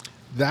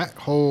 That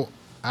whole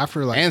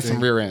afterlife And thing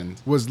some rear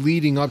end. was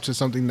leading up to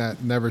something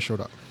that never showed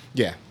up.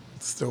 Yeah.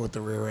 Still with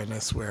the rear end, I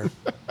swear.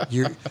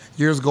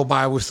 Years go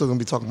by, we're still gonna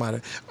be talking about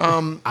it.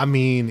 I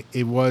mean,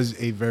 it was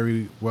a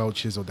very well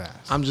chiseled ass.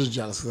 I'm just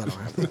jealous because I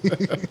don't have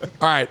that.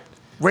 All right.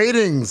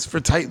 Ratings for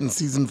Titans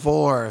season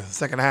 4,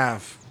 second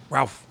half.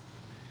 Ralph.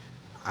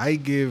 I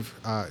give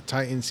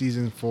Titan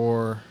season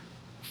 4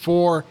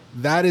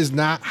 that is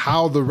not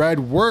how the Red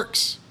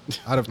works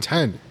out of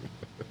 10.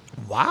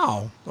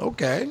 Wow.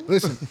 Okay.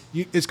 Listen,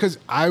 it's because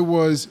I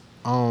was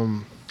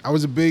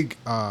a big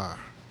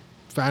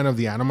fan of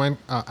the Animal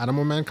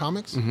Man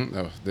comics. Mm-hmm.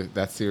 Oh,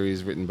 that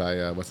series written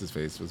by what's his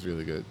face was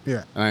really good.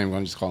 Yeah. And I'm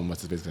going to just call him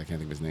what's his face because I can't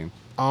think of his name.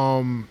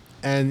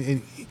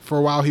 And for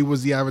a while he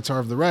was the avatar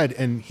of the Red,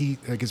 and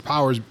his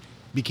powers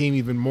became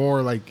even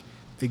more like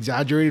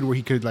exaggerated, where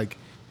he could like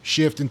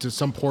shift into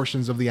some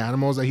portions of the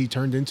animals that he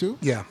turned into.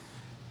 Yeah.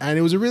 And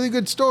it was a really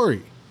good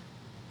story.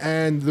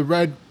 And the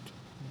Red,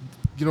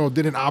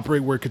 didn't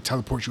operate where it could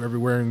teleport you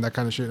everywhere and that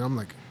kind of shit. And I'm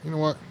like, you know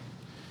what?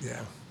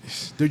 Yeah.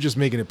 They're just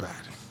making it bad.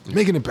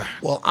 Making it bad.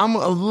 Well, I'm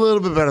a little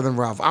bit better than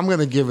Ralph. I'm going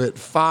to give it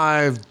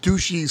 5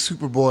 douchey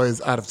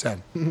Superboys out of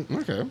 10.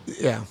 Okay.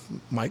 Yeah.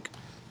 Mike?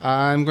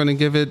 I'm going to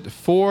give it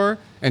 4.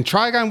 And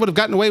Trigon would have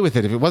gotten away with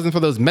it if it wasn't for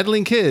those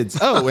meddling kids.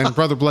 Oh, and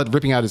Brother Blood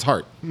ripping out his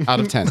heart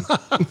out of 10.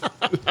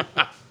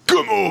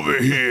 Come over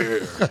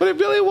here. But it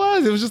really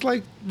was. It was just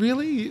like,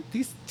 really?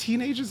 These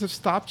teenagers have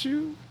stopped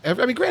you? I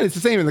mean, granted, it's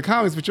the same in the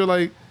comics, but you're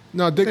like,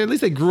 No, Dick, at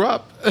least they grew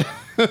up.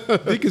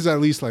 Dick is at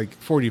least like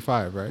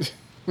 45, right?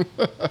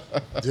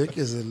 Dick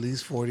is at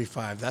least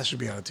 45. That should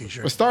be on a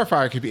t-shirt. But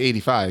Starfire could be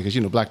 85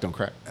 because, black don't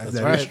crack.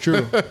 That is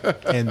true.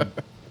 And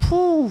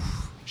poof,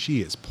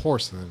 she is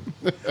porcelain.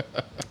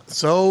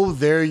 So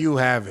there you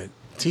have it.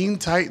 Teen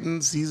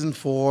Titans season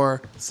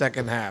 4,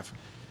 second half.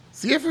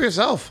 See it for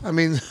yourself. I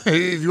mean,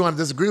 if you want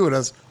to disagree with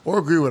us or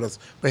agree with us.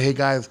 But hey,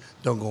 guys,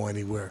 don't go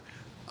anywhere.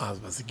 I was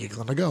about to say gigs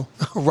on the go.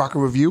 Rocket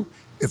Review,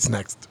 it's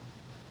next.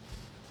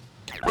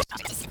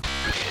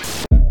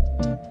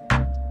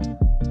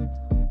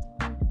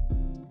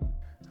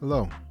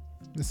 Hello,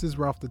 this is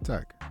Ralph the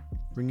Tech,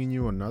 bringing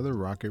you another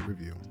Rocket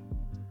Review.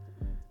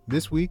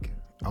 This week,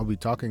 I'll be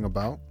talking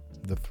about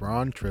the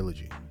Thrawn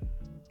Trilogy.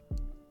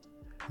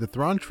 The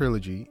Thrawn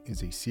Trilogy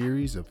is a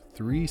series of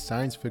 3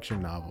 science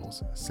fiction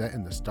novels set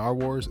in the Star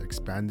Wars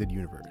Expanded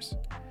Universe,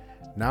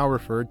 now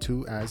referred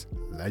to as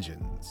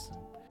Legends.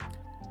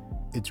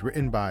 It's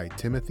written by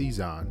Timothy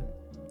Zahn,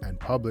 and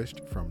published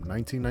from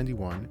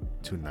 1991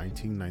 to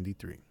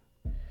 1993.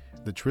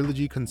 The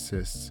trilogy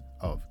consists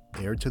of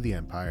Heir to the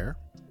Empire,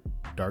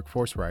 Dark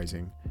Force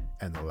Rising,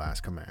 and The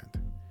Last Command,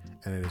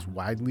 and it is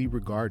widely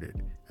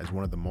regarded as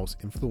one of the most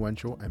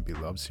influential and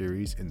beloved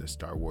series in the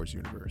Star Wars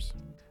universe.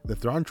 The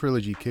Thrawn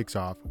trilogy kicks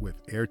off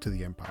with Heir to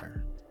the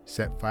Empire,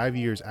 set 5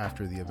 years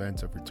after the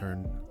events of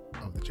Return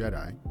of the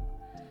Jedi.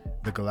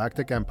 The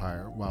Galactic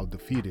Empire, while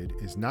defeated,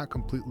 is not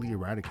completely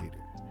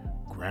eradicated.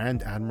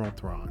 Grand Admiral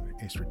Thrawn,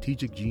 a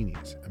strategic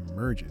genius,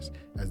 emerges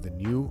as the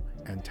new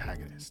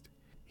antagonist.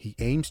 He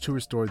aims to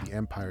restore the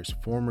Empire's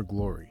former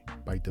glory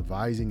by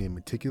devising a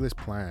meticulous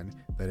plan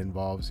that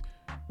involves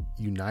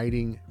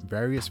uniting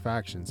various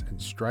factions and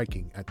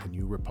striking at the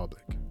New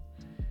Republic.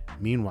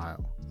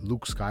 Meanwhile,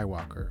 Luke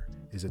Skywalker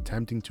is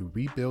attempting to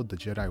rebuild the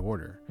Jedi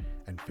Order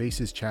and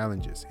faces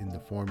challenges in the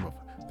form of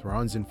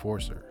Thrawn's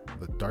enforcer,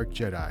 the Dark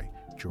Jedi,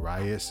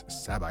 Jarius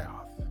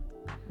Sabayoth.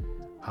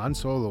 Han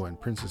Solo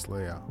and Princess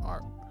Leia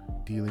are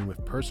dealing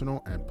with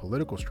personal and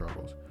political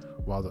struggles,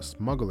 while the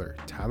smuggler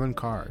Talon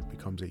Karrde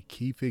becomes a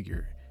key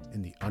figure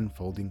in the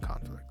unfolding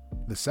conflict.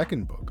 The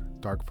second book,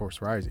 Dark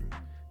Force Rising,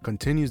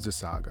 continues the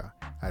saga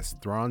as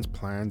Thrawn's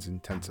plans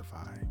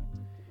intensify.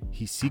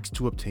 He seeks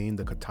to obtain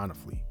the Katana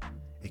Fleet,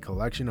 a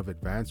collection of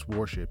advanced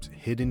warships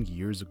hidden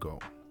years ago.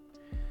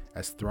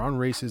 As Thrawn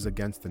races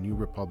against the New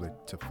Republic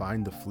to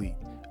find the fleet,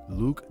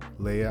 Luke,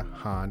 Leia,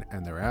 Han,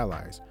 and their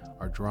allies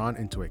are drawn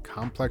into a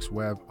complex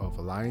web of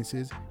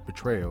alliances,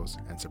 betrayals,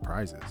 and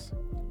surprises.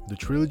 The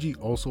trilogy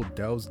also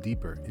delves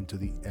deeper into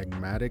the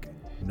enigmatic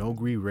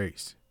Noghri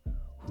race,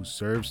 who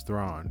serves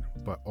Thrawn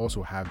but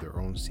also have their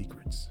own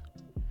secrets.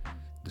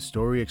 The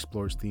story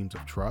explores themes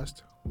of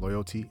trust,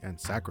 loyalty, and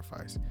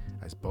sacrifice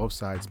as both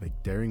sides make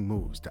daring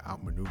moves to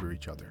outmaneuver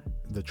each other.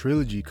 The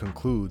trilogy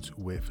concludes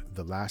with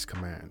The Last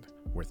Command,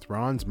 where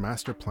Thrawn's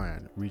master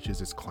plan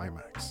reaches its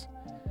climax.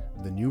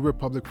 The New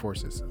Republic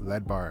forces,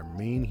 led by our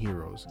main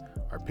heroes,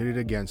 are pitted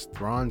against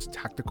Thrawn's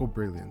tactical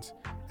brilliance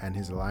and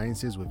his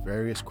alliances with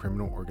various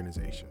criminal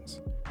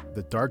organizations.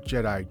 The Dark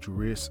Jedi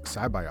Jarius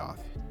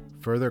Sabayoth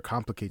further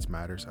complicates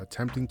matters,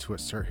 attempting to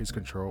assert his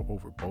control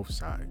over both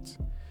sides.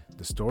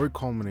 The story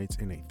culminates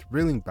in a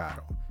thrilling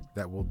battle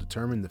that will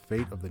determine the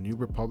fate of the New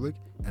Republic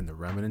and the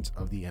remnants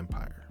of the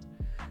Empire.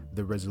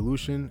 The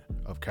resolution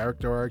of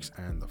character arcs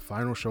and the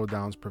final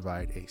showdowns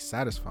provide a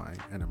satisfying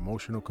and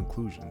emotional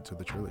conclusion to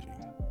the trilogy.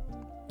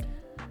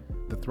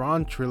 The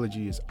Thrawn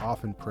trilogy is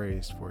often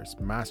praised for its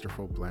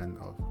masterful blend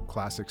of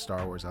classic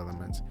Star Wars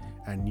elements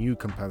and new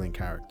compelling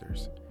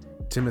characters.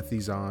 Timothy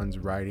Zahn's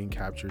writing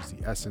captures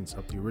the essence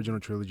of the original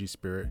trilogy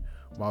spirit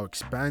while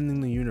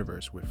expanding the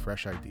universe with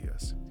fresh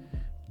ideas.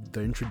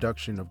 The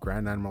introduction of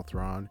Grand Admiral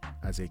Thrawn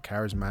as a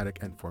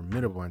charismatic and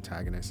formidable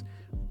antagonist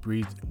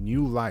breathed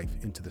new life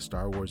into the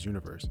Star Wars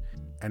universe,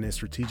 and his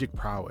strategic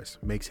prowess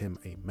makes him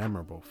a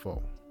memorable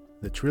foe.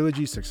 The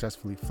trilogy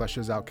successfully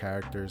fleshes out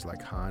characters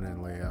like Han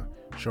and Leia,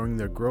 showing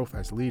their growth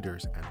as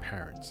leaders and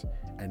parents,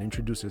 and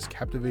introduces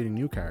captivating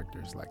new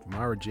characters like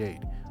Mara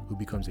Jade, who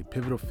becomes a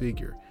pivotal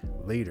figure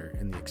later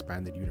in the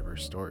expanded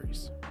universe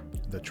stories.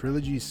 The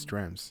trilogy's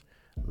strengths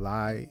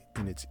lie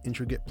in its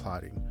intricate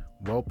plotting,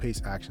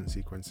 well-paced action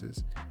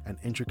sequences, and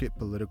intricate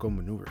political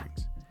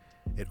maneuverings.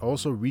 It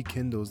also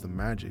rekindles the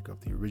magic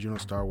of the original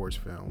Star Wars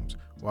films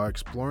while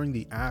exploring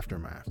the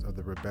aftermath of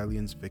the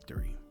Rebellion's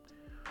victory.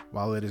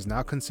 While it is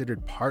now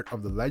considered part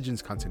of the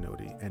Legends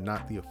continuity and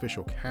not the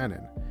official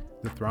canon,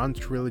 the Thrawn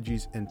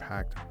trilogy's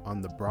impact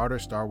on the broader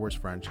Star Wars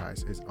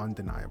franchise is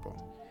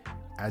undeniable,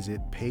 as it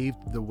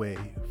paved the way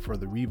for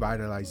the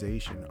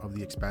revitalization of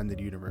the expanded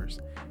universe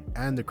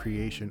and the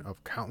creation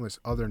of countless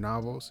other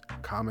novels,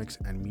 comics,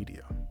 and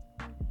media.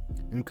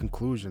 In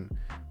conclusion,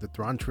 the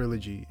Thrawn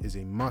trilogy is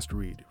a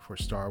must-read for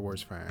Star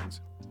Wars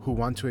fans who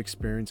want to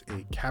experience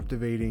a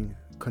captivating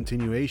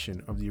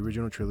continuation of the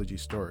original trilogy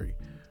story,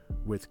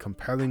 with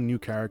compelling new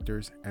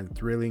characters and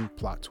thrilling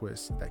plot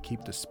twists that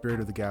keep the spirit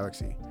of the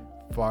galaxy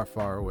far,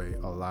 far away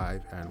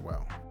alive and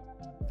well.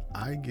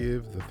 I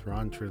give the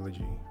Thrawn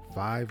trilogy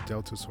 5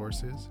 Delta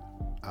sources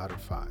out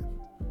of 5.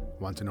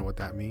 Want to know what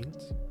that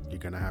means? You're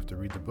gonna have to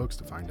read the books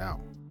to find out.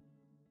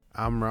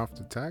 I'm Ralph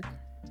the Tech,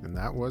 and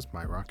that was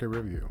my Rocket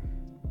Review.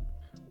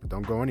 But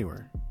don't go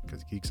anywhere,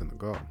 because Geeks on the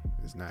Go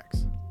is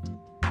next.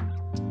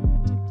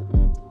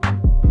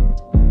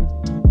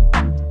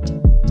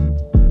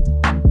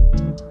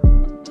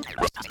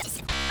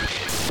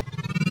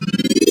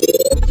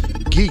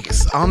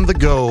 Geeks on the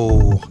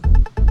Go.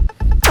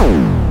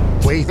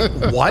 Wait,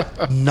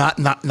 what?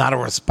 Not a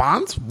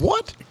response?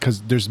 What?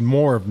 Because there's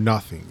more of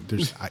nothing.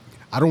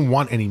 I don't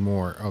want any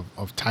more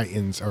of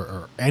Titans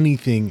or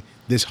anything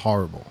this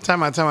horrible.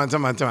 Time out.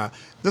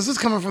 This is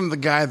coming from the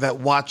guy that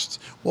watched,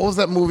 what was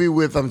that movie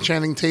with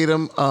Channing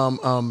Tatum,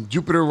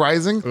 Jupiter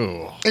Rising?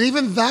 Ugh. And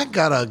even that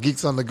got a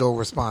Geeks on the Go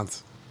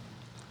response.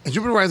 And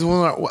Jupiter Rising,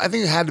 I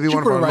think it had to be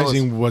one of our Jupiter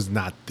Rising lowest. was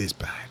not this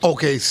bad.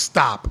 Okay,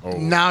 stop. Oh.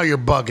 Now you're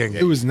bugging.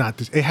 It was not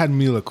this. It had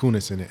Mila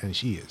Kunis in it, and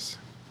she is.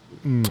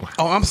 Mwah.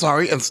 Oh, I'm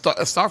sorry. And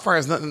Starfire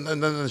is nothing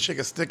to shake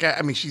a stick at.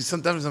 I mean, she's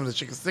definitely something to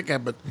shake a stick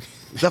at, but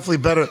definitely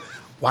better.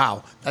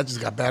 Wow, that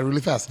just got bad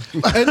really fast.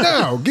 And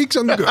now, Geeks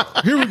on the Go.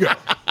 Here we go.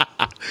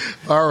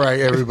 All right,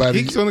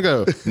 everybody. Geeks on the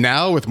Go.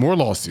 Now with more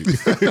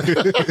lawsuits.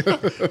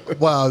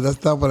 Wow,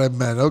 that's not what I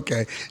meant.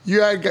 Okay. You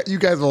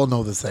guys all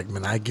know the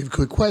segment. I give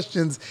quick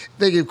questions.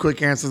 They give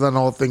quick answers on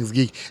all things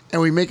geek.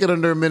 And we make it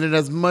under a minute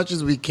as much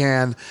as we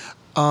can.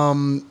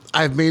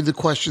 I've made the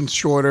questions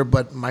shorter,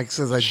 but Mike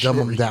says I dumb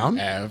them down.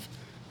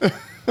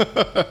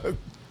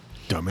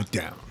 Dumb it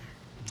down.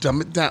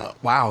 Dumb it down.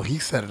 Wow, he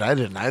said it. I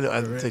didn't. I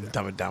didn't say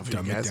dumb it down for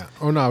Dumb you it guys. down.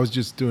 Oh, no, I was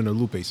just doing a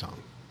Lupe song.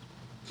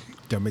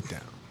 Dumb it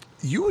down.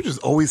 You were just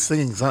always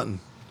singing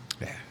something.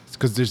 Yeah, it's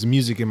because there's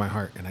music in my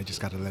heart, and I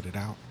just got to let it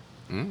out.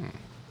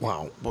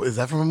 Wow. Well, is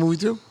that from a movie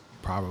too?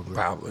 Probably.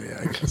 Probably, yeah,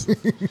 I guess.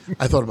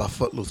 I thought about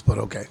Footloose, but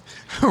okay.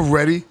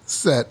 Ready,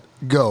 set,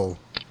 go.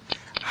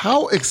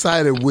 How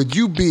excited would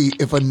you be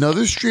if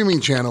another streaming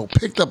channel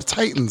picked up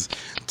Titans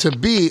to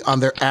be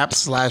on their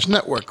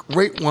app/network?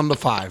 Rate 1 to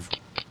 5.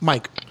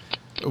 Mike.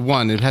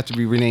 1, it'd have to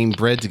be renamed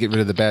Bread to get rid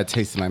of the bad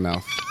taste in my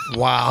mouth.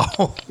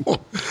 Wow.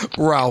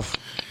 Ralph.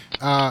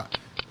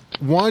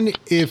 1,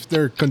 if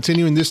they're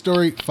continuing this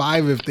story.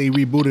 5, if they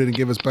reboot it and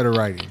give us better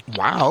writing.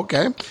 Wow,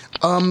 okay.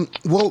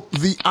 Will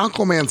the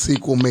Aquaman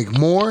sequel make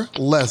more,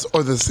 less,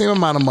 or the same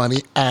amount of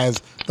money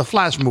as the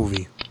Flash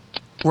movie?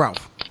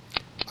 Ralph.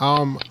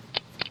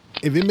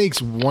 If it makes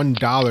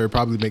 $1, it'll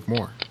probably make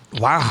more.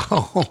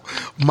 Wow.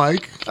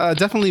 Mike.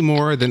 Definitely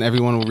more than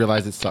everyone will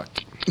realize it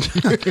sucked.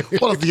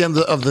 Well, it's the end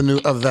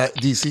of that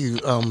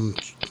DC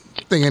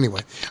thing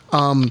anyway.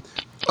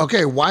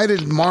 Okay, why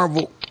did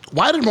Marvel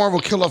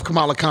kill off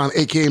Kamala Khan,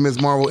 aka Ms.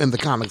 Marvel, in the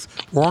comics?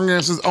 Wrong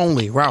answers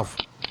only. Ralph.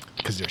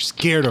 Because they're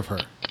scared of her.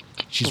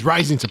 She's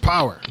rising to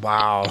power.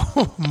 Wow.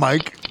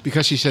 Mike.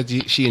 Because she said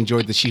she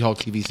enjoyed the She-Hulk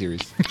TV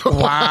series.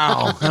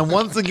 Wow. And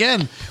once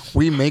again,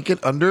 we make it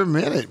under a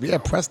minute. Yeah,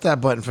 press that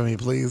button for me,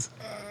 please.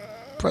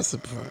 Press it.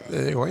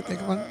 Wait,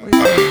 think about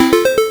it.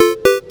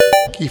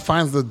 He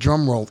finds the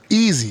drum roll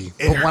easy,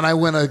 but when I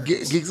win a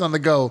Geeks on the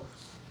Go,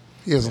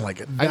 he doesn't like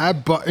it.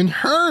 That button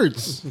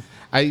hurts.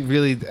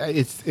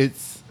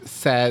 It's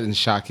sad and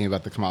shocking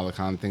about the Kamala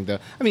Khan thing, though.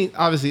 I mean,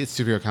 obviously it's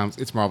superhero comics,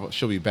 it's Marvel.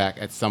 She'll be back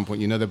at some point,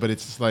 you know that. But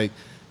it's just like,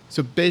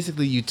 so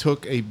basically, you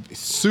took a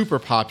super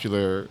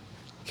popular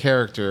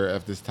character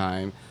of this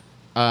time,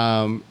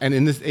 and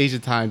in this age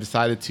of time,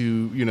 decided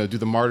to do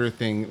the martyr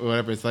thing or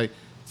whatever. It's like.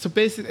 So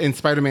basically, in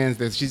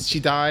Spider-Man's, she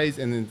dies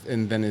and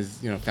then is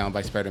found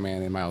by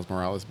Spider-Man and Miles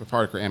Morales,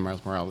 Parker and Miles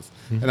Morales,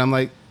 and I'm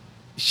like,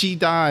 she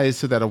dies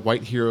so that a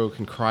white hero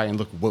can cry and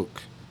look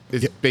woke.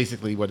 Is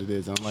basically what it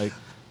is. I'm like,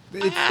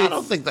 I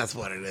don't think that's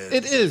what it is.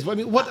 It is. I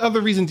mean, what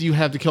other reason do you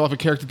have to kill off a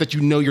character that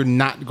you know you're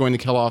not going to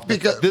kill off?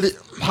 Because this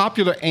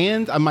popular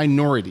and a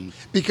minority.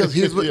 Because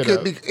here's what,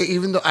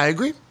 even though I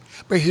agree,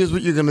 but here's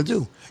what you're gonna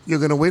do. You're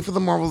going to wait for the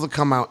Marvels to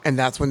come out, and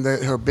that's when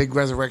her big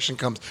resurrection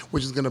comes,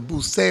 which is going to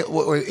boost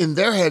sales. In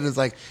their head, it's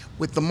like,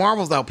 with the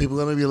Marvels out,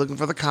 people are going to be looking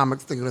for the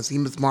comics. They're going to see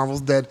Miss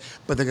Marvel's dead,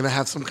 but they're going to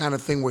have some kind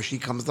of thing where she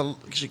comes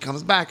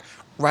back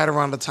right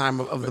around the time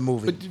of the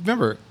movie. But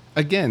remember,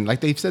 again, like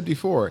they've said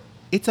before,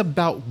 it's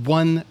about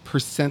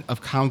 1%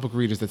 of comic book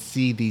readers that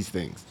see these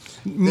things.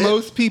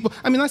 Most people,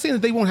 I mean, I'm not saying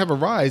that they won't have a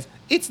rise.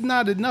 It's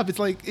not enough. It's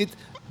like,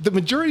 the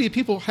majority of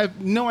people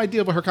have no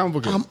idea what her comic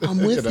book is.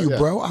 I'm with you,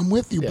 bro. I'm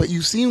with you. Yeah. But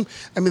you seem,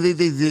 I mean,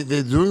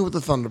 they're doing it with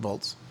the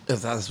Thunderbolts.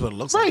 That's what it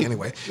looks like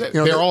anyway.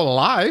 They're all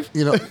alive.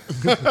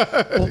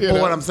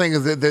 What I'm saying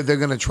is that they're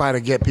going to try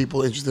to get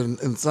people interested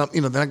in some,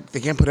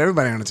 they can't put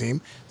everybody on the team.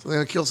 So they're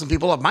going to kill some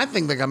people off. My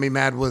thing that got me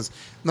mad was,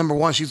 number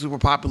 1, she's super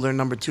popular.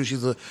 Number 2,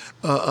 she's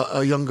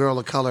a young girl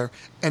of color.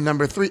 And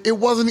number 3, it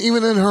wasn't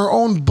even in her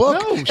own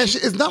book. No,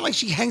 it's not like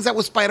she hangs out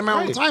with Spider-Man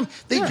all the time.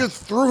 They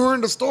just threw her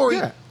in the story.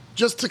 Yeah.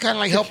 Just to kind of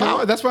like help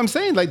out. That's what I'm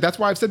saying. Like, that's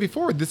why I've said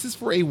before, this is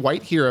for a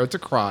white hero to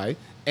cry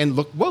and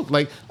look woke.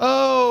 Like,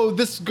 oh,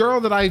 this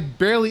girl that I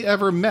barely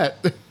ever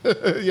met,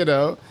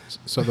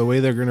 So the way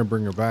they're going to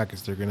bring her back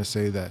is they're going to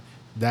say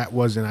that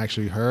wasn't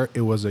actually her.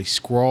 It was a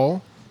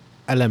Skrull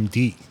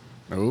LMD.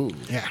 Oh.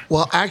 Yeah.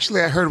 Well,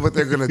 actually, I heard what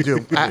they're going to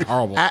do.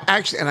 Horrible.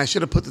 Actually, and I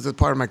should have put this as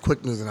part of my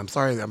quick news, and I'm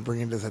sorry that I'm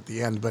bringing this at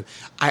the end, but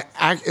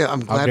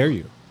I'm glad. How dare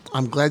you?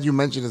 I'm glad you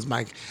mentioned this,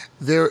 Mike.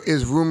 There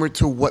is rumor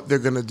to what they're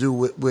going to do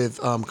with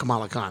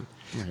Kamala Khan.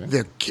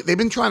 Okay. They've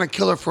been trying to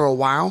kill her for a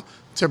while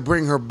to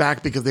bring her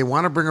back because they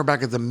want to bring her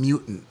back as a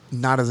mutant,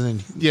 not as an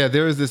inhuman. Yeah,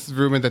 there is this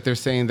rumor that they're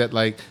saying that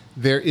like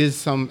there is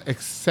some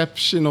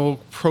exceptional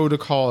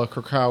protocol of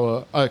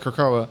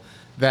Krakoa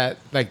that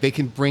like they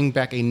can bring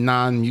back a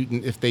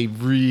non-mutant if they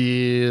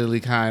really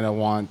kind of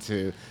want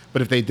to.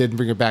 But if they didn't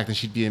bring her back, then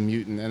she'd be a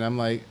mutant. And I'm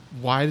like,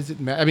 why does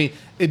it matter? I mean,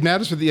 it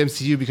matters for the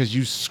MCU because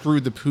you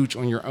screwed the pooch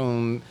on your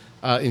own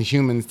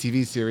Inhumans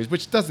TV series,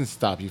 which doesn't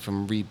stop you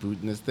from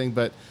rebooting this thing.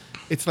 But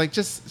it's like,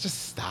 just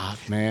stop,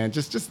 man.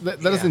 Just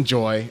let us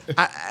enjoy.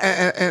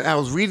 I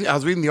was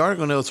reading the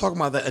article, and they were talking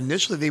about that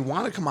initially they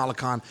wanted Kamala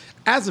Khan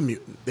as a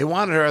mutant. They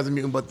wanted her as a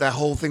mutant, but that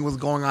whole thing was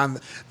going on,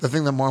 the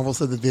thing that Marvel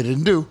said that they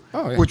didn't do,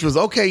 which was,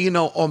 okay,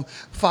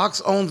 Fox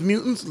owns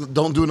mutants,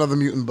 don't do another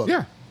mutant book.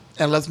 Yeah.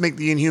 and let's make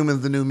the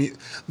Inhumans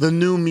the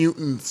new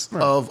mutants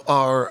of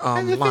our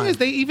And the line. thing is,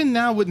 they even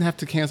now wouldn't have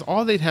to cancel.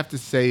 All they'd have to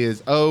say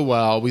is, "Oh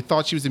well, we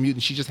thought she was a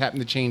mutant. She just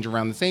happened to change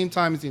around the same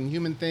time as the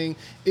Inhuman thing."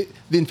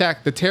 In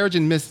fact, the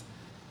Terrigen Mist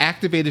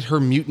activated her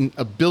mutant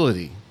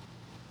ability.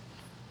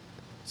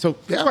 So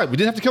that's right. We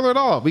didn't have to kill her at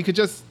all. We could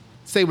just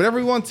say whatever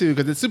we want to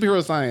because it's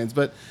superhero science.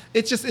 But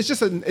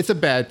it's a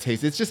bad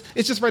taste. It's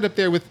just right up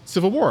there with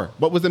Civil War.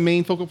 What was the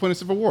main focal point of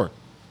Civil War?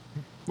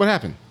 What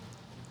happened?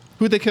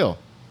 Who'd they kill?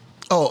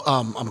 Oh,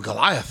 I'm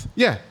Goliath.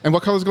 Yeah. And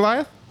what color is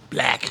Goliath?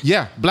 Black.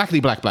 Yeah,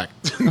 blackity black.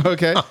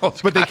 Okay.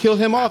 But they killed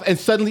him off, and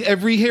suddenly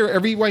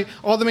every white,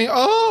 all the main,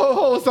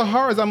 it's the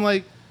horrors. I'm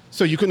like,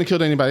 so you couldn't have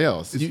killed anybody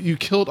else. You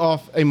killed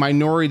off a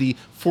minority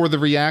for the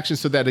reaction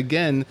so that,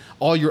 again,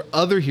 all your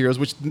other heroes,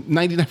 which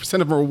 99% of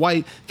them are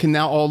white, can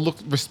now all look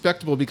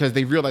respectable because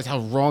they realize how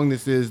wrong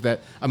this is,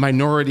 that a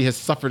minority has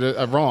suffered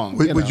a wrong.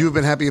 Would you have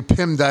been happy if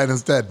Pym died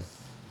instead?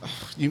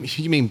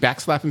 You mean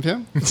backslapping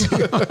Pym?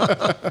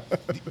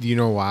 Do you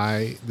know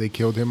why they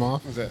killed him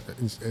off? What's that?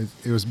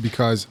 It was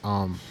because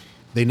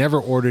they never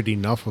ordered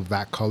enough of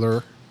that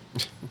color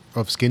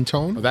of skin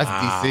tone. That's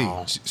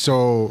DC.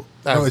 So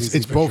That's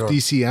it's DC for both sure.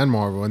 DC and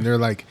Marvel, and they're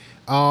like,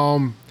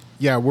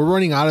 yeah, we're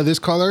running out of this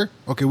color.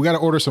 Okay, we got to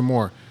order some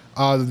more.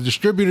 The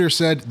distributor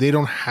said they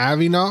don't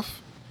have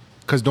enough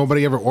because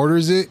nobody ever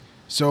orders it,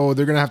 so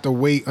they're gonna have to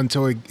wait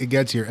until it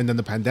gets here. And then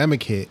the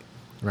pandemic hit,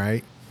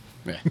 right?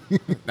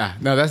 Yeah.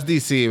 No, that's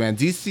DC, man.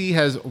 DC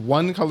has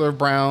one color of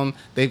brown.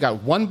 They've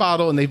got one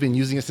bottle, and they've been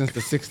using it since the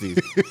 60s.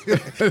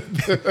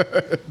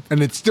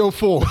 And it's still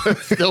full.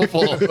 Still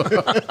full.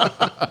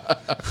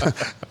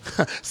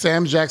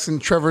 Sam Jackson,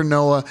 Trevor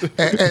Noah,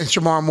 and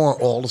Shamar Moore,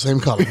 all the same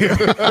color.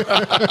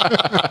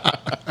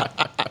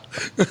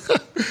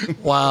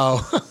 Wow.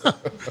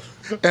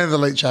 And the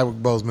late Chadwick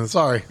Boseman.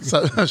 Sorry.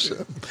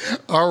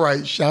 All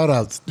right,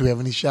 shout-outs. Do we have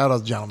any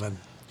shout-outs, gentlemen?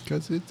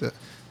 Because it's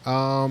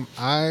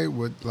I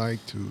would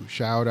like to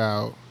shout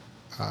out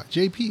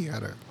JP.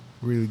 Had a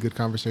really good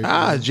conversation.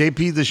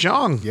 JP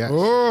DeShong. Yes.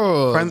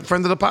 Oh,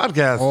 Friend of the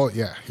podcast. Oh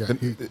yeah.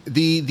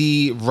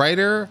 the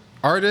writer,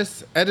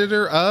 artist,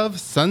 editor of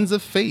Sons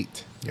of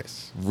Fate.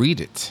 Yes.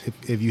 Read it.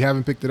 If you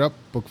haven't picked it up,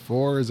 book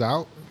 4 is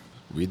out.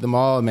 Read them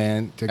all,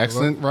 man. Take a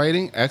Excellent look.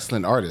 writing,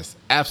 excellent artist.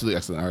 Absolutely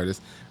excellent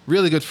artist.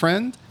 Really good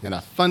friend, and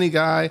a funny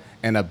guy,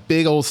 and a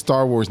big old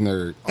Star Wars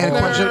nerd.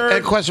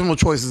 And questionable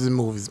choices in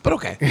movies, but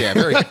okay. Yeah,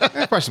 very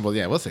questionable.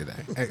 Yeah, we'll say that.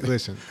 Hey,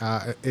 listen,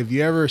 if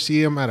you ever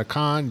see him at a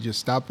con, just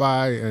stop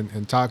by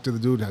and talk to the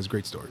dude. Has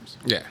great stories.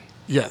 Yeah.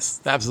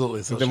 Yes,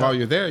 absolutely. So Then while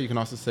you're there, you can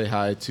also say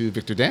hi to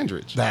Victor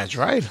Dandridge. that's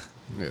right.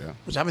 Yeah.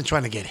 Which I've been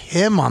trying to get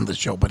him on the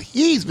show, but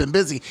he's been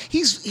busy.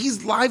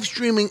 He's live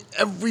streaming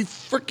every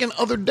freaking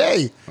other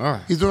day. All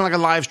right. He's doing like a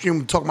live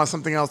stream talking about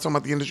something else, talking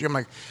about the industry. I'm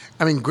like,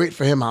 great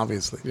for him,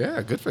 obviously.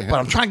 Yeah, good for him. But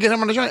I'm trying to get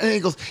him on the show, and he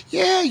goes,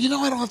 "Yeah, I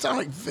don't have time." I'm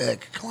like,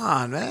 Vic, come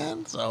on,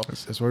 man. So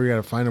That's where we got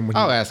to find him. When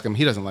I'll ask him.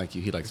 He doesn't like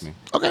you. He likes me.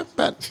 okay,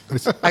 bet.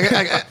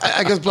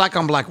 I guess black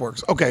on black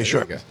works. Okay,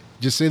 sure. Okay.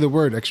 just say the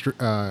word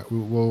extra.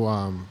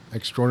 We'll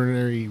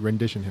extraordinary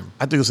rendition him.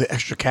 I think you'll say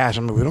extra cash.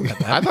 I mean, we don't get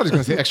that. I thought he was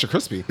going to say extra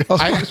crispy.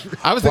 I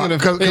was thinking of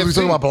Because we AFC.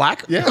 talking about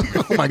black? Yeah.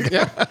 Oh my god.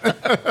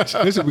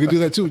 Yeah. Listen, we can do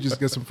that too. Just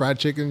get some fried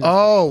chicken.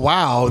 Oh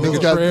wow. This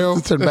Little guy trail.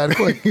 turned bad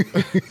quick.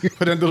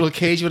 Put in a little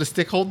cage with a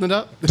stick holding it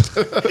up.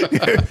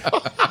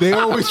 They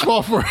always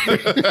fall for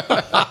it.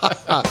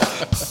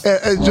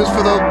 And just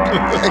for those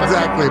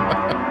exactly.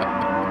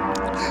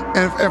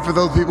 And for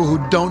those people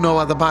who don't know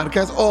about the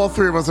podcast, all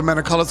three of us are men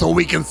of color, so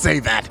we can say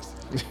that.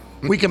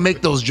 We can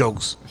make those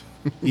jokes.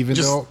 Even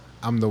Just- though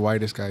I'm the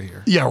whitest guy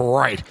here. Yeah,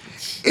 right.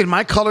 In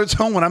my color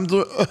tone, when I'm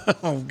doing,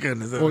 oh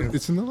goodness. Well,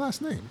 it's in the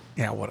last name.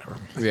 Yeah, whatever.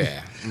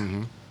 Yeah.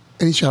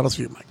 Any shout outs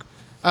for you, Mike?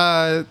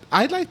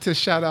 I'd like to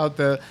shout out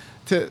to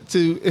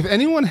if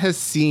anyone has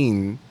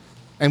seen,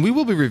 and we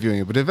will be reviewing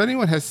it, but if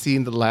anyone has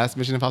seen the last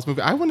Mission Impossible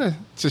movie, I want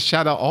to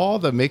shout out all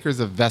the makers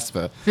of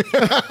Vespa.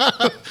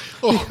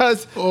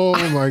 Because Oh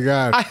my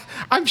God.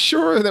 I'm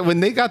sure that when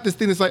they got this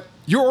thing, it's like,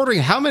 you're ordering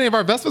how many of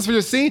our Vespas for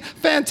your scene?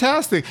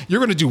 Fantastic. You're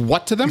going to do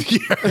what to them?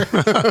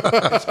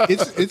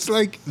 It's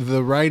like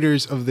the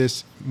writers of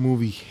this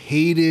movie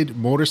hated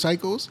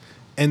motorcycles,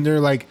 and they're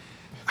like,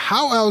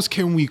 how else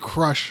can we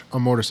crush a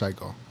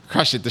motorcycle?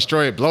 Crush it,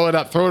 destroy it, blow it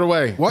up, throw it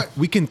away. What?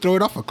 We can throw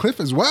it off a cliff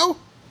as well?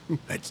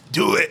 Let's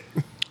do it.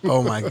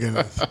 Oh my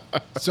goodness.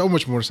 So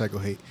much motorcycle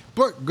hate,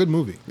 but good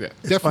movie. Yeah.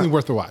 Definitely fun.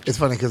 worth a watch. It's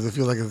funny because it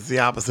feels like it's the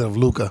opposite of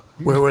Luca,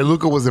 where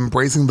Luca was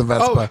embracing the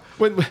Vespa.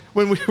 Oh,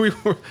 when we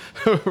were,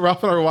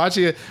 Ralph and I were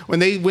watching it, when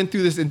they went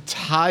through this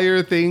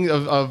entire thing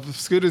of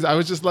scooters, I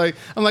was just like,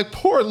 I'm like,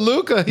 poor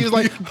Luca. He was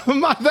like,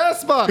 my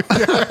Vespa.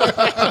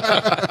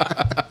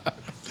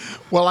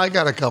 Well, I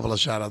got a couple of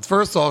shout outs.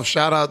 First off,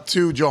 shout out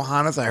to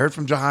Johannes. I heard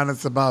from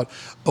Johannes about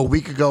a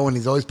week ago, and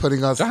he's always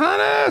putting us.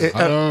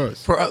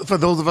 Johannes! For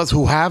those of us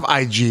who have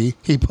IG,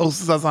 he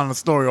posts us on the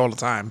story all the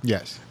time.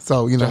 Yes.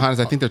 So, Johannes,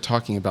 I think they're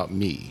talking about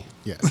me.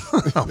 Yes.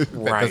 That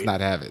does not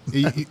have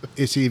it.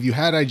 You see, if you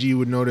had IG, you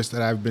would notice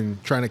that I've been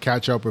trying to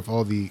catch up with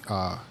all the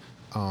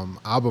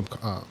album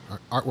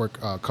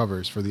artwork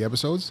covers for the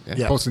episodes,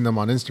 Yeah. posting them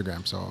on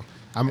Instagram. So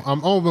I'm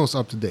almost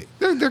up to date.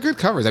 They're good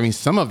covers. I mean,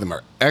 some of them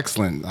are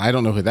excellent. I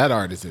don't know who that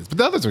artist is, but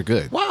the others are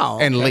good. Wow.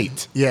 And Okay.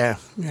 late. Yeah,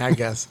 I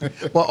guess.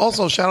 Well,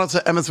 also shout out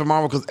to Emmett for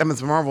Marvel because Emmett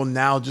for Marvel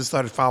now just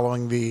started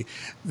following the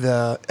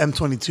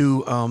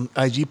M22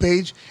 IG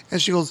page,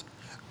 and she goes,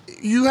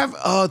 "You have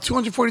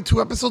 242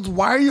 episodes.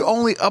 Why are you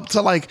only up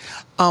to like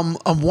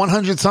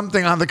 100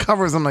 something on the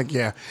covers?" I'm like,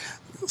 yeah,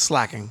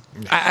 slacking.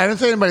 I didn't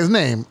say anybody's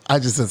name. I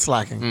just said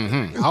slacking.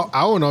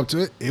 I went up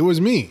to it. It was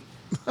me.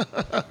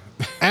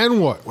 And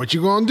what? What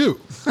you gonna do?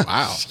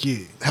 Wow. Yeah.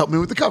 Help me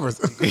with the covers.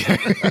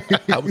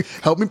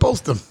 help me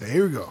post them.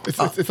 There we go.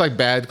 It's like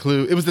Bad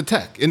Clue. It was the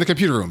tech in the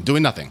computer room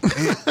doing nothing.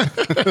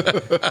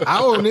 I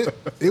own it.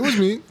 It was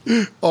me.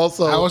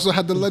 Also, I also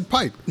had the lead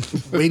pipe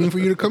waiting for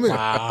you to come in.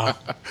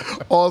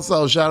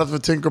 Also, shout out for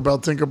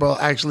Tinkerbell. Tinkerbell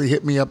actually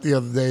hit me up the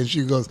other day, and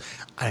she goes,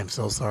 "I am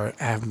so sorry.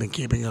 I haven't been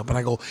keeping up." And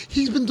I go,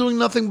 "He's been doing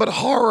nothing but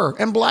horror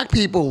and black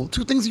people.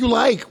 Two things you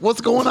like. What's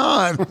going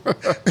on?"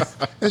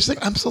 And she's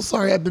like, "I'm so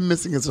sorry. I've been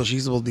missing it." So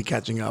she's supposed to be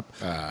catching up.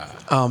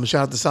 Shout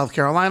out to South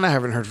Carolina. I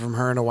haven't heard from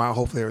her in a while.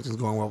 Hopefully everything's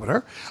going well with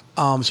her.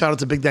 Shout out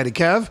to Big Daddy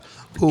Kev.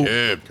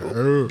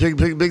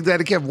 Big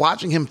Daddy Kev,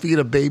 watching him feed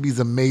a baby is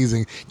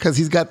amazing because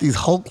he's got these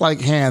Hulk-like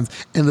hands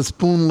and the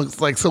spoon looks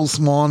like so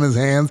small in his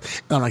hands.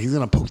 And I'm like, he's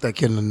going to poke that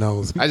kid in the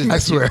nose. I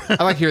swear.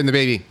 I like hearing the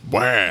baby.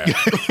 Wah.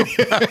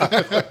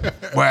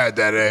 Wah,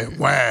 Daddy,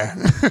 wah.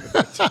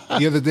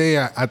 The other day,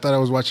 I thought I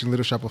was watching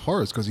Little Shop of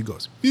Horrors because he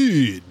goes,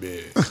 "Feed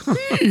me,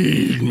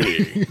 feed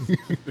me."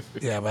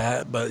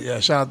 Yeah, but yeah,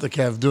 shout out to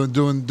Kev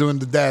doing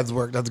the dad's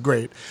work. That's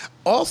great.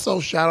 Also,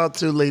 shout out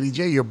to Lady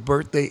J. Your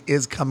birthday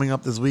is coming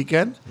up this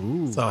weekend.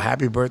 So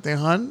happy birthday,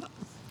 hun.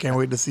 Can't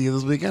wait to see you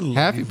this weekend. Love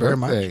Happy you very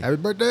birthday. much. Happy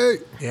birthday.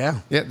 Yeah.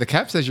 Yeah, the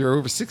cap says you're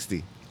over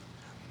 60.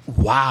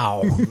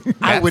 Wow.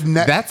 I would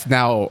never. That's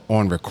now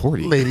on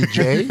recording. Lady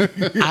J,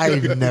 I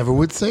never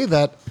would say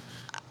that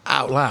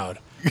out loud.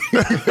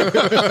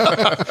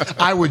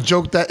 I would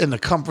joke that in the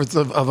comforts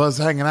of us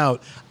hanging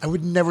out. I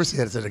would never say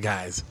that to the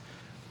guys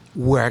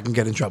where I can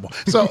get in trouble.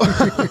 So,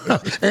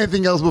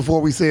 anything else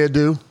before we say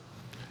adieu?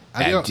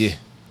 Adieu.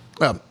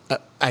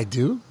 I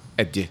do.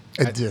 Adieu.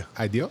 Adieu.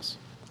 Adios.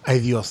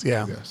 Adios.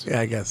 Yeah. Yes. Yeah,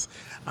 I guess.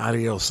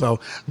 Adios. So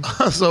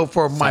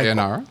for Mike.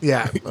 Sayonara.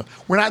 Yeah.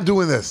 We're not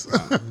doing this.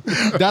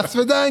 That's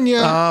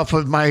Vidania.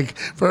 For Mike.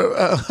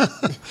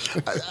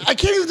 I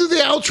can't even do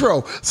the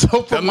outro.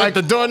 So for Come Mike.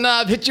 let the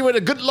doorknob hit you with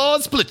a good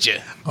Lord split you.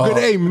 Good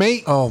day,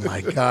 mate. Oh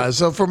my God.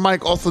 So for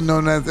Mike, also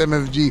known as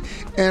MFG,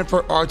 and for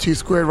RT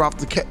Squared, Ralph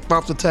the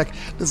Tech,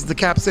 this is the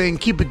cap saying,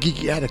 keep it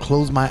geeky. I had to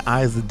close my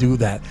eyes to do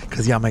that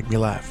because y'all make me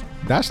laugh.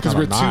 That's Because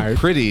kind we're of too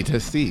pretty to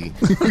see.